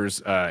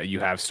 directors, you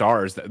have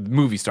stars,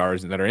 movie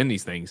stars that are in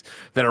these things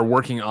that are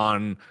working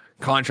on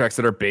contracts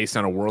that are based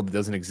on a world that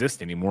doesn't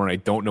exist anymore. And I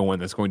don't know when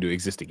that's going to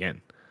exist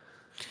again.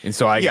 And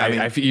so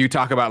you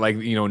talk about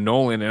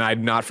Nolan, and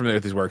I'm not familiar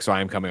with his work, so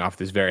I am coming off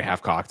this very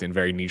half-cocked and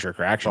very knee-jerk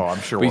reaction. Oh,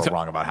 I'm sure we're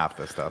wrong about half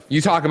this stuff.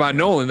 You talk about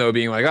Nolan, though,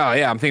 being like, oh,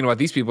 yeah, I'm thinking about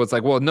these people. It's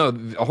like, well, no,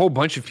 a whole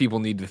bunch of people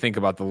need to think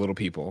about the little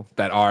people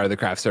that are the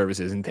craft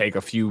services and take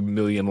a few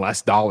million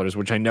less dollars,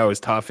 which I know is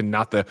tough and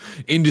not the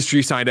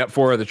industry signed up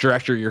for or the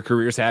trajectory your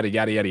career's had,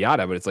 yada, yada,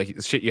 yada. But it's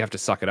like shit, you have to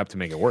suck it up to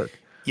make it work.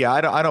 Yeah,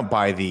 I don't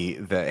buy the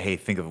hey,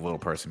 think of the little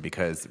person,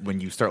 because when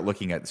you start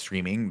looking at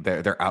streaming,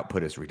 their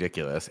output is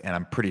ridiculous, and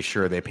I'm pretty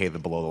sure they pay the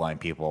below the line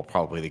people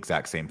probably the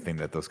exact same thing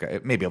that those guys,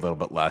 maybe a little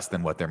bit less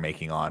than what they're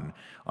making on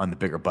the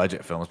bigger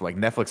budget films. But like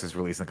Netflix is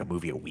releasing like a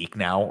movie a week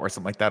now or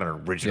something like that, an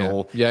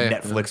original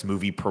Netflix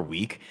movie per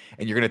week,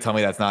 and you're gonna tell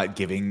me that's not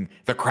giving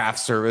the craft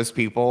service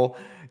people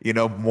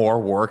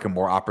more work and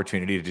more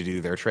opportunity to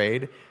do their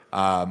trade?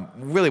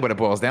 Really what it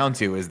boils down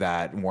to is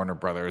that Warner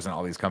Brothers and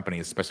all these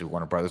companies, especially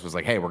Warner Brothers, was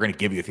like, hey, we're going to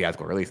give you a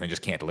theatrical release, and they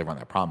just can't deliver on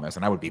that promise.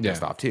 And I would be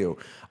pissed off too.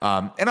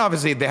 And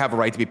obviously they have a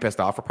right to be pissed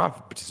off for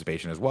profit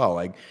participation as well.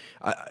 Like,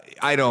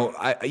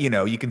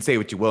 you can say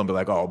what you will and be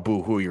like, oh,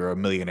 boo-hoo, you're a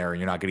millionaire and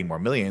you're not getting more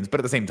millions. But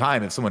at the same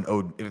time,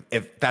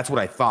 if that's what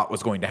I thought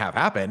was going to have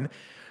happen,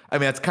 I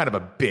mean, that's kind of a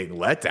big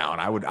letdown.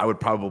 I would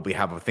probably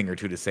have a thing or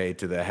two to say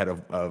to the head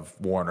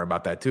of Warner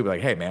about that too. Be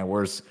like, hey man,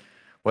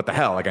 what the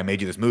hell? Like, I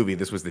made you this movie.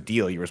 This was the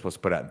deal you were supposed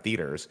to put out in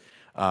theaters.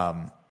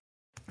 But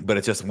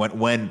it's just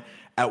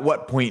at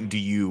what point do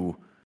you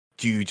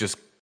just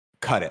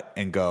cut it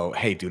and go,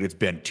 hey, dude, it's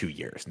been 2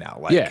 years now.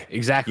 Like, yeah,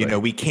 exactly.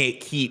 We can't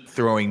keep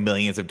throwing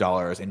millions of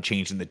dollars and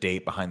changing the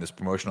date behind this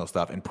promotional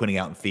stuff and putting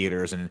out in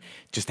theaters and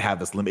just have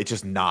this limit. It's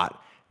just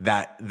not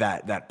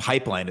that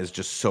pipeline is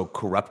just so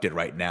corrupted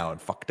right now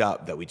and fucked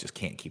up that we just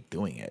can't keep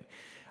doing it.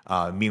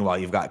 Meanwhile,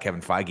 you've got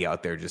Kevin Feige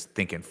out there just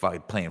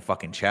playing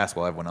fucking chess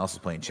while everyone else is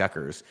playing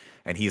checkers.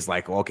 And he's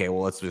like, okay,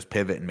 well, let's just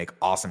pivot and make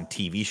awesome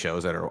TV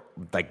shows that are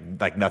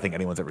like nothing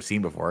anyone's ever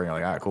seen before. And you're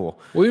like, all right,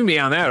 cool. Well, even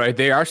beyond that, right?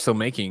 They are still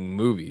making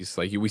movies.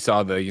 Like we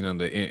saw the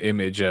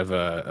image of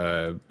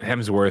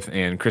Hemsworth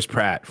and Chris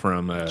Pratt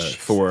from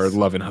Thor: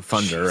 Love and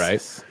Thunder,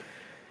 right?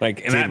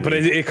 Like, and but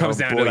it comes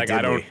down to like,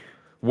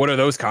 what are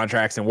those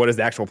contracts and what is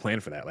the actual plan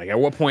for that? Like, at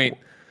what point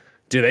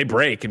do they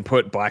break and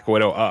put Black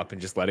Widow up and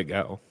just let it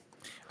go?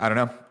 I don't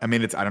know. I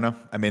mean, I don't know.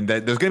 I mean,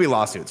 there's going to be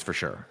lawsuits for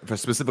sure.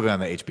 Specifically on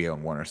the HBO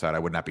and Warner side, I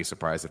would not be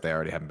surprised if they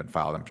already haven't been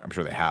filed. I'm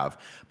sure they have.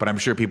 But I'm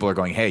sure people are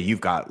going, hey,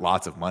 you've got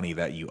lots of money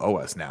that you owe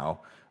us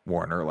now,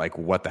 Warner. Like,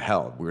 what the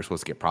hell? We were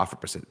supposed to get profit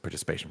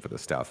participation for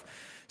this stuff.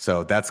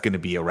 So that's going to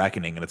be a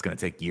reckoning, and it's going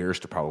to take years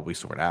to probably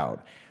sort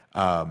out.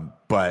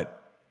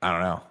 But I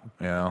don't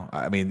know.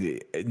 I mean,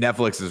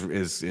 Netflix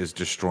is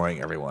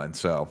destroying everyone.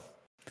 So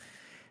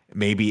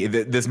maybe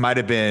this might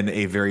have been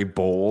a very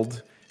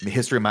bold.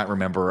 History might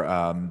remember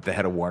the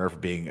head of Warner for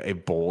being a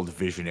bold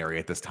visionary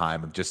at this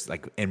time of just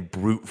like and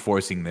brute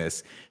forcing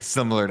this,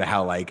 similar to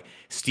how like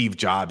Steve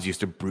Jobs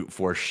used to brute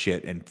force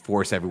shit and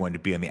force everyone to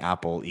be in the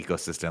Apple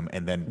ecosystem,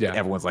 and then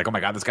everyone's like, oh my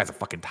god, this guy's a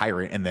fucking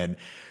tyrant, and then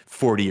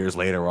 40 years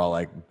later we're all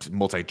like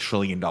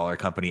multi-trillion-dollar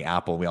company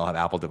Apple, we all have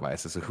Apple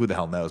devices, so who the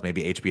hell knows?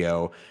 Maybe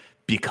HBO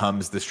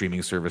becomes the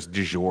streaming service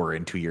du jour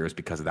in 2 years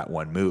because of that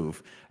one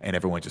move, and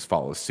everyone just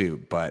follows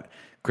suit. But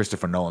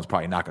Christopher Nolan's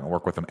probably not going to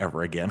work with them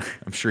ever again.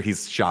 I'm sure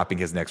he's shopping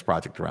his next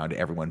project around to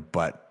everyone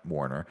but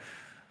Warner.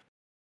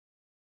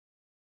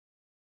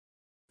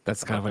 That's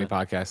the Kind of Funny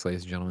podcast,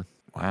 ladies and gentlemen.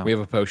 Wow. We have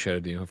a post show to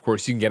do. Of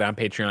course, you can get on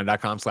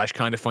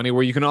patreon.com/kindoffunny,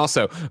 where you can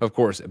also, of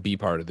course, be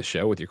part of the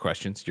show with your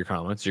questions, your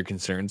comments, your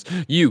concerns.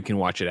 You can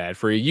watch it ad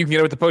free. You can get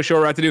it with the post show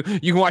we're about to do.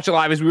 You can watch it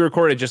live as we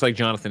record it, just like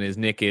Jonathan is,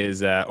 Nick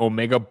is,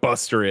 Omega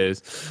Buster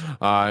is.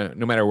 No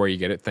matter where you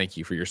get it, thank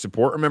you for your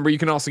support. Remember, you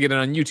can also get it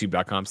on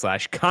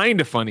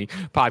youtube.com/kindoffunny,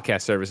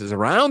 podcast services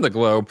around the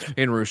globe,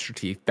 and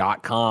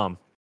roosterteeth.com.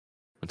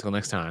 Until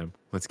next time,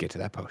 let's get to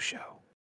that post show.